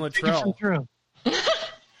Take Brian it- take it from Luttrell. Drew.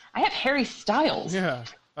 I have Harry Styles. Yeah,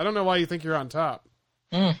 I don't know why you think you're on top.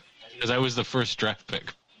 Because I was the first draft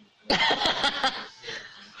pick.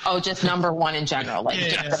 Oh, just number one in general. Like, Yeah.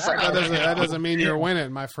 just the first. That doesn't mean you're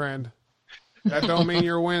winning, my friend. That don't mean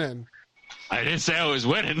you're winning. I didn't say I was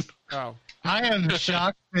winning. Oh, I am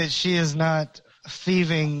shocked that she is not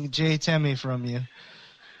thieving Jay Temmie from you.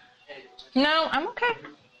 No, I'm okay.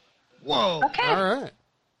 Whoa. Okay. all right.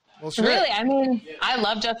 Well, shit. Really, I mean, I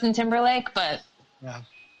love Justin Timberlake, but Yeah.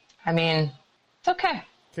 I mean, it's okay.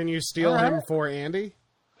 Can you steal All right. him for Andy?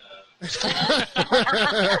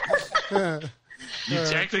 You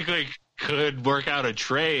technically could work out a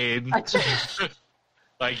trade,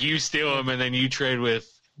 like you steal him and then you trade with.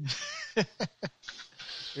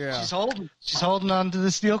 Yeah. She's holding on to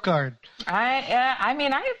the steel card. I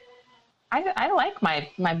mean, I like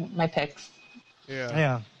my picks. Yeah.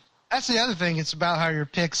 Yeah. That's the other thing. It's about how your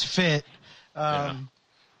picks fit.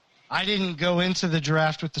 I didn't go into the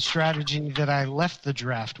draft with the strategy that I left the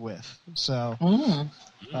draft with. So,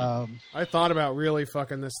 I thought about really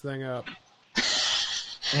fucking this thing up.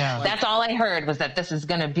 yeah. That's all I heard was that this is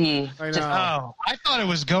going to be I know. just Oh, I thought it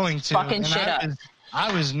was going to. Fucking and shit up.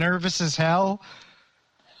 I was nervous as hell.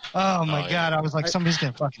 Oh my Oh, god! yeah. I was like, somebody's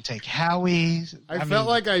gonna fucking take Howie. I felt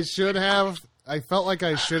like I should have. I felt like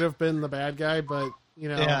I should have been the bad guy, but you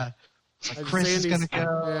know, yeah. it's Chris is Andy's- gonna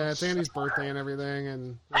go. Yeah, it's Andy's birthday and everything,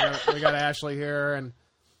 and we got Ashley here, and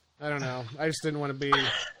I don't know. I just didn't want to be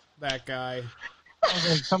that guy. I was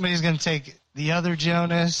like, somebody's gonna take the other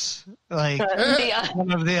Jonas, like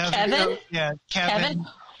one of the other. Kevin? Yeah, Kevin. Kevin.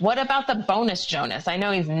 What about the bonus Jonas? I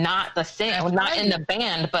know he's not the same, not in the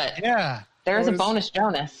band, but Yeah. There is a Bonus-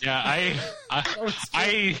 bonus Jonas. Yeah,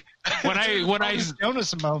 when I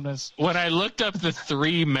Jonas bonus. when I looked up the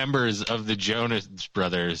 3 members of the Jonas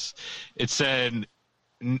Brothers, it said,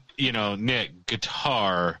 Nick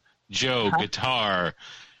guitar, Joe guitar,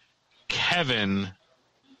 Kevin,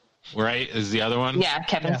 right, is the other one? Yeah,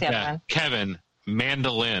 Kevin's the other one. Kevin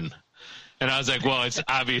mandolin. And I was like, well, it's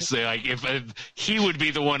obviously like if he would be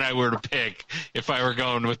the one I were to pick if I were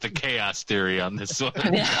going with the chaos theory on this one.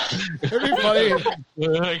 Yeah. It'd be funny.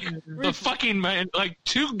 Like the fucking man, like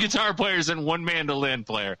 2 guitar players and 1 mandolin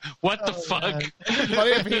player. What the fuck? It'd be funny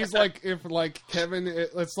if he's like, Kevin,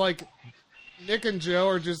 it's like Nick and Joe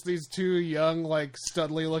are just these 2 young, like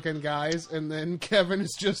studly looking guys, and then Kevin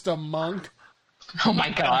is just a monk. Oh my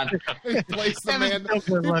God. He plays the Kevin's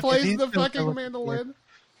still good looking. plays He's the still fucking good mandolin.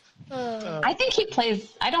 I think he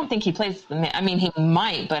plays. I don't think he plays. I mean, he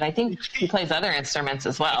might, but I think he plays other instruments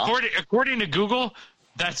as well. According to Google,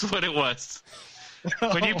 that's what it was.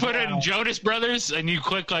 When you put in Jonas Brothers and you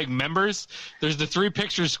click like members, there's the 3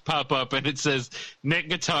 pictures pop up and it says Nick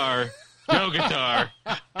guitar, Joe guitar,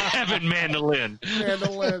 Kevin mandolin.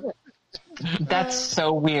 Mandolin. That's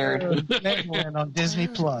so weird. Mandolin on Disney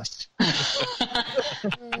Plus.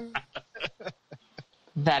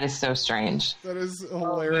 That is so strange. That is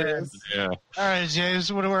hilarious. Yeah. All right,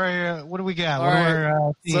 James. What do we got? All what right. are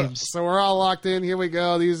our teams? So we're all locked in. Here we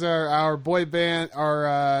go. These are our boy band,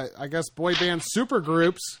 I guess boy band super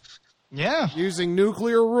groups Yeah. using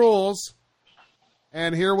nuclear rules.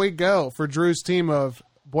 And here we go for Drew's team of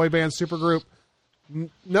boy band supergroup.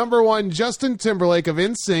 Number 1, Justin Timberlake of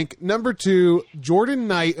NSYNC. Number 2, Jordan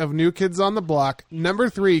Knight of New Kids on the Block. Number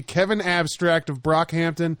 3, Kevin Abstract of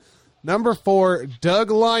Brockhampton. Number 4, Doug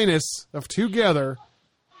Linus of Together.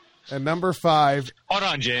 And number 5, Hold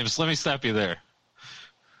on, James. Let me stop you there.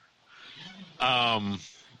 No,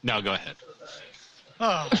 go ahead.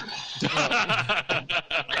 Oh.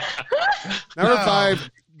 number 5,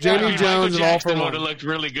 Jamie Jones of All for Jackson would One. have looked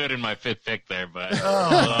really good in my 5th pick there, but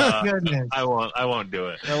Oh, goodness. I won't do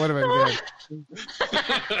it. That would have been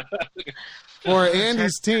good. For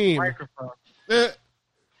Andy's team. Microphone.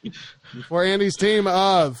 For Andy's team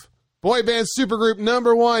of boy band supergroup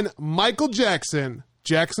number 1, Michael Jackson,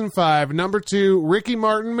 Jackson 5. Number 2, Ricky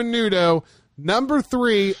Martin, Menudo. Number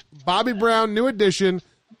 3, Bobby Brown, New Edition.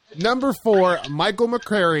 Number 4, Michael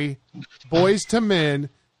McCrary, Boys to Men.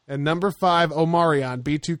 And number 5, Omarion,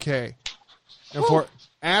 B2K. And for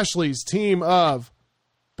Ashley's team of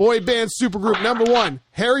boy band supergroup number 1,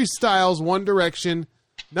 Harry Styles, One Direction.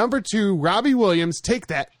 Number 2, Robbie Williams, Take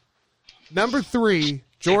That. Number 3,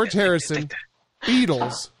 George Harrison,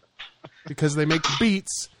 Beatles, because they make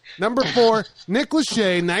beats. Number 4, Nick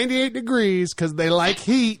Lachey, 98 Degrees, because they like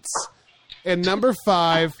heats. And number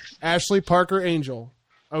 5, Ashley Parker Angel,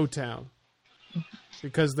 O-Town,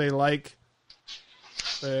 because they like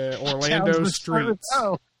the Orlando Sounds streets.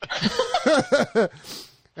 Oh.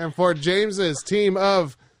 And for James's team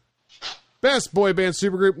of best boy band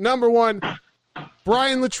supergroup, number 1,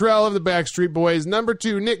 Brian Luttrell of the Backstreet Boys. Number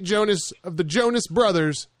 2, Nick Jonas of the Jonas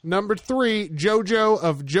Brothers. Number 3, JoJo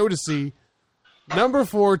of Jodeci. Number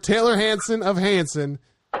 4, Taylor Hanson of Hanson.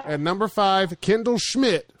 And number 5, Kendall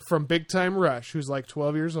Schmidt from Big Time Rush, who's like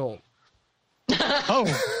 12 years old. Oh.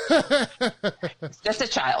 Just a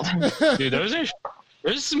child. Dude, those are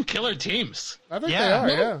some killer teams. I think Yeah.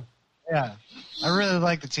 they are, yeah. Yeah. I really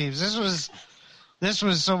like the teams. This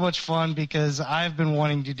was so much fun because I've been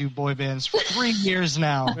wanting to do boy bands for 3 years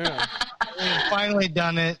now. Yeah. We've finally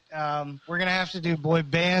done it. We're going to have to do boy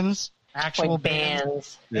bands, actual Like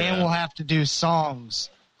bands. and we'll have to do songs.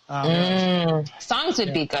 Songs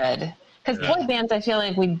would be good. Because boy bands, I feel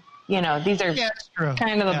like these are Yeah, that's true.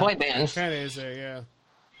 kind of the Yeah. boy bands. Kind of is there, yeah.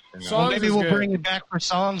 Well, Songs maybe is we'll good. bring it back for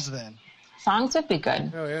songs then. Songs would be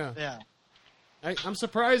good. Oh, yeah. Yeah. I'm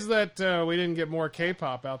surprised that we didn't get more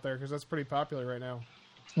K-pop out there, because that's pretty popular right now.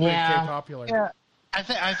 Pretty Yeah. K-popular. Yeah.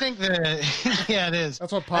 I think that yeah, it is.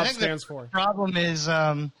 That's what I pop think stands the for. problem is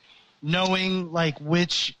knowing like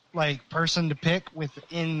which like person to pick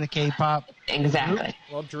within the K-pop. Exactly.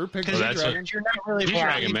 Well, Drew picked Because that's G-Dragon. you're not really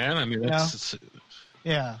G-Dragon, man. I mean, that's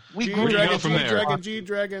Yeah, we Where do you grew go up from there? G-Dragon,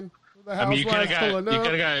 G-Dragon. The I mean, you could housewives have pulling got up,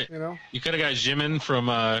 you could have got Jimin from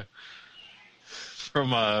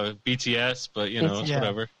BTS, but it's Yeah.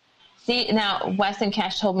 whatever. See, now Wes and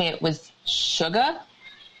Cash told me it was Suga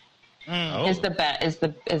Oh. is the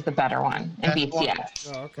better one in That's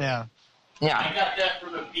BTS. Oh, okay. Yeah. I Yeah, got that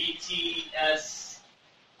from a BTS,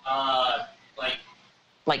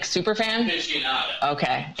 like super fan. aficionado.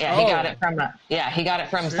 Okay, yeah, Oh. he got it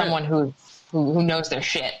from someone who knows their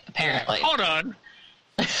shit apparently. Hold on.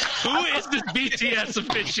 Who is this BTS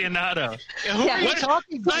aficionado? Who are you What-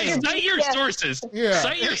 talking to? Cite your sources. Yeah.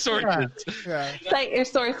 Cite your sources. Yeah. Cite your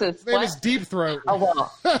sources. His name What? is Deep Throat. Oh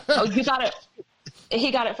well. Oh, you got it.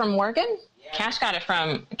 He got it from Morgan. Cash got it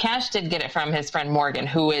from. Cash did get it from his friend Morgan,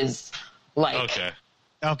 who is like Okay.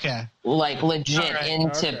 like legit All right.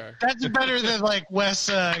 into. Okay. That's better than like Wes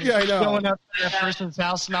I know. going up to that person's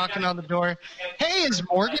house, knocking on the door. Hey, is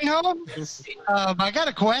Morgan home? I got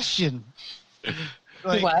a question.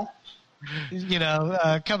 Like, What? you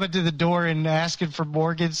know, coming to the door and asking for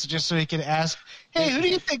Morgan's just so he can ask, hey, who do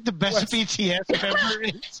you think the best BTS member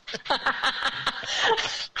is?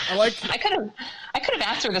 I like. I could have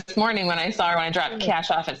asked her this morning when I saw her when I dropped Cash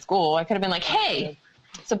off at school. I could have been like, "Hey,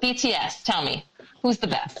 so BTS, tell me who's the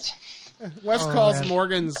best?" Wes Oh, calls man.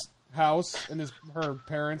 Morgan's house, and her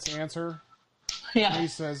parents answer. Yeah. He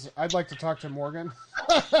says, "I'd like to talk to Morgan."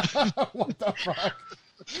 What the fuck?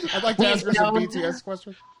 I'd like to ask her some BTS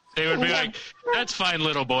questions. They would be like, "That's fine,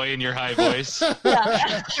 little boy," in your high voice.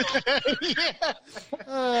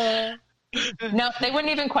 No, they wouldn't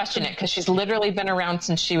even question it because she's literally been around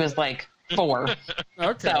since she was like 4.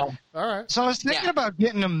 Okay. So- All right. So I was thinking Yeah. about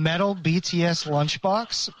getting a metal BTS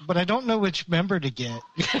lunchbox, but I don't know which member to get.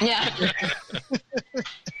 Yeah.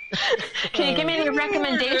 Can you give me any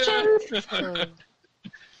recommendations?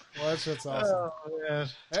 Well, that's just awesome. man.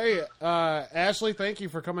 Hey, Ashley, thank you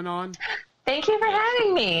for coming on. Thank you for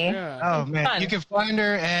having me. Yeah. Oh man, Fun. you can find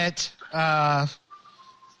her at.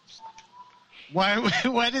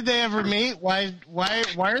 Why did they ever meet? Why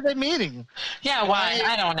are they meeting? Yeah, why?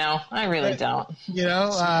 I don't know. I really don't. You know,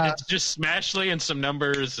 It's just Smashly and some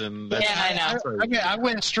numbers, and that's Yeah, I know. I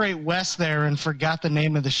went straight west there and forgot the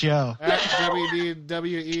name of the show. At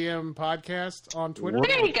WDWEM podcast on Twitter.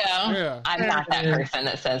 There you go. Yeah. I'm not that person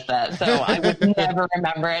that says that, so I would never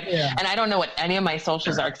remember it. Yeah. And I don't know what any of my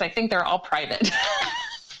socials are because I think they're all private.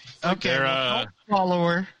 Okay, They're, well, don't follow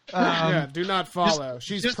her. Yeah, do not follow.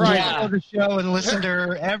 She's Just private. follow the show and listen to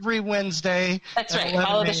her every Wednesday. That's at right. 11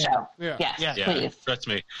 Follow the a.m. show. Yeah. Yes, Yeah. please. trust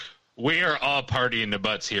me. We are all partying the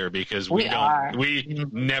butts here because We are. we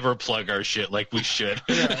never plug our shit like we should.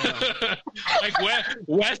 Like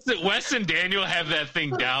Wes and Daniel have that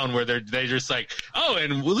thing down where they're just like, oh,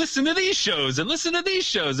 and we'll listen to these shows and listen to these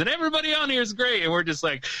shows and everybody on here is great, and we're just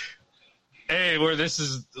like, hey, this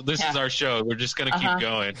is our show. We're just gonna keep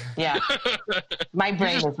going. Yeah. My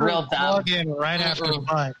brain is real dumb. Plug in right after the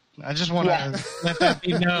butt. I just want to let that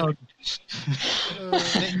be known.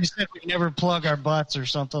 That you said we never plug our butts or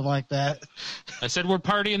something like that. I said we're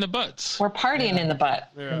partying the butts We're partying in the butt.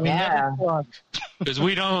 Yeah. We Yeah. never plug. because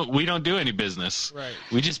we don't do any business. Right.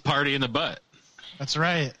 We just party in the butt That's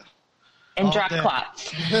right. And All drop day.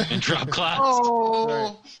 clots. and drop clots.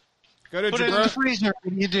 Oh, Go to put it in the freezer.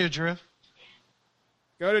 What do you do, Drew?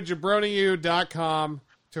 Go to jabroniu.com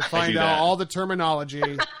to find do out that. all the terminology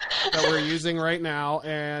that we're using right now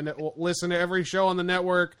and listen to every show on the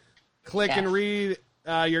network. Click and Yes. read.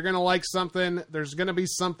 You're going to like something. There's going to be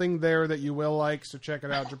something there that you will like, so check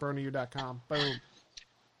it out, jabroniu.com. Boom.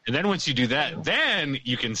 And then once you do that, then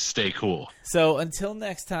you can stay cool. So until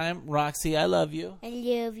next time, Roxy, I love you. I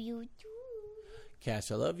love you too.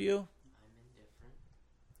 Cash, I love you.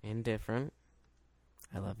 Indifferent.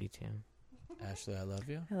 I love you too. Ashley, I love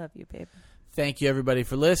you. I love you, babe. Thank you, everybody,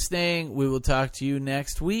 for listening. We will talk to you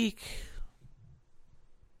next week.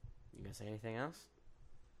 You gonna say anything else?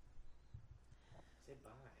 Say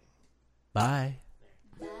Bye.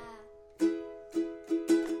 bye.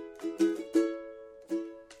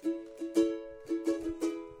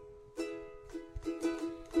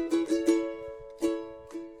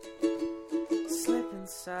 Slip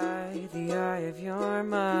inside the eye of your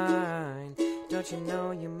mind. Don't you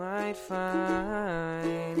know you might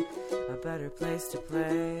find a better place to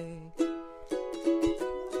play?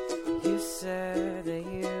 You said that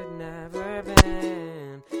you'd never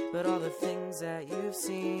been, but all the things that you've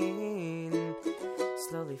seen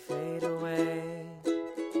slowly fade away.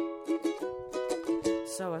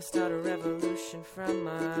 So I start a revolution from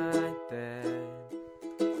my bed,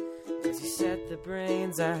 'cause you said the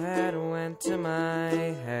brains I had went to my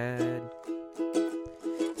head.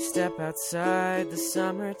 Step outside, the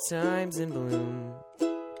summertime's in bloom.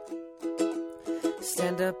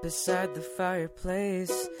 Stand up beside the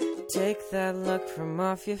fireplace, take that look from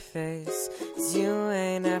off your face, 'cause you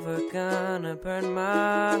ain't ever gonna burn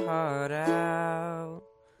my heart out.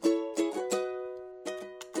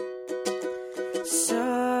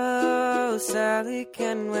 So Sally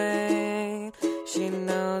can wait, she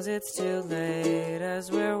knows it's too late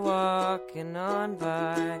as we're walking on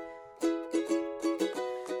by.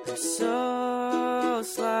 Her soul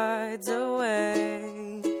slides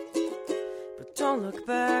away, but don't look look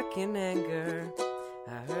back in anger,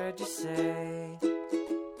 I heard you say.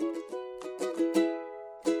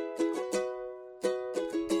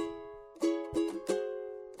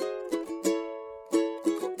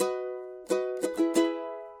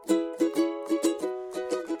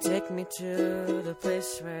 Take me to the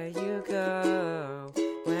place where you go,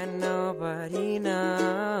 where nobody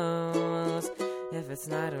knows if it's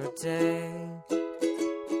night or day.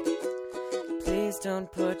 Please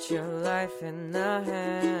don't put your life in the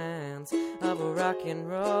hands of a rock and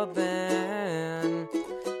roll band,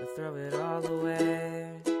 or throw it all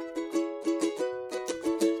away.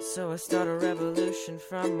 So I start a revolution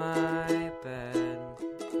from my bed,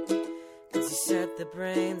 'cause you said the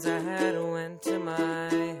brains I had went to my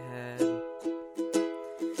head.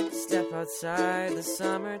 Step outside, the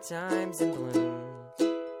summertime's in bloom.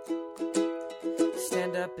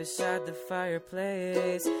 Stand up beside the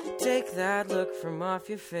fireplace, take that look from off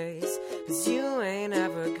your face, 'cause you ain't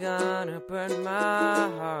ever gonna burn my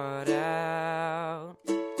heart out.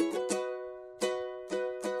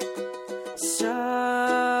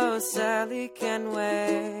 So Sally can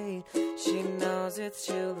wait, she knows it's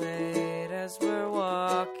too late as we're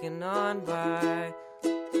walking on by.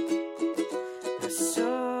 Her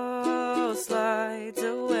soul slides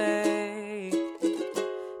away,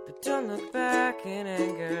 but don't look back in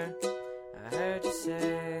anger, I heard you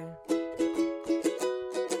say.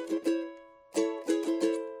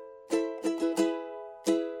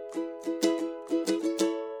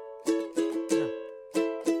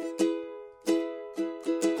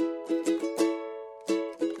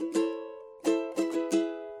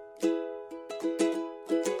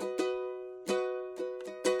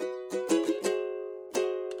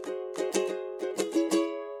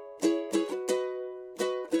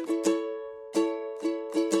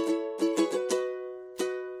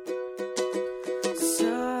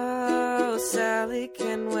 So Sally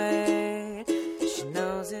can wait, she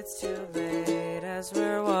knows it's too late as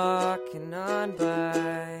we're walking on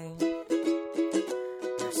by.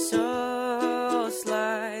 Her soul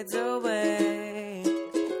slides away,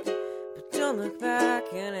 but don't look back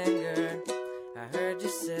in anger, I heard you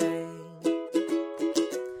say.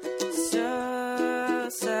 So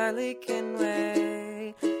Sally can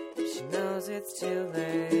wait, she knows it's too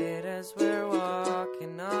late as we're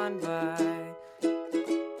walking on by.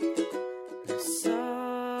 Her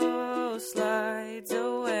soul slides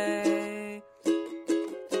away,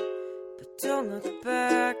 but don't look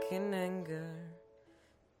back in anger,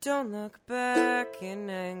 don't look back in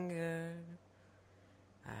anger,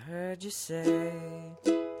 I heard you say.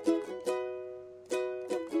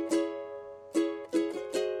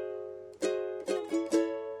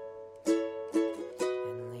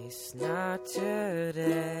 At least not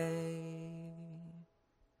today.